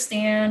I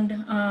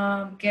understand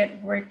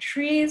Git work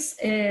trees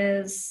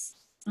is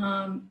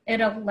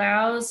it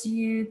allows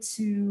you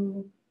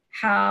to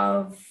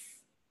have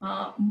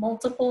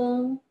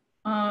multiple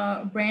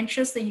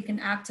branches that you can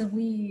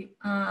actively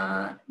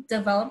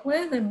develop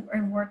with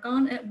and work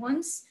on at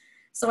once.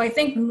 So I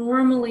think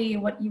normally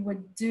what you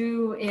would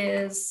do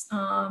is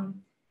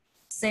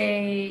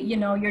say, you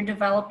know, you're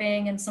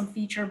developing in some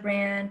feature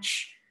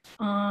branch,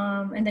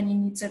 and then you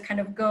need to kind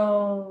of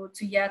go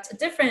to yet a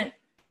different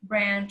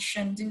branch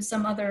and do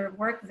some other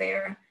work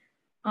there.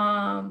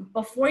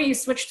 Before you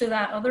switch to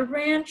that other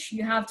branch,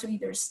 you have to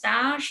either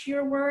stash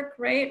your work,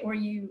 right? Or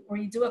you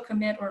do a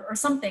commit or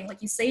something,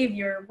 like you save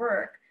your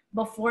work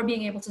before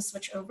being able to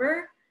switch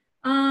over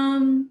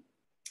to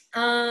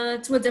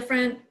a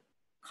different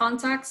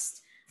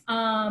context.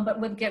 But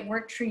with Git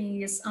work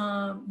trees,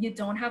 you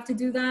don't have to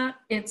do that.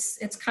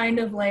 It's kind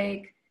of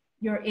like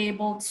you're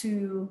able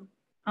to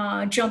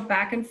jump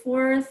back and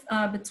forth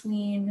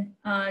between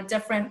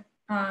different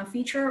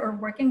feature or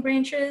working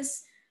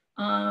branches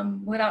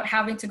without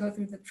having to go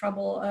through the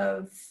trouble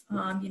of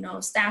you know,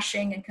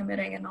 stashing and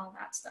committing and all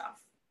that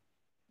stuff.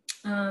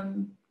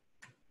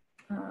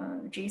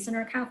 Jason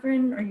or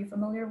Catherine, are you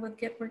familiar with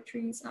Git work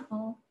trees at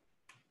all?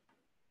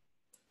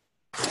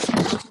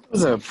 That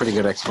was a pretty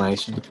good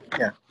explanation.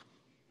 Yeah.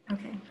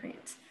 Okay,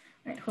 great.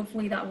 All right,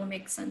 hopefully that will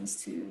make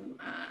sense to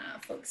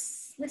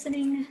folks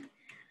listening.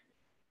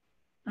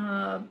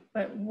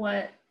 But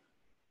what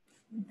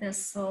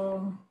this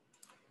will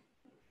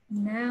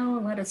now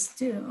let us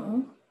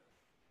do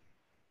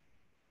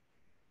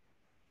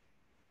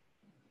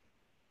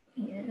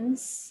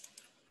is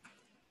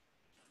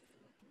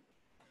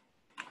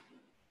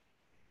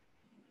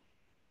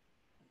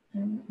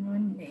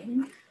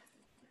running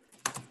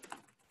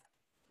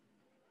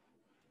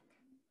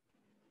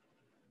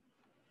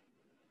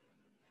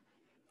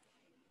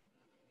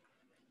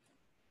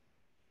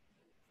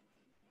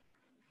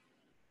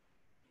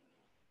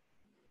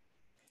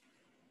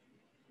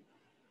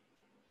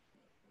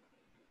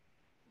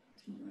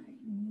do I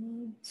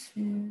need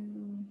to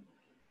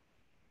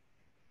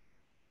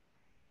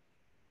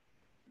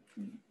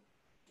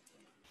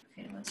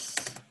okay, let's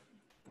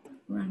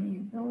run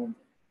a build.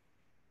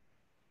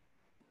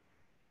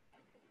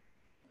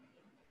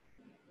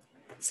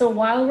 So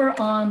while we're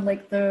on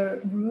like the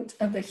root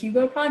of the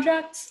Hugo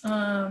project,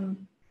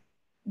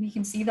 we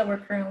can see that we're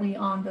currently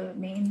on the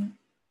main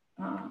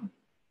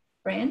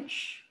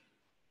branch.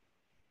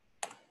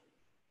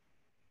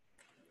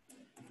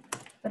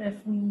 But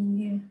if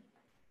we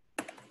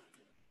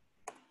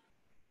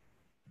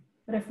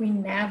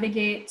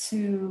navigate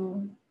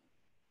to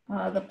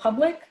the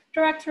public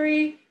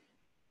directory,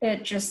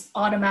 it just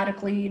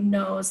automatically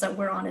knows that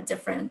we're on a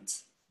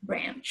different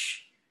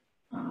branch.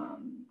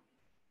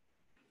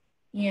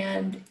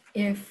 And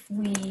if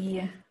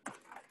we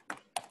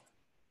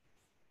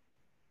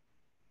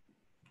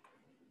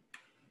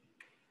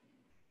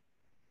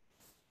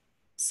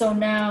so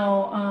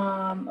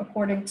now,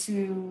 according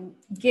to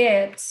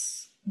Git,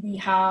 we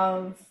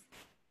have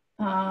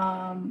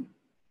all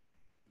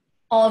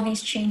of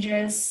these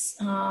changes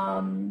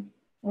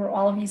or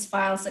all of these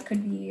files that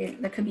could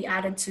be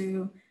added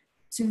to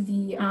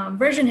the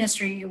version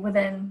history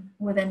within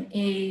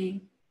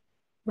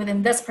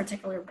this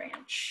particular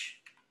branch.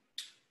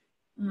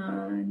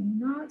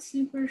 Not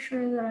super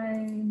sure that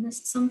I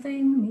missed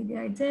something. Maybe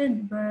I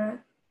did, but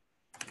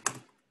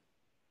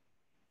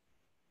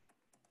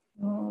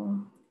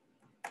we'll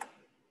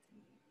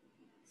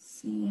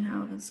see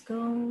how this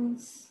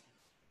goes.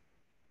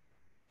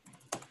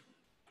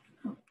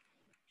 Oh.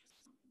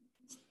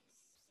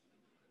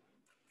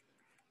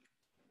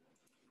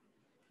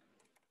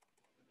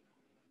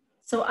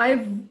 So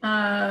I've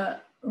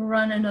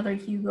run another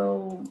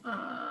Hugo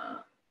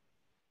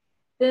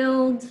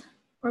build,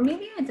 or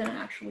maybe I didn't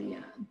actually.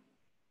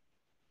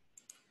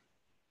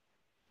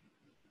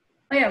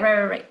 Oh yeah,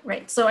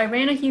 right. So I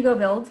ran a Hugo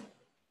build,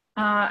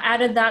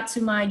 added that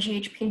to my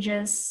GH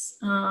pages,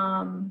 or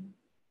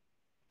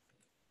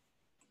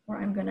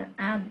I'm gonna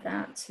add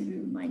that to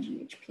my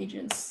GH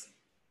pages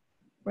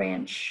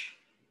branch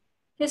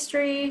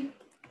history.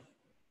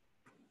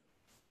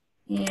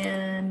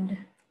 And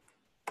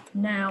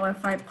now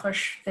if I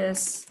push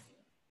this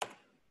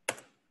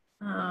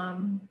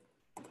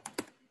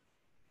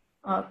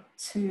up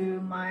to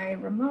my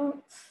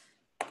remote,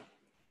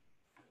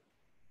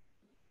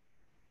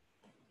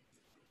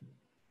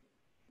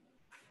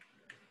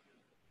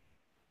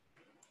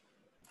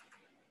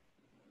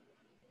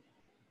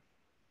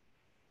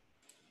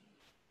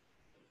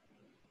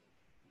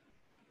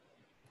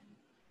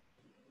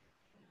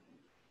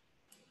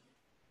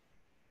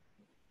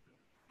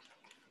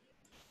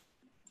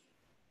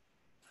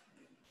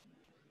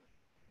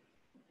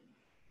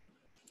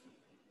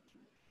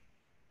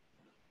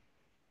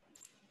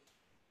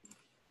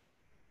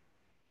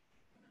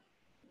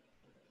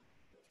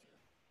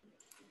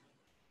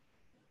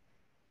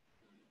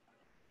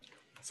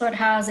 so it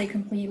has a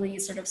completely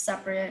sort of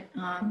separate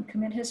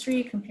commit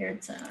history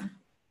compared to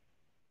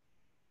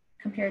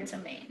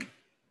main.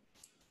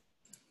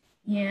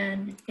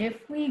 And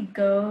if we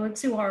go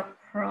to our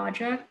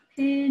project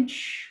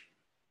page,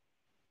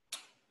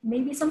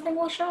 maybe something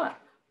will show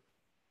up.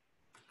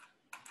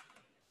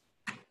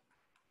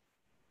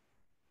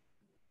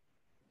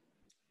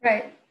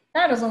 Right,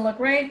 that doesn't look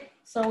right.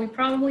 So we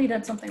probably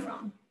did something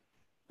wrong.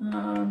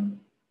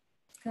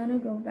 Gonna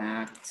go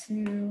back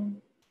to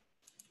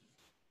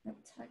the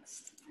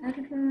text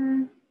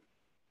editor.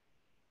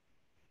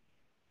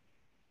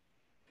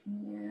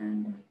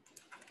 And I'm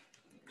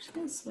just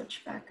gonna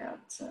switch back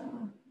out to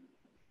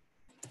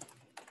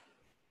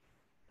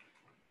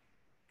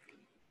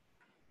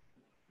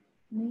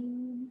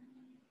main.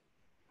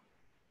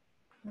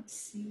 Let's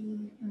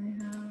see,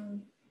 I have,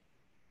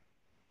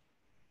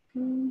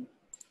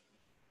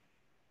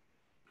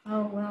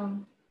 oh, well.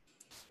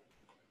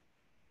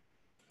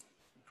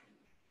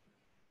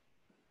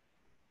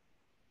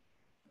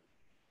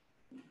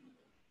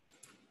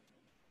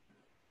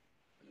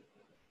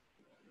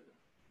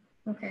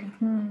 Okay,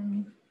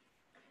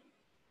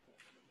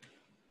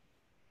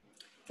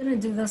 Didn't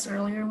do this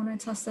earlier when I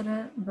tested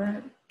it,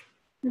 but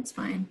it's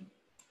fine.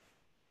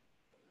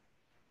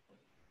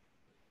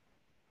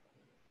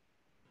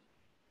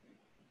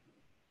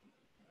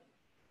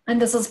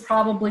 And this is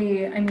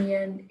probably, I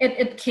mean,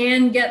 it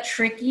can get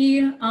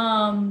tricky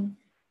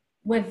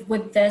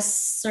with this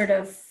sort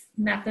of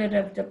method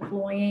of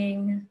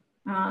deploying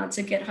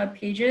to GitHub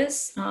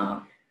pages.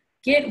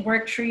 Git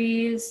work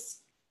trees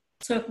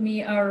took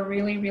me a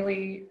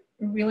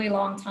really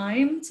long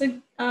time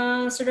to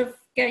sort of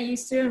get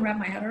used to and wrap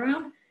my head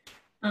around.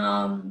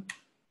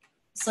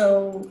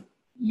 So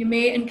you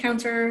may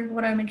encounter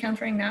what I'm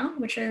encountering now,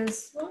 which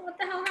is, well, what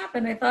the hell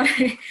happened? I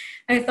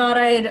thought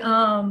I'd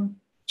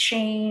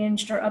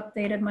changed or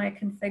updated my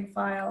config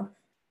file.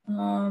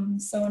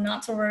 So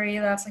not to worry,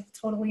 that's like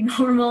totally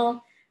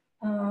normal.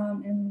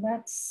 And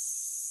let's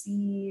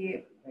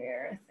see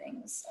where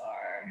things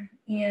are.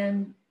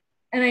 And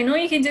I know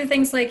you can do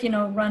things like,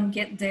 run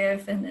git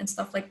diff and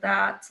stuff like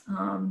that.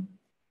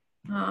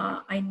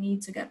 I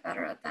need to get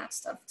better at that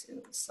stuff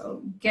too.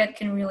 So Git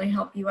can really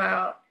help you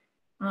out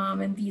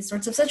in these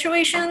sorts of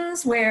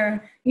situations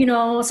where,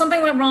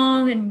 something went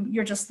wrong and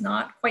you're just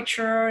not quite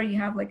sure. You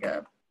have like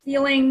a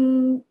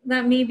feeling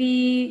that maybe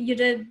you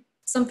did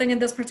something in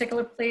this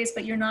particular place,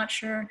 but you're not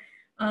sure.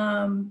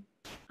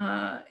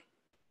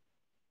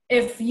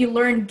 If you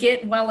learn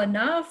Git well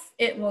enough,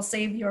 it will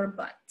save your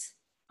butt.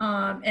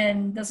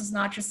 And this is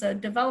not just a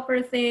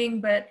developer thing,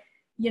 but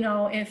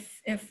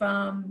if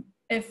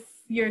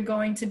you're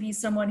going to be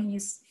someone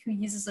who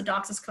uses a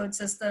Doxys code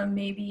system,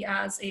 maybe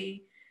as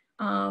a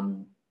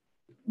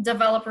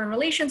developer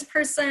relations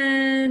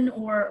person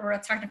or a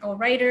technical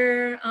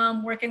writer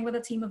working with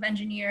a team of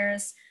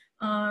engineers,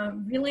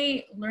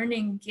 really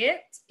learning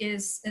Git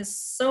is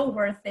so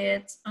worth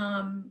it.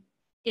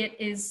 It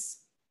is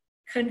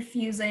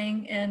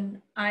confusing,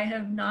 and I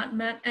have not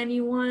met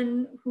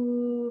anyone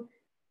who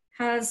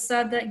has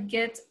said that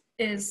Git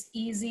is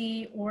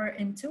easy or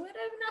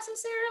intuitive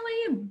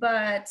necessarily,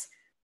 but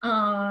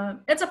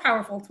it's a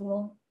powerful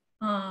tool.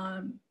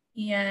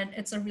 and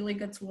it's a really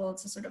good tool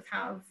to sort of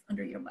have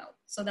under your belt.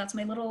 So that's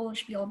my little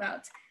spiel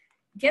about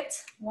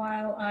Git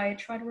while I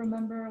try to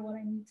remember what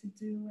I need to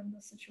do in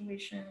this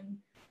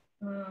situation.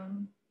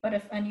 But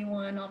if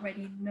anyone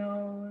already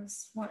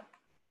knows what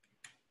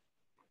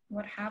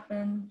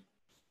happened,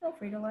 feel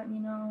free to let me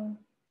know.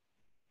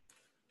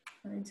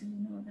 But I do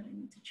know that I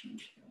need to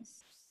change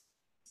this.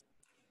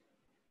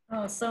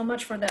 Oh, so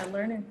much for that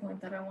learning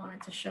point that I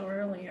wanted to show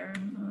earlier.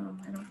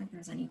 I don't think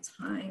there's any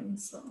time,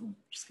 so I'm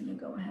just gonna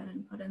go ahead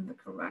and put in the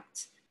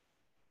correct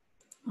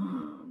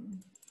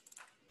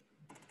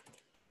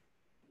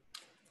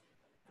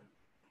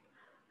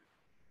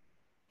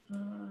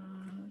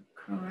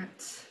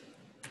correct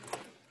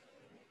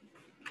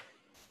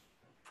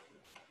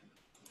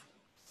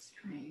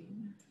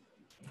string.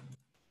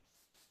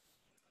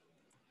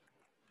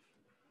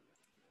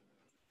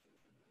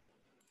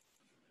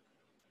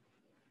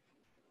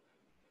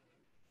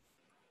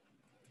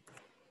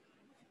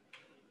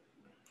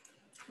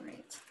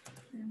 Great.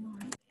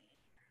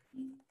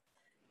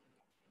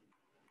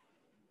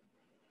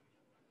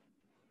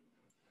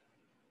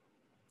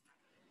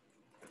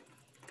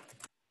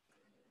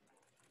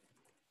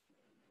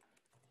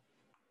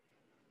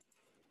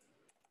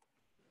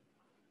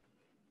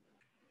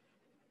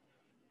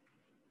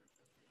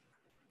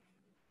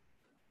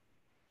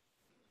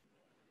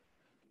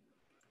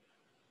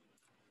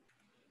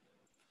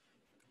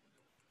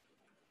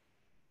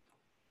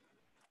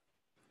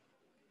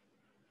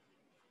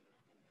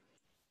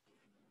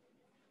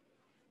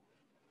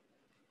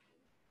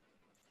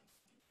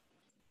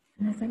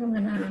 And I think I'm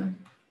gonna,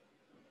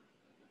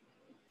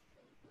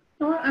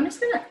 you know what, I'm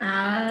just gonna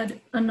add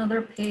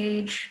another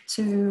page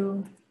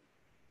to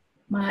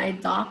my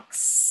docs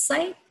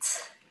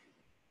site,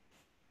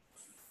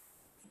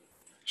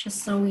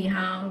 just so we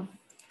have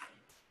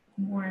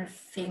more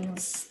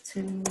things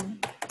to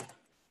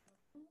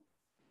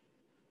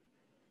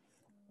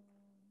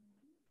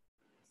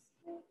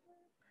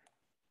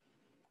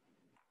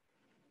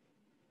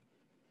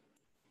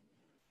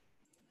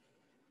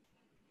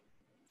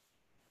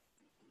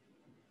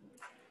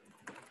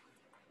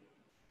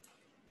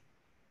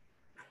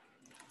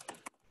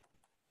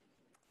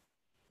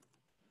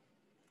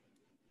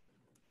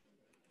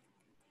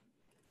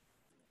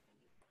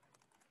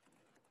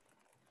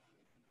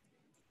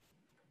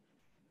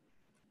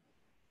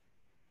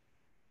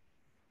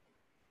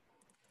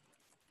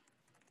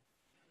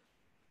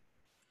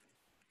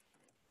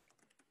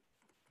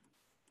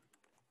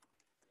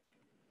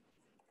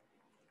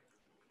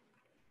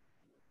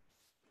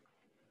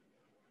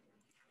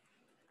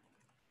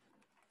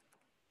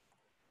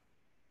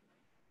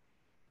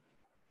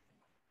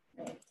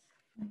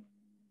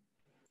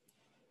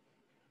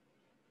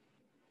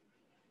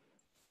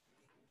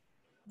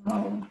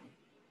Oh,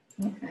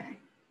 okay.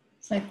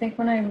 So I think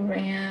when I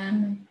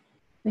ran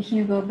the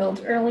Hugo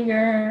build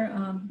earlier,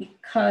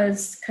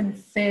 because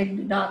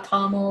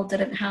config.toml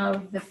didn't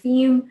have the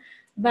theme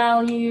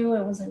value,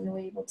 I wasn't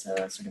really able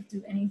to sort of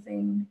do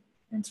anything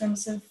in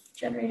terms of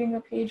generating the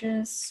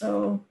pages.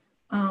 So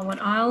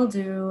what I'll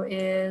do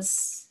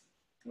is,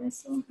 do I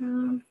still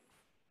have?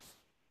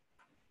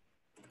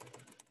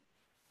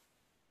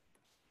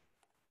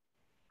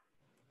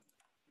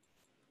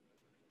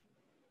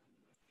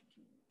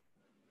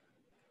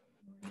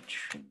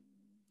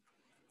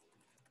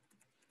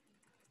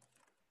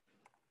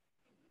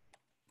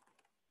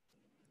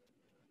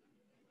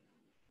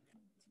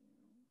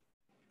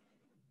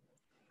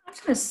 I'm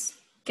just gonna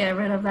get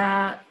rid of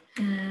that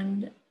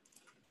and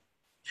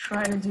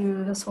try to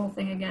do this whole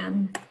thing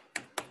again.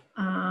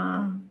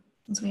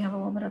 Since we have a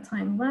little bit of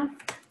time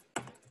left.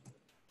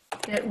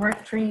 Git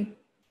work tree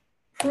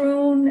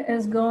prune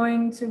is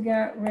going to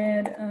get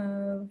rid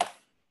of,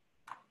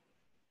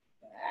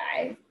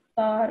 I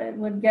thought it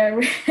would get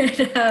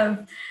rid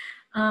of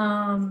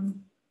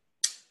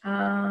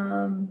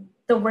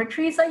the work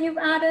trees that you've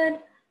added.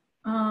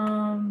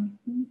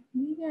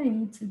 Maybe I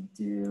need to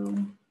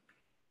do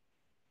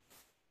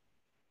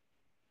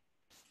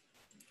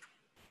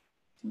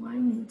I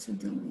need to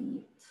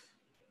delete?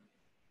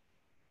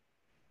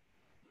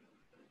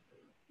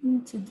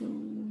 Need to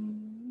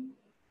delete.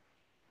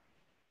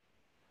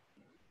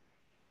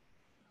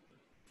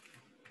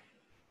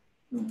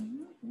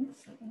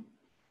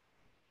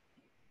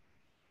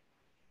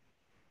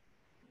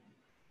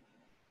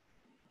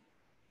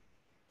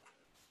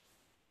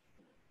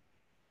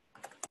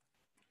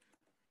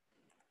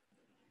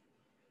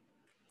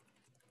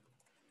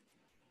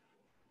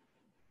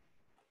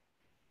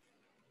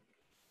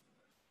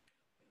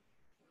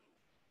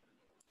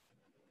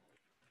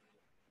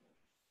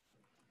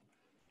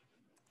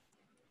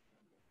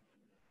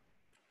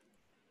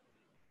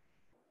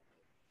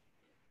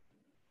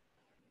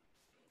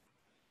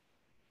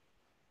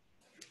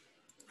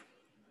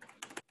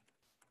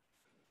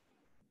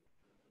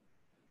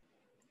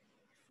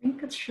 I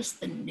think it's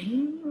just the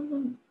name of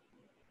them.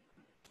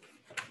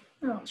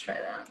 I'll try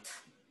that.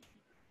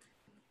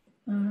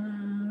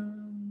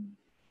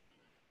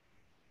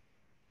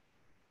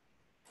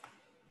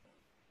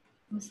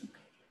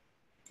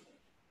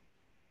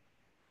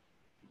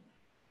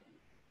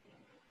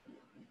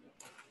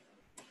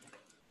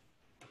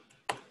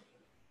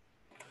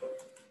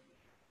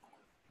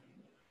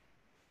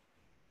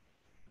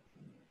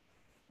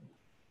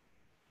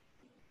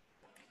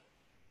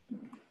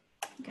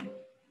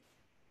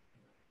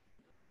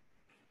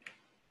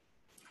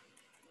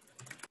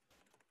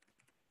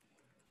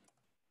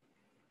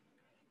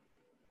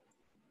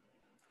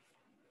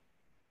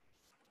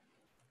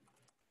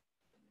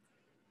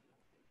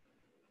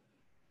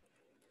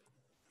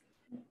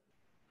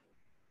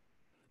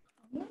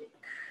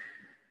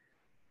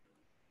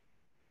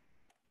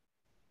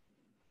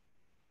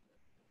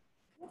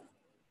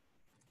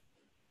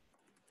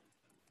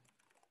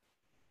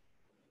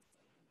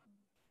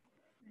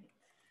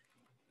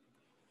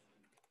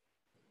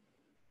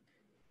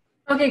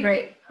 Okay,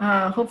 great.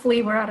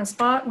 Hopefully we're at a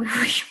spot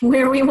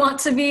where we want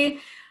to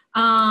be.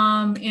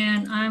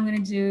 And I'm gonna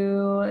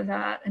do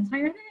that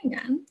entire thing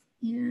again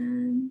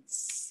and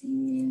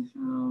see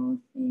how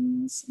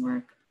things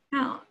work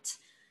out.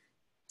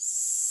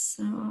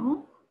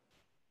 So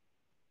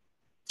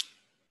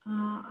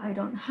I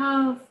don't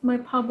have my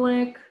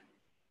public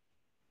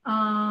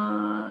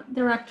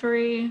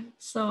directory,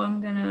 so I'm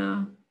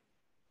gonna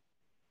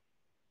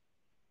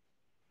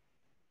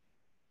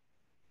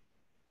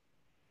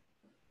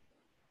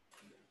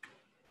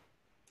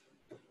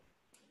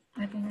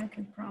I think I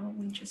could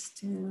probably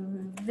just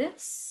do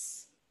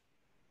this.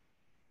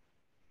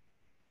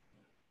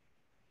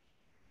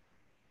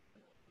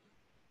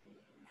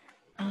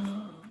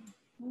 Oh,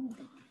 hold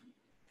on.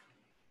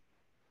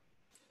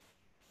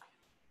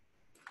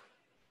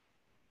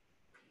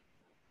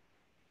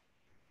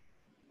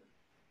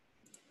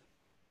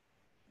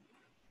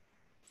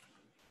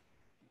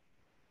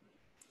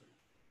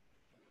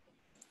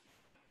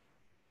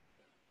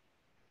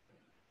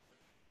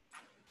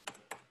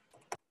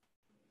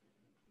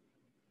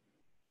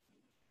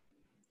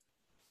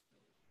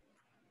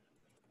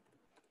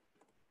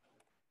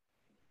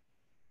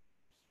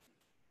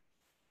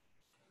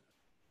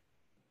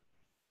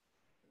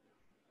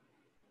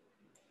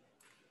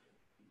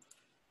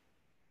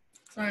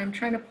 Sorry, I'm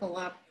trying to pull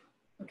up.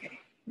 Okay,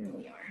 here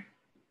we are.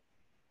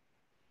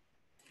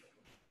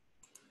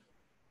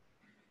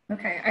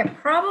 Okay, I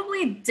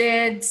probably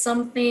did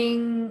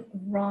something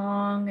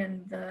wrong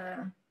in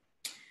the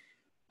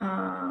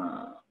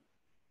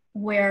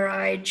where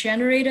I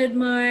generated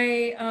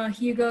my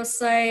Hugo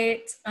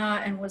site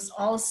and was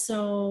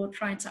also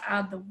trying to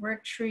add the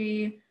work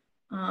tree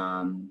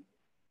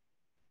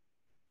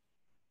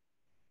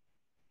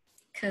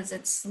because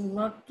it's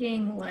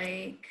looking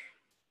like,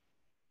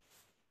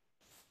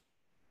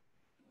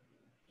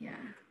 yeah,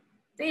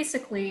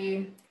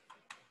 basically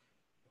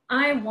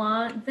I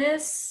want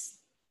this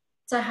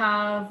to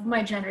have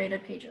my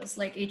generated pages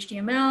like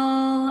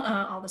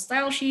HTML, all the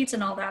style sheets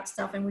and all that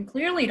stuff. And we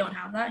clearly don't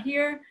have that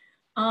here.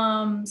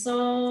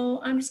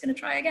 So I'm just gonna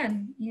try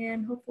again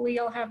and hopefully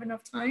I'll have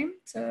enough time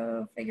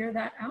to figure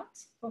that out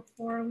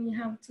before we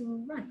have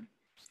to run.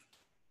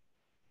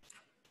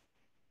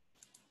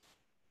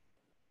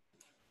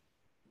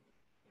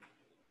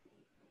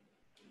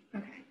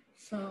 Okay,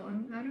 so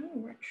I'm adding a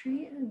work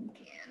tree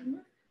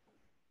again.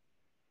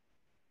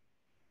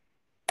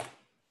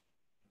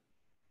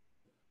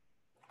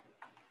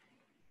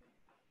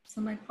 So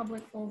my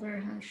public folder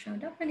has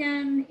showed up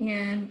again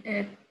and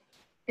it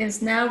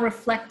is now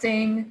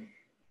reflecting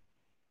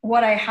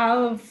what I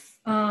have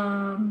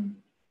on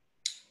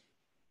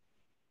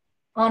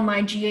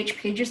my GH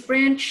pages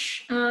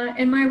branch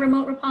in my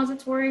remote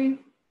repository.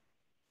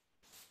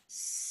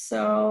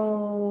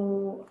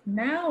 So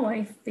now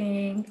I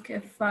think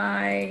if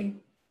I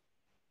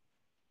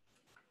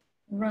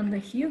run the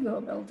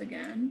Hugo build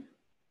again,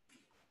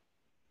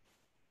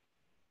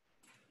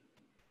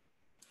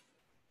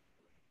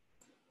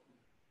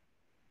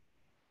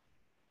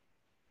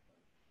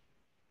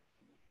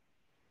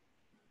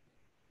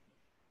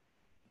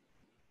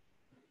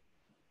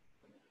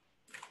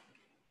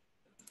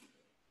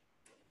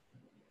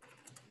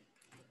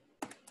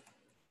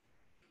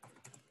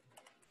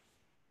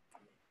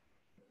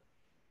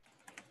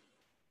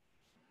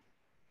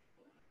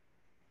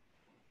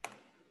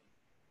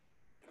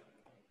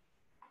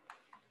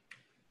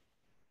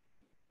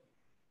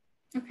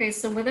 okay,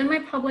 so within my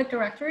public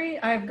directory,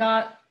 I've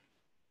got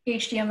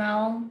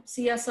HTML,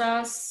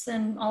 CSS,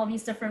 and all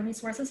these different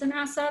resources and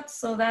assets.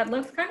 So that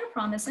looks kind of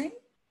promising.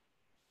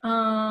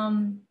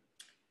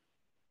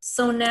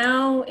 So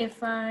now if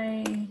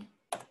I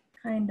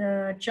kind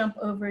of jump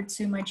over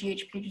to my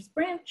GH pages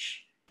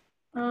branch,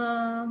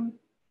 and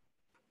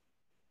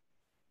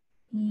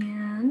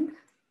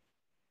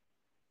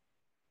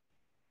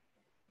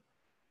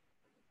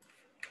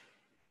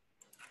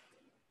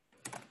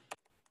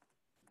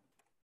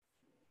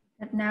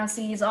it now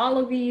sees all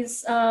of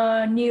these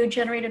new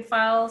generated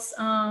files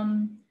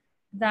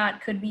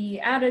that could be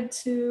added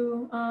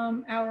to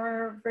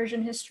our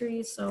version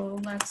history. So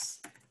let's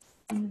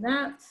do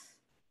that.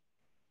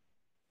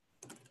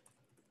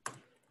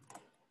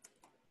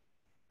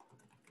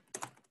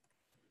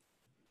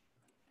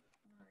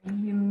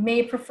 You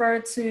may prefer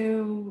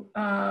to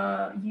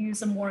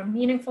use a more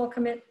meaningful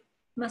commit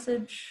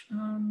message,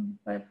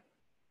 but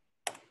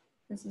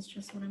this is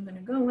just what I'm going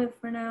to go with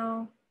for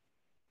now.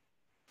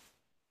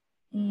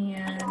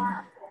 And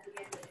I'm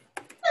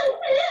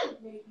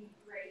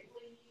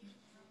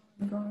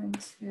going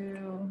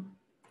to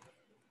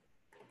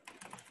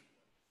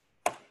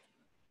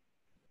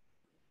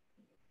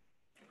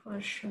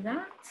push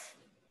that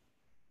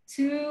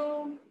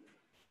to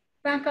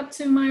back up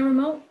to my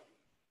remote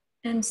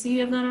and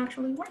see if that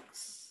actually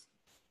works.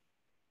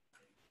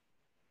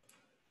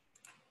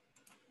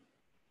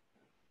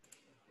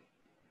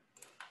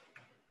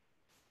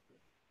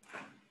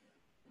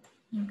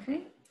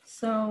 Okay,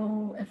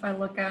 so if I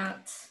look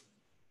at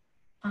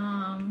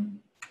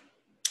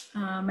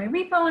my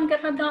repo on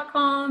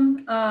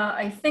github.com.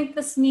 I think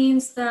this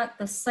means that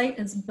the site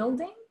is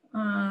building.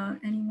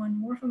 Anyone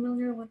more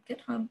familiar with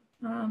GitHub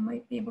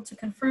might be able to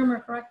confirm or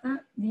correct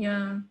that.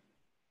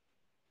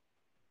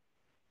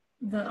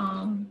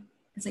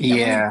 Is it yellow?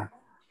 Yeah.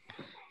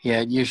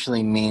 Yeah, it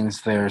usually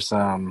means there's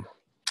some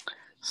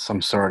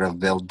sort of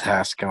build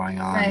task going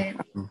on. Right.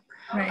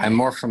 Right. I'm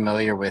more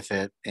familiar with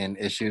it in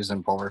issues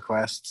and pull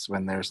requests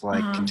when there's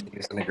like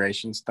continuous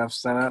integration stuff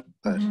set up,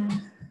 but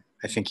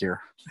I think you're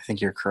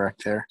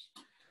correct there.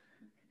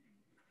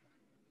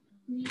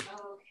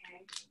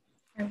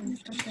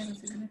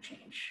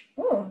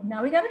 Oh,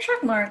 now we got a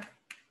check mark.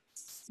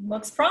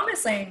 Looks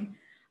promising.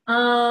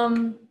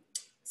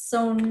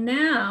 So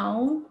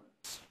now,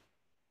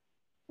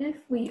 if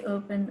we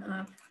open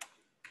up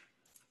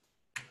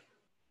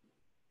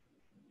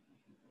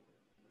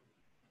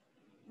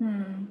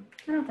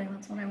I don't think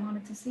that's what I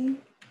wanted to see.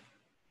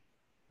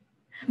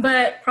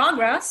 But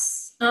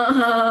progress.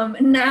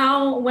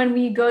 Now, when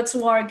we go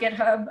to our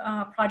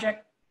GitHub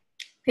project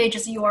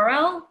page's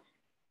URL,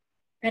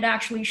 it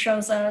actually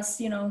shows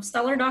us, you know,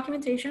 stellar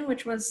documentation,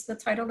 which was the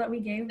title that we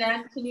gave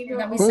that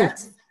we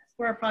set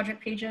for our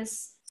project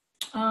pages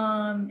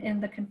in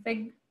the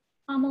config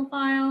YAML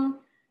file.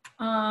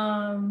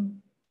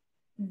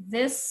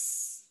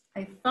 This,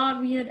 I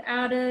thought we had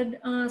added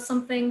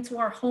something to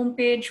our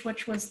homepage,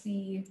 which was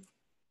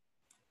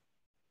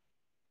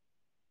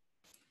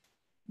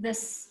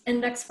this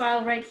index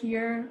file right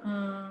here.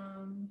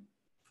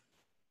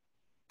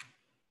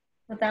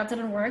 But that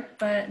didn't work,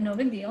 but no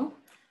big deal.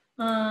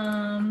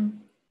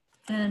 And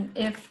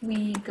if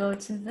we go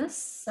to this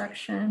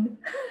section,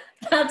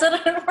 that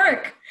didn't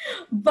work.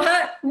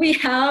 But we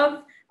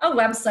have a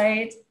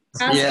website,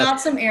 has got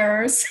some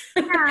errors.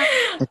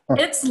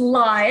 It's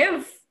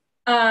live.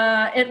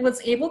 It was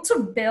able to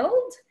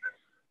build.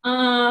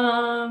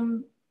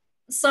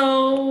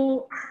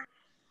 So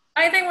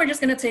I think we're just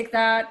going to take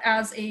that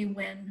as a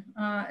win,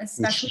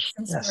 especially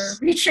since we're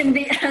reaching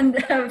the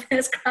end of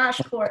this crash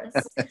course.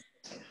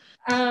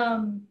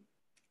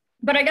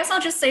 But I guess I'll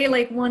just say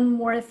like one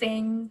more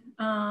thing,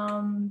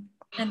 and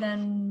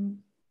then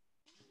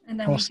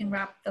we can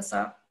wrap this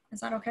up. Is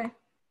that okay?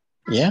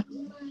 Yeah.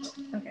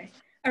 Okay.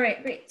 All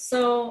right. Great.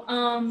 So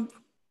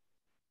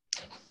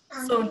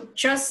so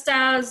just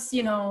as,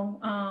 you know,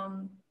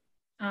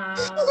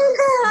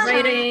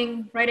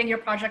 writing your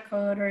project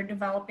code or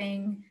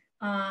developing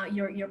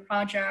your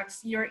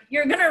projects, you're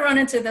gonna run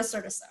into this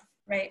sort of stuff,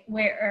 right?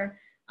 Where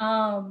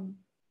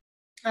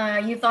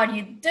you thought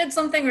you did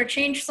something or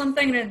changed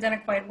something and it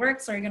didn't quite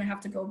work, so you're gonna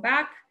have to go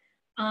back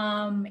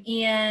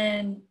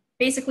and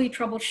basically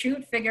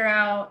troubleshoot, figure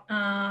out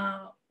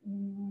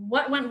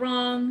what went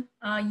wrong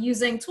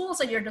using tools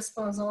at your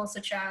disposal,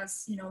 such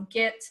as, you know,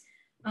 Git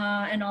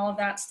and all of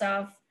that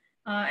stuff,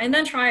 and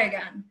then try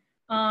again.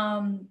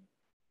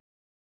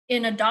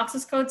 In a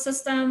Doxys code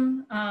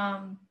system,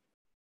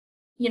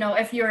 you know,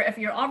 if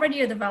you're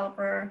already a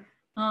developer,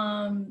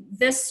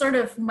 this sort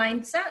of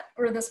mindset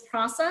or this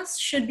process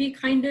should be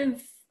kind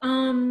of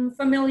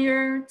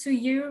familiar to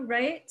you,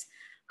 right?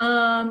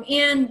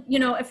 And, you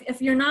know,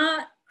 if you're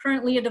not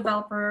currently a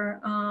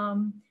developer,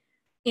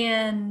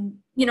 and,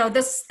 you know,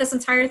 this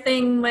entire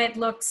thing might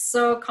look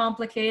so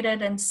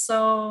complicated and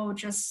so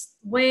just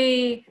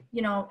way,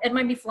 you know, it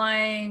might be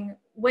flying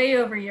way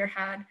over your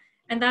head,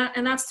 and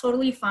that's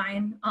totally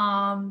fine.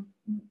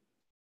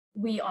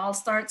 We all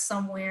start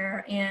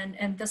somewhere,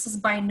 and this is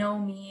by no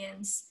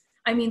means,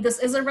 I mean, this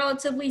is a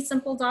relatively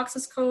simple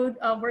Doxys code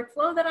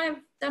workflow that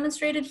I've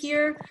demonstrated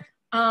here,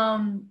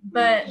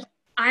 but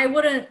I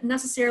wouldn't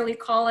necessarily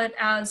call it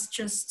as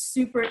just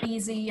super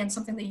easy and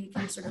something that you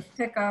can sort of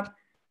pick up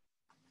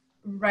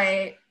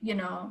right, you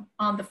know,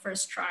 on the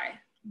first try,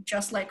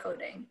 just like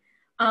coding.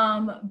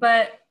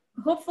 But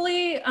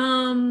hopefully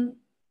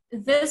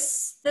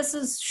this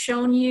has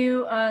shown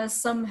you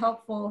some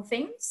helpful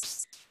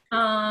things.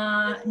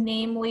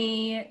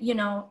 Namely, you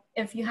know,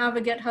 if you have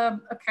a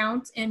GitHub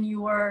account and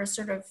you are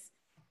sort of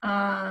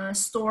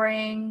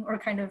storing or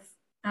kind of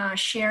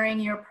sharing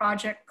your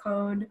project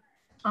code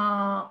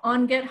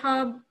on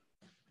GitHub,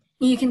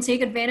 you can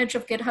take advantage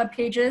of GitHub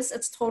Pages.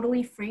 It's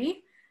totally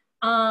free.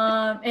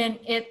 And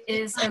it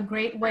is a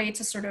great way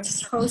to sort of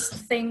host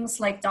things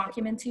like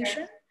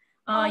documentation.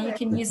 You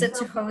can use it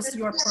to host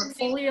your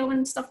portfolio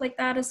and stuff like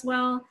that as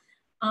well.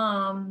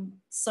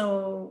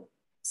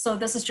 So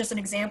this is just an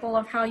example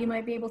of how you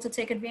might be able to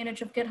take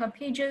advantage of GitHub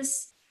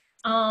Pages.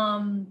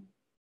 And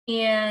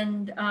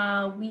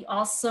we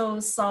also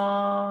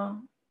saw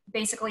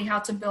basically how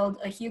to build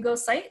a Hugo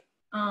site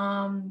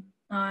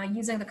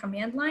using the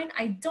command line.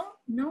 I don't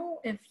know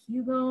if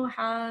Hugo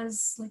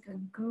has like a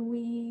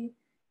GUI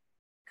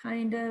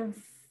kind of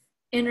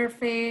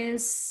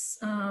interface,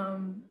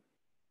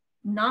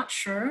 not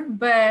sure,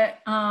 but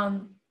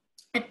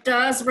it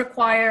does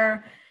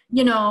require,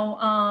 you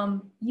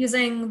know,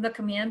 using the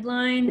command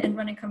line and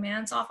running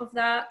commands off of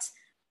that.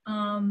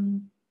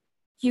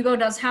 Hugo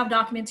does have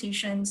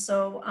documentation,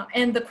 so,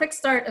 and the quick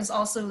start is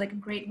also like a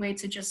great way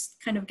to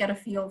just kind of get a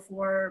feel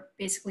for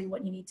basically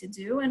what you need to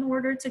do in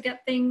order to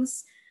get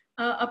things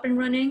up and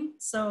running.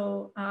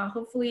 So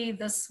hopefully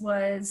this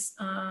was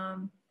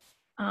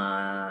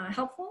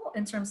helpful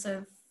in terms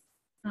of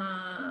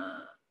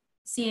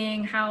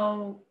seeing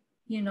how,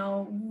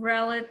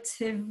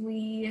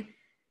 relatively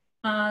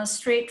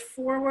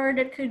straightforward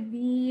it could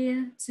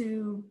be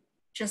to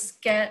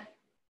just get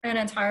an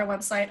entire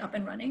website up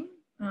and running.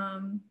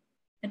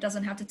 It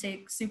doesn't have to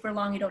take super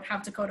long. You don't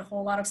have to code a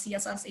whole lot of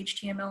CSS,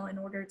 HTML in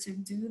order to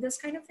do this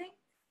kind of thing.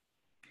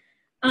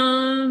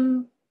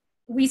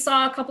 We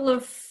saw a couple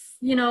of,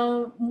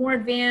 more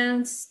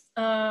advanced,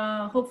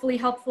 hopefully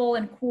helpful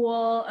and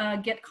cool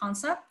Git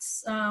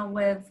concepts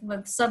with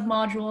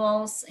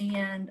submodules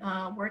and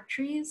work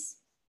trees.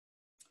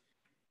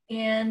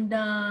 And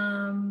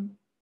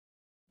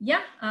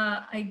yeah,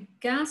 I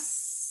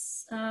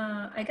guess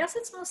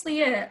it's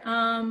mostly it.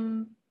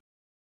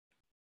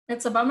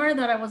 It's a bummer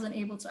that I wasn't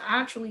able to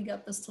actually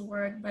get this to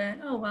work, but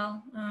oh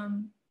well,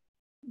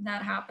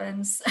 that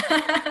happens.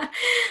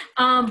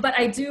 But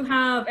I do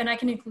have, and I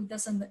can include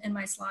this in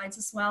my slides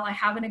as well. I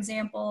have an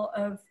example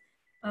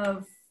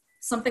of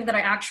something that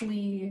I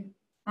actually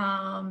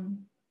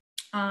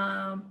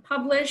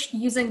published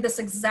using this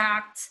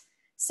exact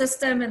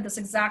system and this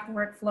exact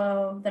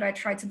workflow that I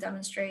tried to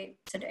demonstrate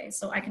today.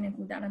 So I can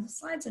include that in the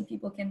slides and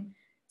people can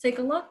take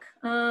a look,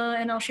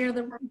 and I'll share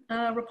the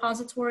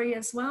repository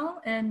as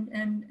well, and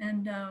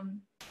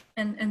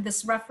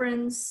this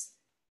reference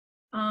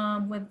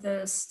with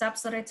the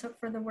steps that I took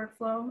for the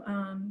workflow,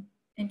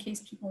 in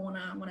case people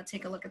wanna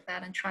take a look at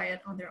that and try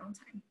it on their own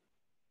time.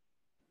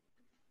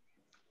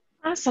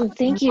 Awesome,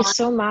 thank you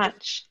so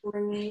much.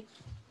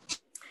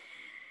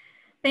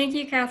 Thank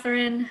you,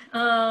 Catherine.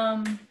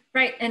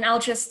 Right, and I'll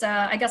just,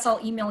 I guess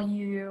I'll email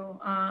you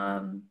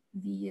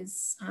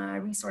these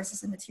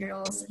resources and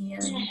materials, and we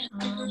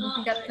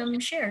can get them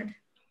shared.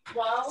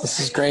 This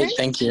is great,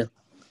 thank you.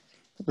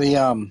 We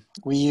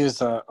use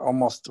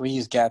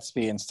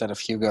Gatsby instead of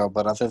Hugo,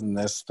 but other than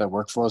this, the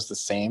workflow is the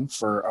same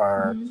for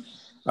our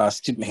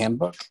student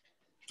handbook.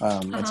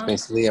 It's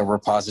basically a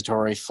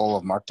repository full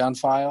of Markdown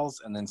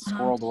files, and then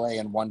squirreled away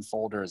in one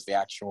folder is the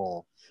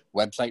actual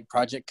website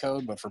project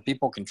code. But for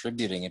people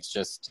contributing, it's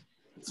just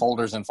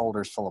folders and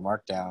folders full of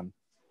Markdown.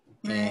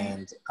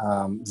 And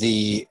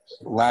the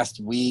last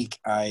week,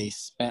 I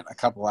spent a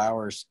couple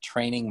hours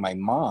training my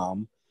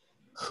mom,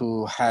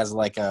 who has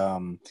like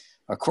a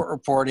court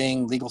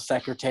reporting, legal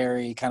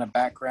secretary kind of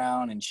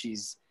background, and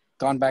she's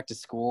gone back to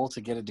school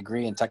to get a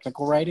degree in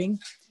technical writing.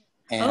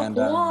 And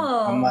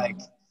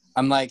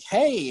I'm like,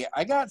 hey,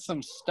 I got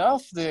some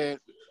stuff that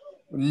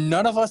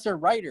none of us are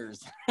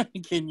writers.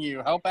 Can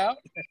you help out?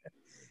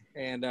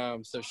 And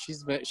so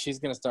she's going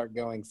to start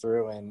going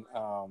through and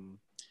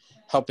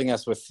helping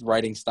us with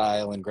writing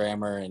style and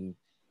grammar and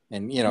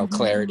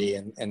clarity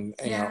and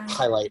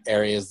highlight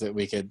areas that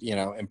we could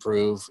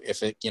improve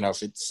if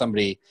it's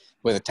somebody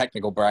with a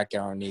technical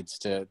background needs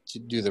to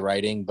do the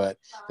writing. But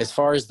as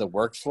far as the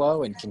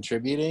workflow and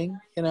contributing,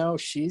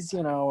 she's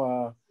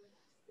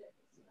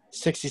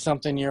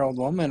 60-something-year-old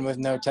woman with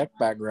no tech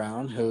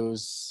background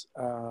who's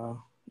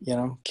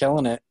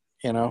killing it.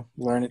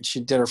 Learning. She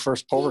did her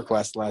first pull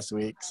request last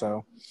week,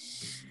 so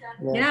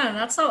yeah,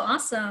 that's so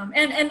awesome.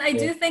 And I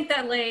do think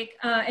that, like,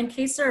 in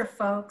case there are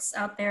folks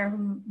out there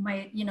who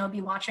might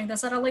be watching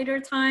this at a later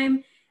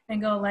time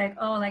and go like,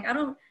 oh, like I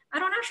don't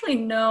actually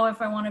know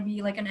if I want to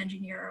be like an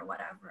engineer or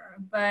whatever,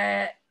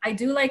 but I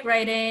do like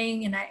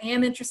writing and I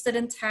am interested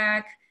in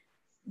tech.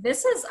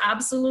 This is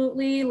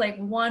absolutely like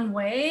one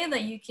way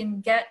that you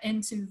can get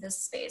into this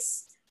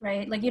space.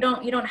 Right? Like you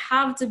don't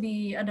have to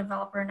be a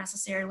developer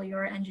necessarily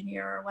or an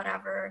engineer or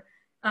whatever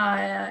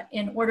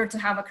in order to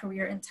have a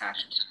career in tech.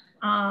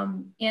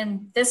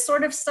 And this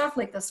sort of stuff,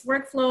 like this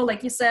workflow,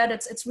 like you said,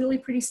 it's really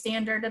pretty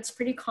standard. It's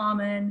pretty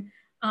common.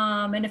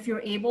 And if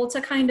you're able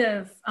to kind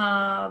of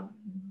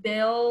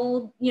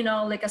build,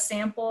 like a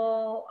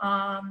sample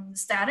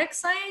static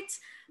site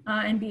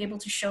and be able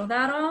to show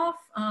that off,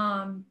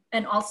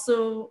 and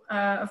also,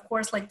 of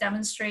course, like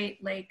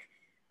demonstrate like,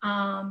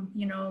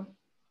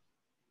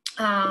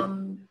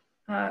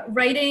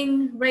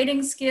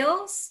 writing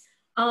skills.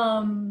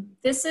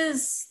 This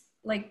is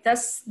like,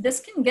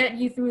 this can get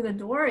you through the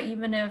door,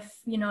 even if,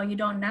 you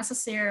don't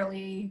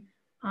necessarily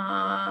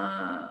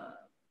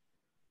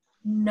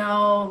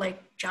know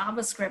like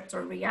JavaScript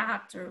or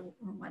React or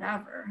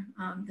whatever.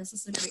 This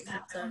is a great way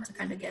to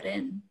kind of get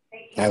in.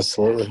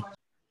 Absolutely.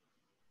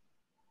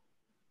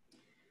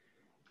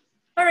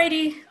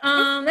 Alrighty,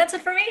 that's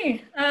it for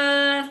me.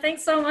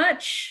 Thanks so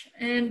much.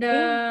 And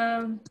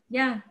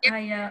yeah,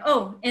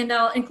 and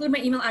I'll include my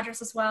email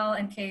address as well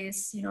in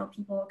case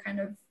people kind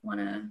of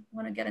wanna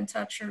get in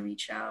touch or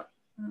reach out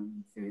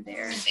through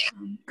there.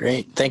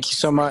 Great, thank you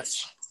so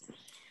much.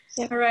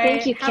 Yep. All right,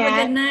 thank you, have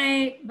Kat. a good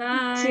night.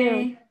 Bye. You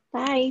too.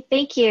 Bye.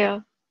 Thank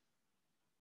you.